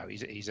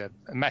 he's a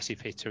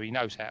massive hitter. He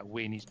knows how to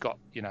win. He's got,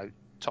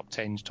 top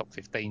 10s, top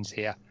 15s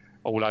here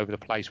all over the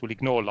place. We'll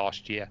ignore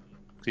last year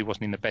because he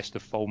wasn't in the best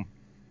of form.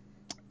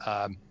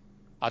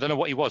 I don't know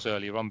what he was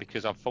earlier on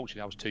because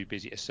unfortunately I was too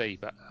busy to see,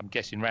 but I'm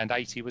guessing round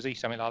 80 was he,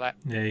 something like that?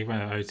 Yeah, he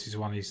went at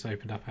 80-1. He's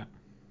opened up at.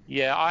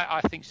 Yeah,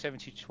 I think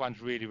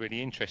 70-1's really,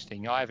 really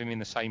interesting. I have him in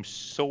the same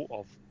sort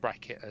of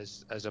bracket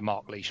as a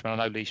Mark Leishman.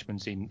 I know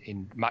Leishman's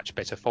in much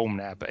better form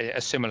now, but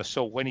a similar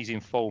sort. When he's in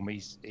form,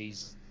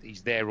 he's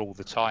there all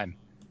the time.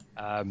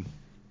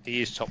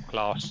 He is top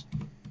class.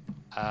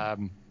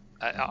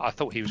 I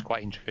thought he was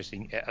quite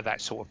interesting at that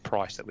sort of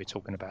price that we're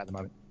talking about at the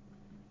moment.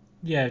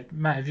 Yeah,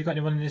 Matt, have you got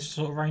anyone in this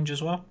sort of range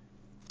as well?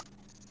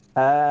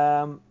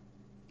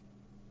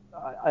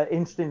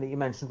 Interesting that you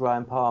mentioned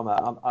Ryan Palmer.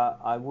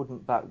 I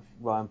wouldn't back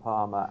Ryan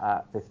Palmer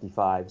at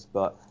 55s,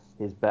 but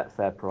his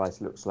Betfair price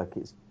looks like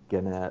it's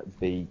going to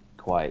be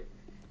quite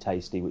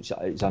tasty, which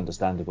is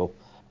understandable.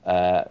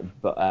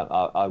 But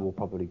I will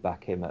probably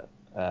back him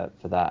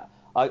for that.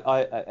 I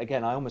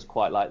almost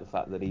quite like the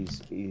fact that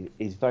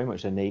he's very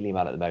much a Neely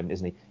man at the moment,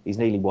 isn't he? He's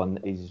nearly won.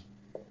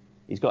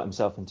 He's got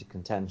himself into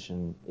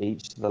contention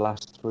each of the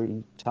last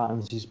 3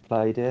 times he's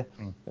played here,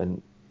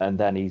 and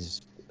then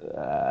he's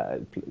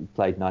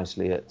played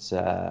nicely at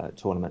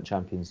Tournament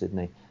Champions, didn't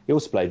he? He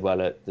also played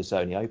well at the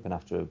Sony Open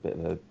after a bit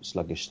of a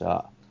sluggish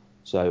start.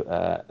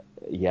 So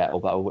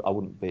although I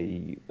wouldn't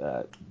be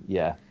the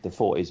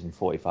 40s and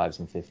 45s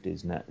and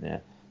 50s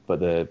net, but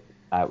the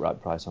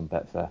outright price on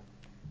Betfair.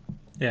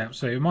 Yeah,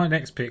 so my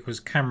next pick was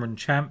Cameron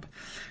Champ.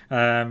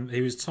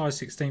 He was tied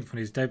 16th on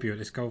his debut at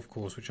this golf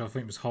course, which I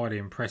think was highly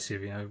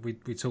impressive.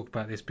 We talk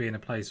about this being a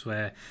place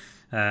where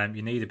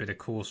you need a bit of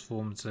course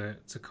form to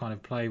kind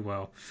of play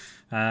well.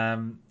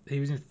 He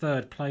was in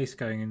 3rd place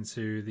going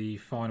into the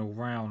final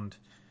round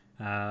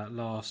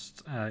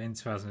last in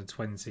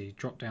 2020.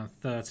 Dropped down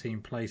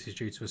 13 places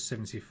due to a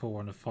 74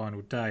 on the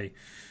final day.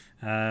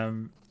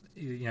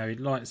 He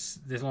likes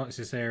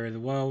this area of the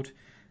world.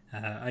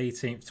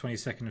 18th,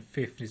 22nd and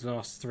 5th in his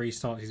last 3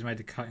 starts. He's made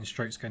the cutting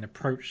strokes going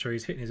approach, so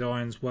he's hitting his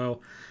irons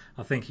well.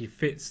 I think he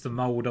fits the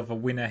mould of a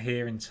winner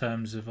here in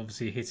terms of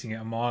obviously hitting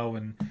it a mile,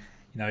 and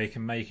he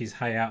can make his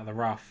hay out of the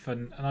rough.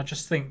 And I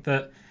just think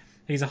that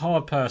he's a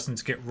hard person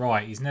to get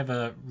right. He's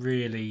never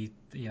really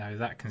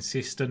that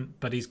consistent,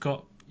 but he's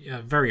got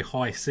a very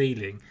high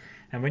ceiling.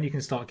 And when you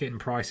can start getting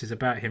prices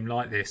about him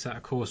like this at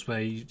a course where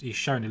he's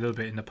shown a little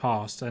bit in the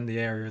past and the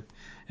area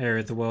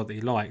of the world that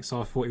he likes, so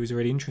I thought he was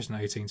really interesting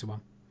at 18-1.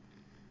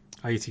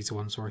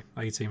 80-1, sorry.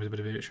 18 was a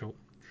bit short.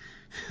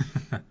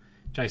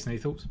 Jason, any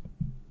thoughts?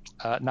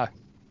 No.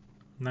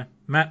 No.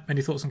 Matt,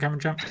 any thoughts on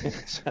Cameron Champ?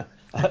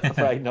 I'm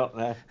afraid not,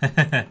 no.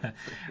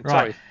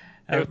 Right.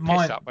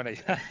 Piss up, wasn't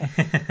he?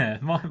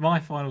 my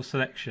final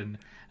selection,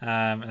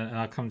 and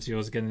I'll come to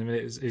yours again in a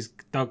minute, is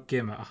Doug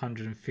Ghim at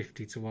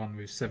 150-1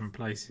 with 7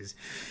 places.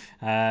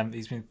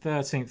 He's been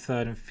 13th,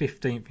 3rd and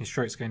 15th in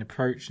strokes gained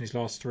approach in his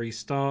last 3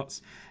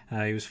 starts.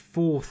 He was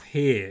 4th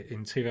here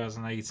in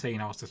 2018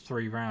 after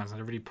 3 rounds and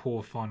had a really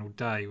poor final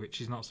day,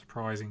 which is not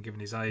surprising given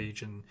his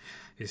age and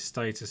his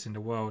status in the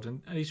world.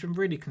 And he's been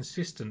really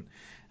consistent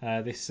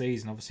this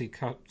season, obviously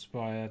cut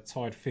by a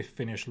tied 5th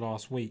finish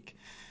last week.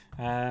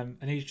 And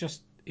he's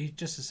just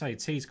to say,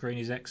 tee's green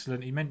is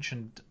excellent. He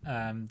mentioned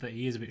that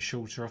he is a bit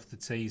shorter off the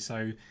tee,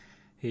 so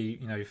he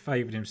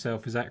favoured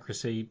himself his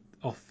accuracy.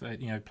 off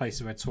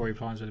places where Tory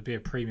plans would be a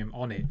premium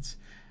on it.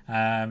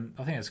 I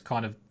think it's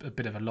kind of a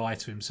bit of a lie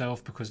to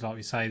himself because, like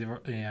we say,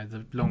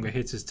 the longer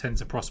hitters tend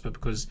to prosper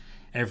because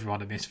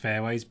everyone have missed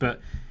fairways.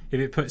 But if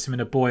it puts him in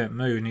a buoyant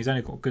mood, and he's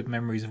only got good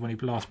memories of when he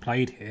last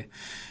played here,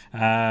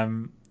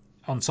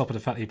 on top of the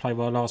fact that he played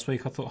well last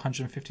week, I thought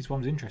 150 to 1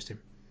 was interesting.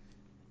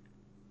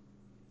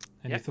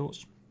 Any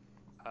thoughts?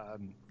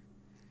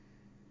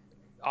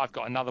 I've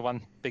got another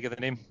one bigger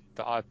than him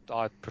that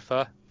I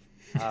prefer.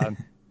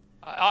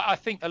 I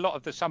think a lot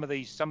of some of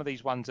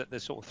these ones at the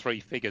sort of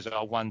 3 figures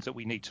are ones that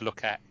we need to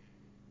look at,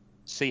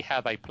 see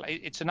how they play.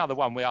 It's another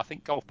one where I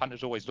think Golf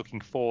Punter's always looking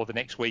for the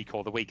next week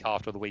or the week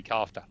after or the week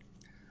after.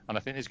 And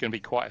I think there's going to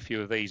be quite a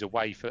few of these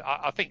away for.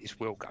 I think this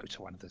will go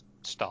to one of the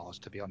stars,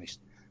 to be honest.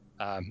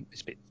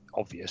 It's a bit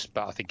obvious,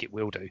 but I think it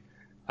will do.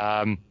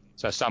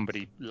 So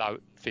somebody low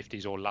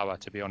 50s or lower,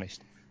 to be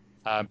honest.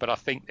 But I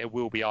think there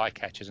will be eye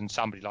catchers, and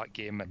somebody like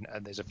Gim, and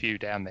there's a few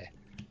down there,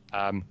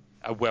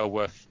 are well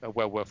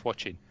worth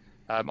watching.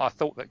 I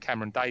thought that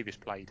Cameron Davis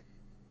played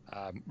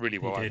really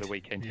well over the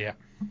weekend here.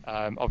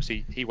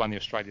 Obviously, he won the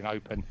Australian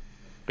Open,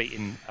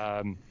 beating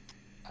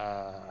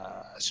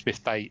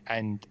Smith Day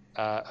and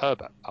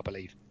Herbert, I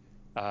believe,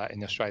 in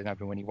the Australian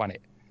Open when he won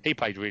it. He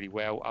played really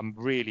well. I'm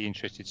really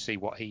interested to see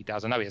what he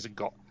does. I know he hasn't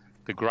got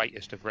the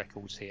greatest of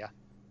records here,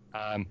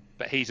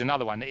 but he's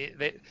another one.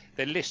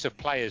 The list of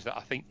players that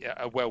I think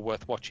are well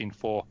worth watching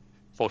for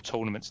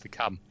tournaments to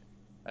come.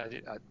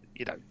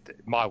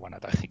 My one I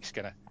don't think is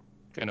going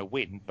to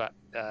win, but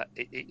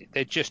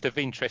they're just of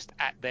interest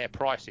at their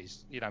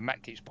prices.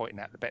 Matt keeps pointing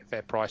out the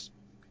Betfair price,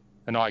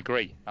 and I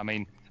agree. I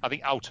mean, I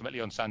think ultimately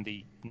on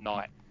Sunday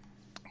night,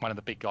 one of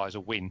the big guys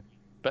will win,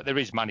 but there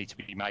is money to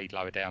be made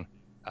lower down.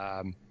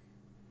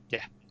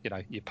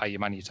 You pay your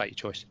money, you take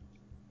your choice.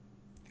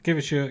 Give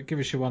us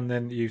your one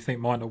then that you think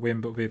might not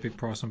win, but will be a big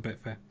price on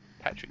Betfair.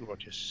 Patrick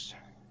Rogers.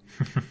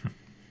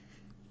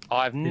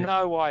 I have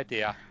no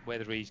idea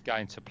whether he's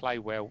going to play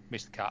well,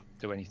 miss the cut,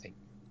 do anything.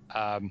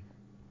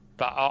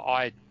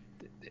 But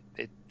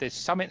there's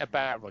something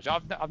about Rogers.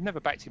 I've never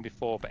backed him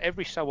before, but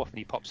every so often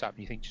he pops up and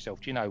you think to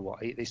yourself, do you know what?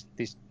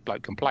 This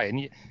bloke can play.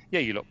 And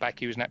you look back,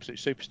 he was an absolute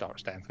superstar at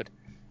Stanford.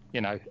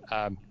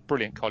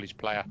 Brilliant college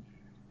player.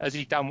 Has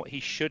he done what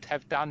he should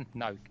have done?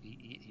 No,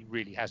 he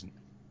really hasn't.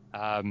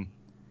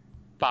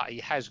 But he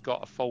has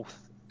got a 4th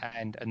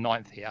and a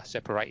 9th here,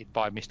 separated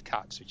by missed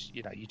cuts, which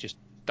you just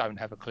don't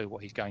have a clue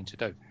what he's going to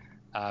do.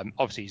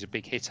 Obviously, he's a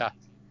big hitter.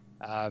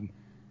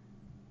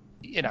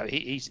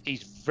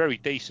 He's very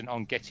decent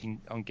on getting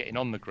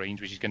on the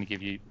greens, which is going to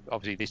give you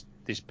obviously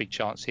this big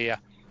chance here.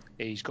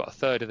 He's got a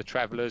 3rd of the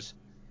Travellers.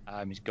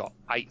 He's got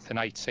 8th and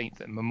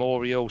 18th at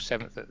Memorial,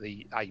 7th at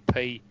the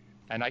AP,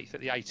 and 8th at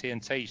the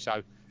AT&T.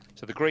 So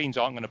the greens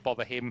aren't going to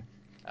bother him.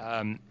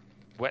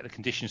 Where the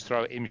conditions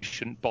throw at him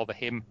shouldn't bother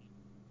him.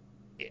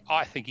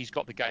 I think he's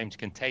got the game to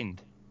contend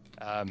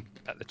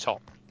at the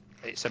top.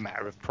 It's a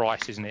matter of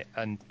price, isn't it?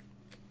 And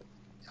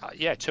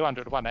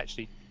 200 to 1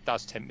 actually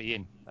does tempt me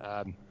in,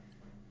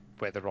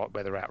 whether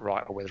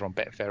outright or whether on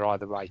Betfair,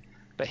 either way.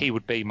 But he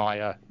would be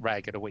my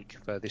rag of the week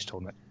for this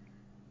tournament.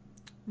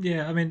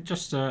 Yeah, I mean,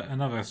 just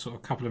another sort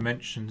of couple of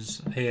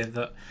mentions here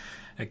that,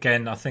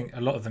 again, I think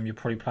a lot of them you're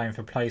probably playing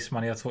for place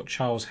money. I thought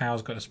Charles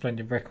Howe's got a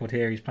splendid record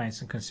here. He's playing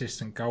some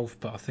consistent golf,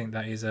 but I think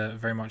that is a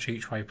very much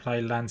each way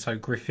play. Lanto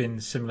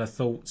Griffin, similar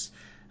thoughts,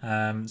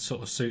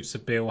 sort of suits the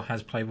bill,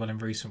 has played well in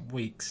recent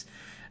weeks.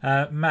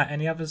 Matt,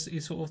 any others that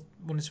you sort of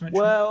wanted to mention?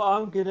 Well,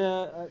 I'm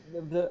gonna.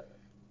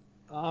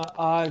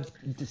 I've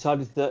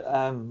decided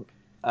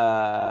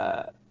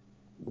that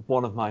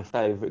one of my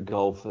favourite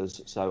golfers,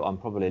 so I'm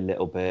probably a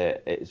little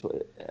bit.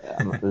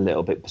 I'm a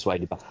little bit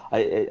persuaded, but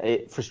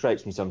it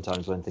frustrates me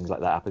sometimes when things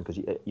like that happen because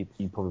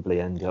you probably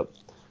end up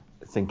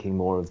thinking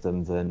more of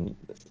them than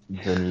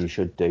you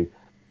should do.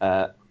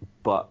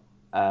 But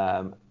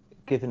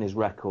given his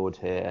record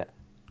here,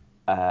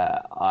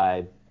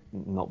 I've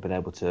not been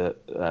able to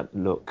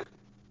look,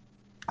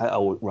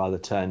 or rather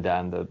turn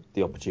down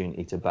the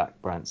opportunity to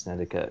back Brandt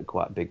Snedeker at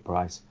quite a big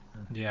price.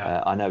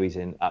 Yeah, I know he's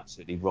in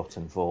absolutely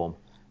rotten form.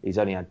 He's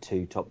only had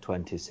 2 top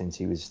 20s since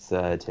he was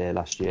 3rd here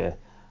last year,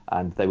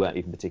 and they weren't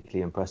even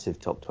particularly impressive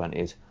top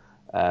 20s.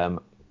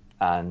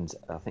 And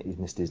I think he's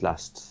missed his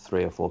last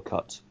 3 or 4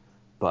 cuts.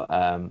 But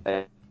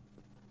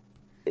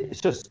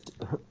it's just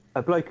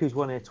a bloke who's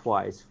won here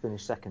twice,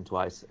 finished 2nd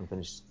twice, and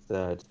finished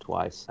 3rd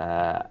twice,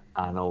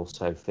 and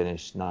also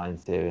finished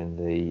 9th here in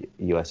the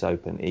US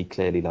Open. He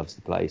clearly loves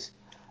the place.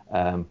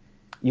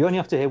 You only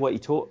have to hear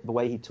the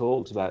way he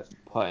talks about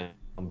putting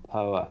on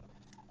POA.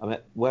 I mean,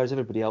 whereas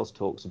everybody else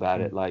talks about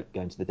it like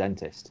going to the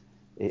dentist,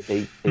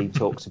 he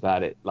talks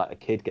about it like a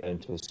kid going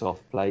to a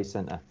soft play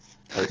centre.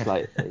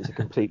 It's a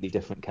completely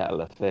different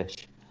kettle of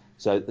fish.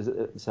 So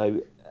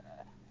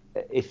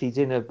if he's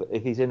in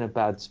a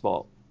bad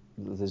spot,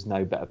 there's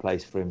no better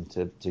place for him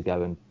to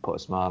go and put a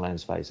smile on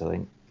his face, I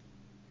think.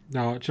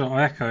 No,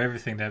 I echo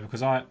everything there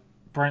because I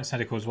Brent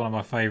Snedeker was one of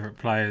my favourite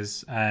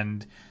players,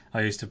 and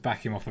I used to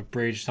back him off a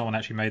bridge. Someone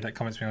actually made that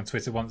comment to me on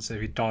Twitter once.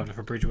 If he dived off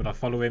a bridge, would I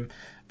follow him?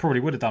 Probably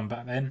would have done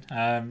back then.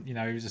 He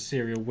was a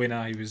serial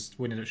winner. He was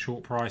winning at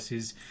short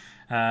prices.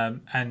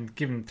 And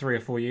given 3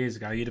 or 4 years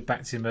ago, you'd have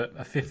backed him at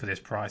a fifth of this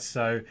price.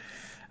 So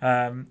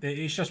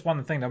it's just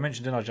one thing that I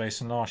mentioned, didn't I,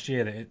 Jason, last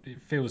year, that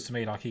it feels to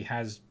me like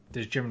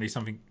there's generally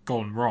something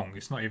gone wrong.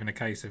 It's not even a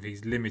case of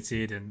he's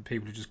limited and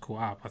people are just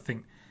caught up. I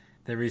think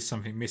there is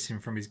something missing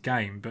from his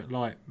game. But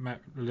like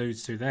Matt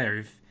alludes to there,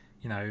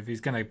 if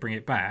he's going to bring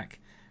it back,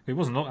 it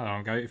wasn't that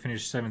long ago. It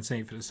finished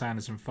 17th at the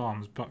Sanderson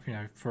Farms, but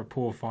for a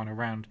poor final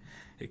round,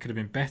 it could have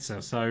been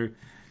better. So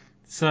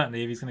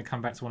certainly, if he's going to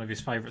come back to one of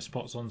his favourite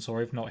spots on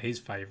tour, if not his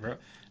favourite,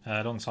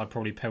 alongside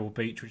probably Pebble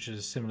Beach, which is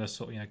a similar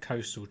sort of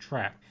coastal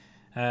track,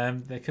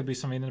 there could be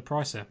something in the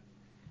price there.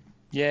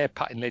 Yeah,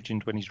 putting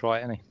legend when he's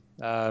right, isn't he?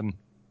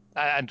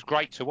 And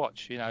great to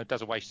watch.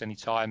 Doesn't waste any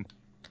time.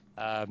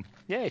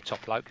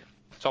 Top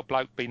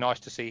bloke. Be nice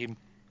to see him.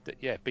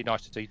 Be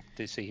nice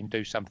to see him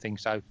do something.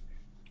 So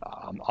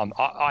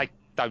I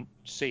don't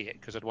see it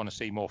because I'd want to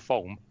see more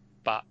form,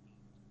 but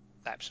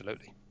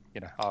absolutely.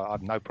 I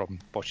have no problem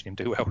watching him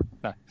do well.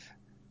 No.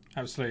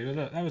 Absolutely.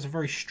 Look, that was a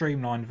very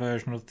streamlined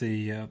version of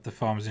the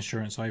Farmers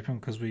Insurance Open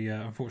because we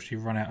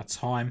unfortunately run out of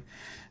time.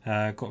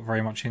 Got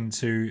very much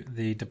into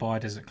the Dubai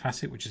Desert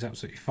Classic, which is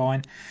absolutely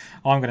fine.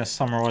 I'm going to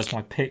summarise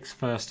my picks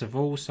first of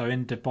all. So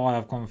in Dubai,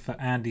 I've gone for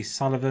Andy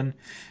Sullivan.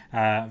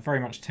 Very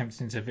much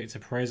tempted into Victor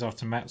Perez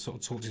after Matt sort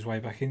of talked his way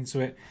back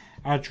into it.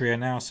 Adrian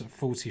Naus at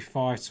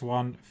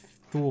 45-1.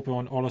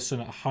 Thorbjorn Olesen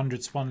at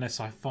 100-1,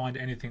 unless I find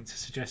anything to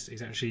suggest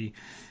he's actually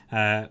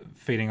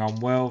feeling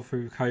unwell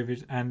through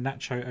COVID, and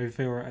Nacho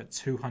Overa at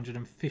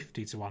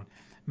 250-1.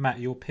 Matt,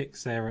 your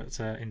picks there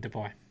in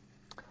Dubai?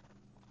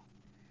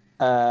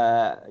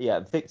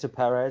 Victor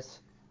Perez,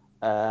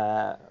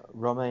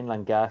 Romain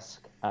Langasque,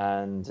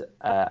 and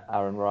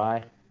Aaron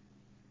Rai.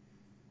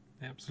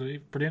 Absolutely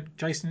brilliant,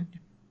 Jason.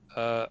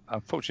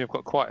 Unfortunately, I've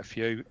got quite a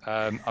few.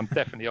 I'm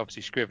definitely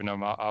obviously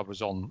Scrivener. I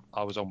was on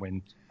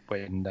when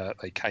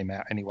they came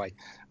out anyway.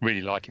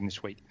 Really like him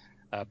this week.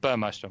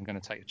 Burmeister I'm going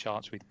to take a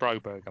chance with.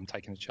 Broberg I'm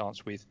taking a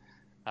chance with.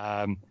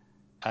 And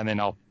then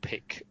I'll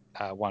pick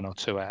one or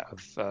two out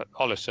of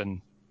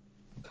Olesen,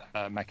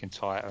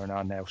 McIntyre and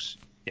Arnels.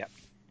 Yeah.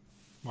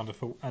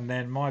 Wonderful. And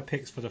then my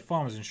picks for the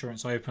Farmers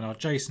Insurance Open are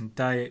Jason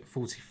Day at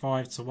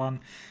 45-1.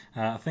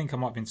 I think I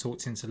might have been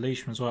talked into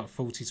Leishman as well at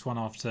 40-1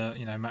 after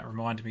Matt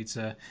reminded me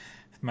to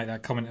make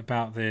that comment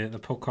about the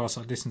podcast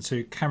I listened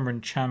to.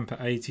 Cameron Champ at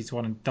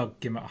 80-1 and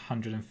Doug Gim at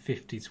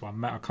 150-1.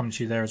 Matt, I'll come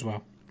to you there as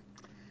well.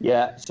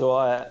 Yeah, so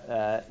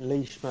I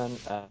Leishman,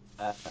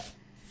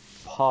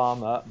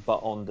 Palmer, but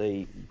on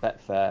the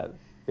Betfair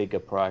bigger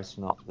price,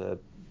 not the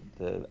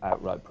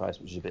outright price,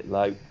 which is a bit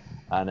low,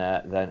 and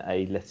then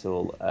a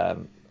little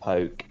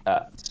poke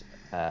at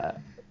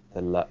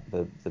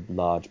the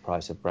large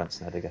price of Brent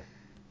Snedeker.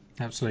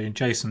 Absolutely. And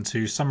Jason,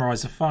 to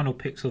summarise the final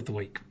picks of the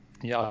week.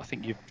 Yeah, I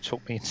think you've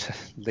talked me into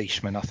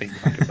Leishman. I think you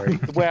make a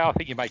very I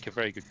think you make a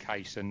very good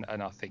case, and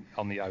I think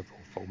on the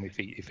overall form, if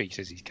he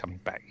says he's coming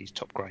back, he's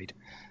top grade.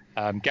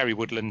 Gary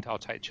Woodland, I'll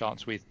take a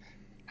chance with,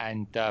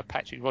 and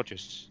Patrick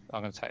Rogers,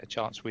 I'm going to take a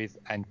chance with,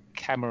 and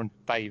Cameron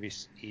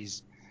Davis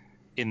is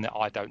in the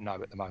I don't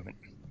know at the moment.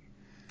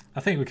 I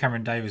think with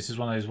Cameron Davis is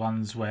one of those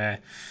ones where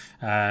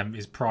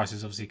his price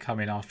has obviously come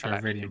in after a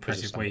really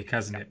impressive week,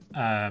 hasn't it?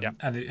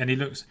 And he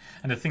looks,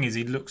 and the thing is,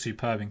 he looks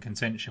superb in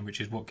contention,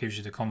 which is what gives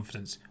you the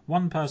confidence.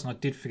 One person I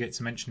did forget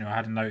to mention who I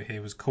had a note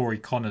here was Corey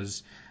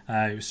Connors.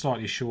 He was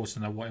slightly shorter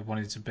than what he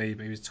wanted to be,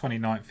 but he was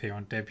 29th here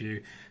on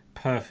debut.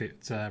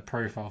 Perfect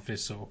profile for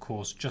this sort of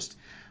course. Just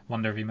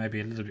wonder if he may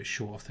be a little bit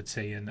short off the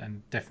tee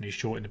and definitely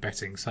short in the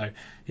betting. So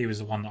he was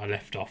the one that I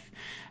left off.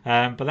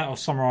 But that will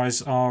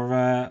summarise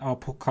our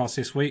podcast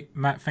this week.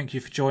 Matt, thank you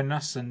for joining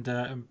us and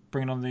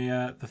bringing on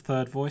the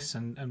third voice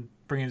and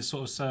bringing a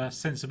sort of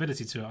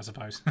sensibility to it, I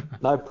suppose.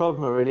 No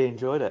problem. I really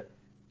enjoyed it.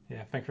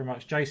 Yeah, thank you very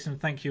much, Jason.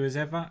 Thank you as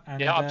ever.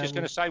 And, I'm just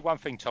going to say one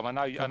thing, Tom. I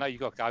know you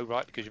got to go,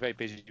 right, because you're very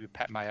busy with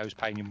Pat Mayo's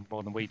paying you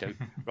more than we do,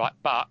 right?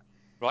 But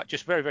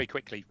just very, very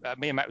quickly,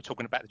 me and Matt were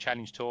talking about the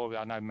Challenge Tour.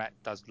 I know Matt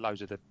does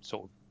loads of the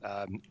sort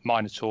of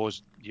minor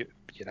tours,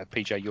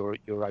 PGA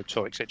Euro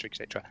Tour, etc.,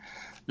 etc.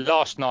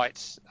 Last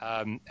night's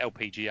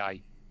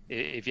LPGA,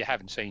 if you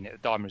haven't seen it, the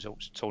Diamond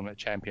Resorts Tournament of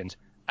Champions,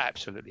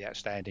 absolutely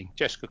outstanding.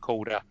 Jessica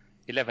Calder,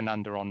 11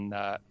 under on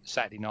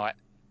Saturday night.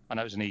 I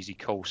know it was an easy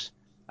course.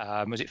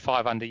 Was it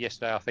 5 under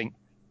yesterday, I think?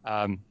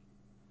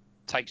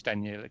 Takes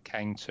Daniela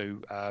Kang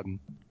to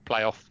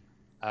playoff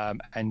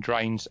and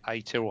drains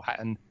a Tyrrell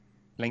Hatton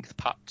length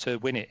putt to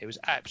win it. It was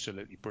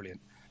absolutely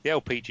brilliant. The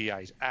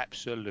LPGA is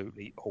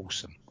absolutely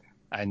awesome,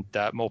 and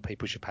more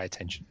people should pay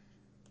attention.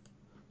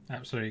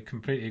 Absolutely,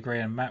 completely agree,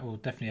 and Matt will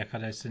definitely echo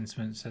those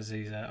sentiments as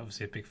he's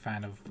obviously a big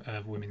fan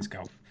of women's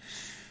golf.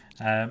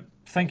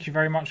 Thank you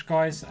very much,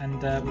 guys,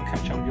 and we'll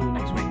catch up with you all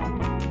next week.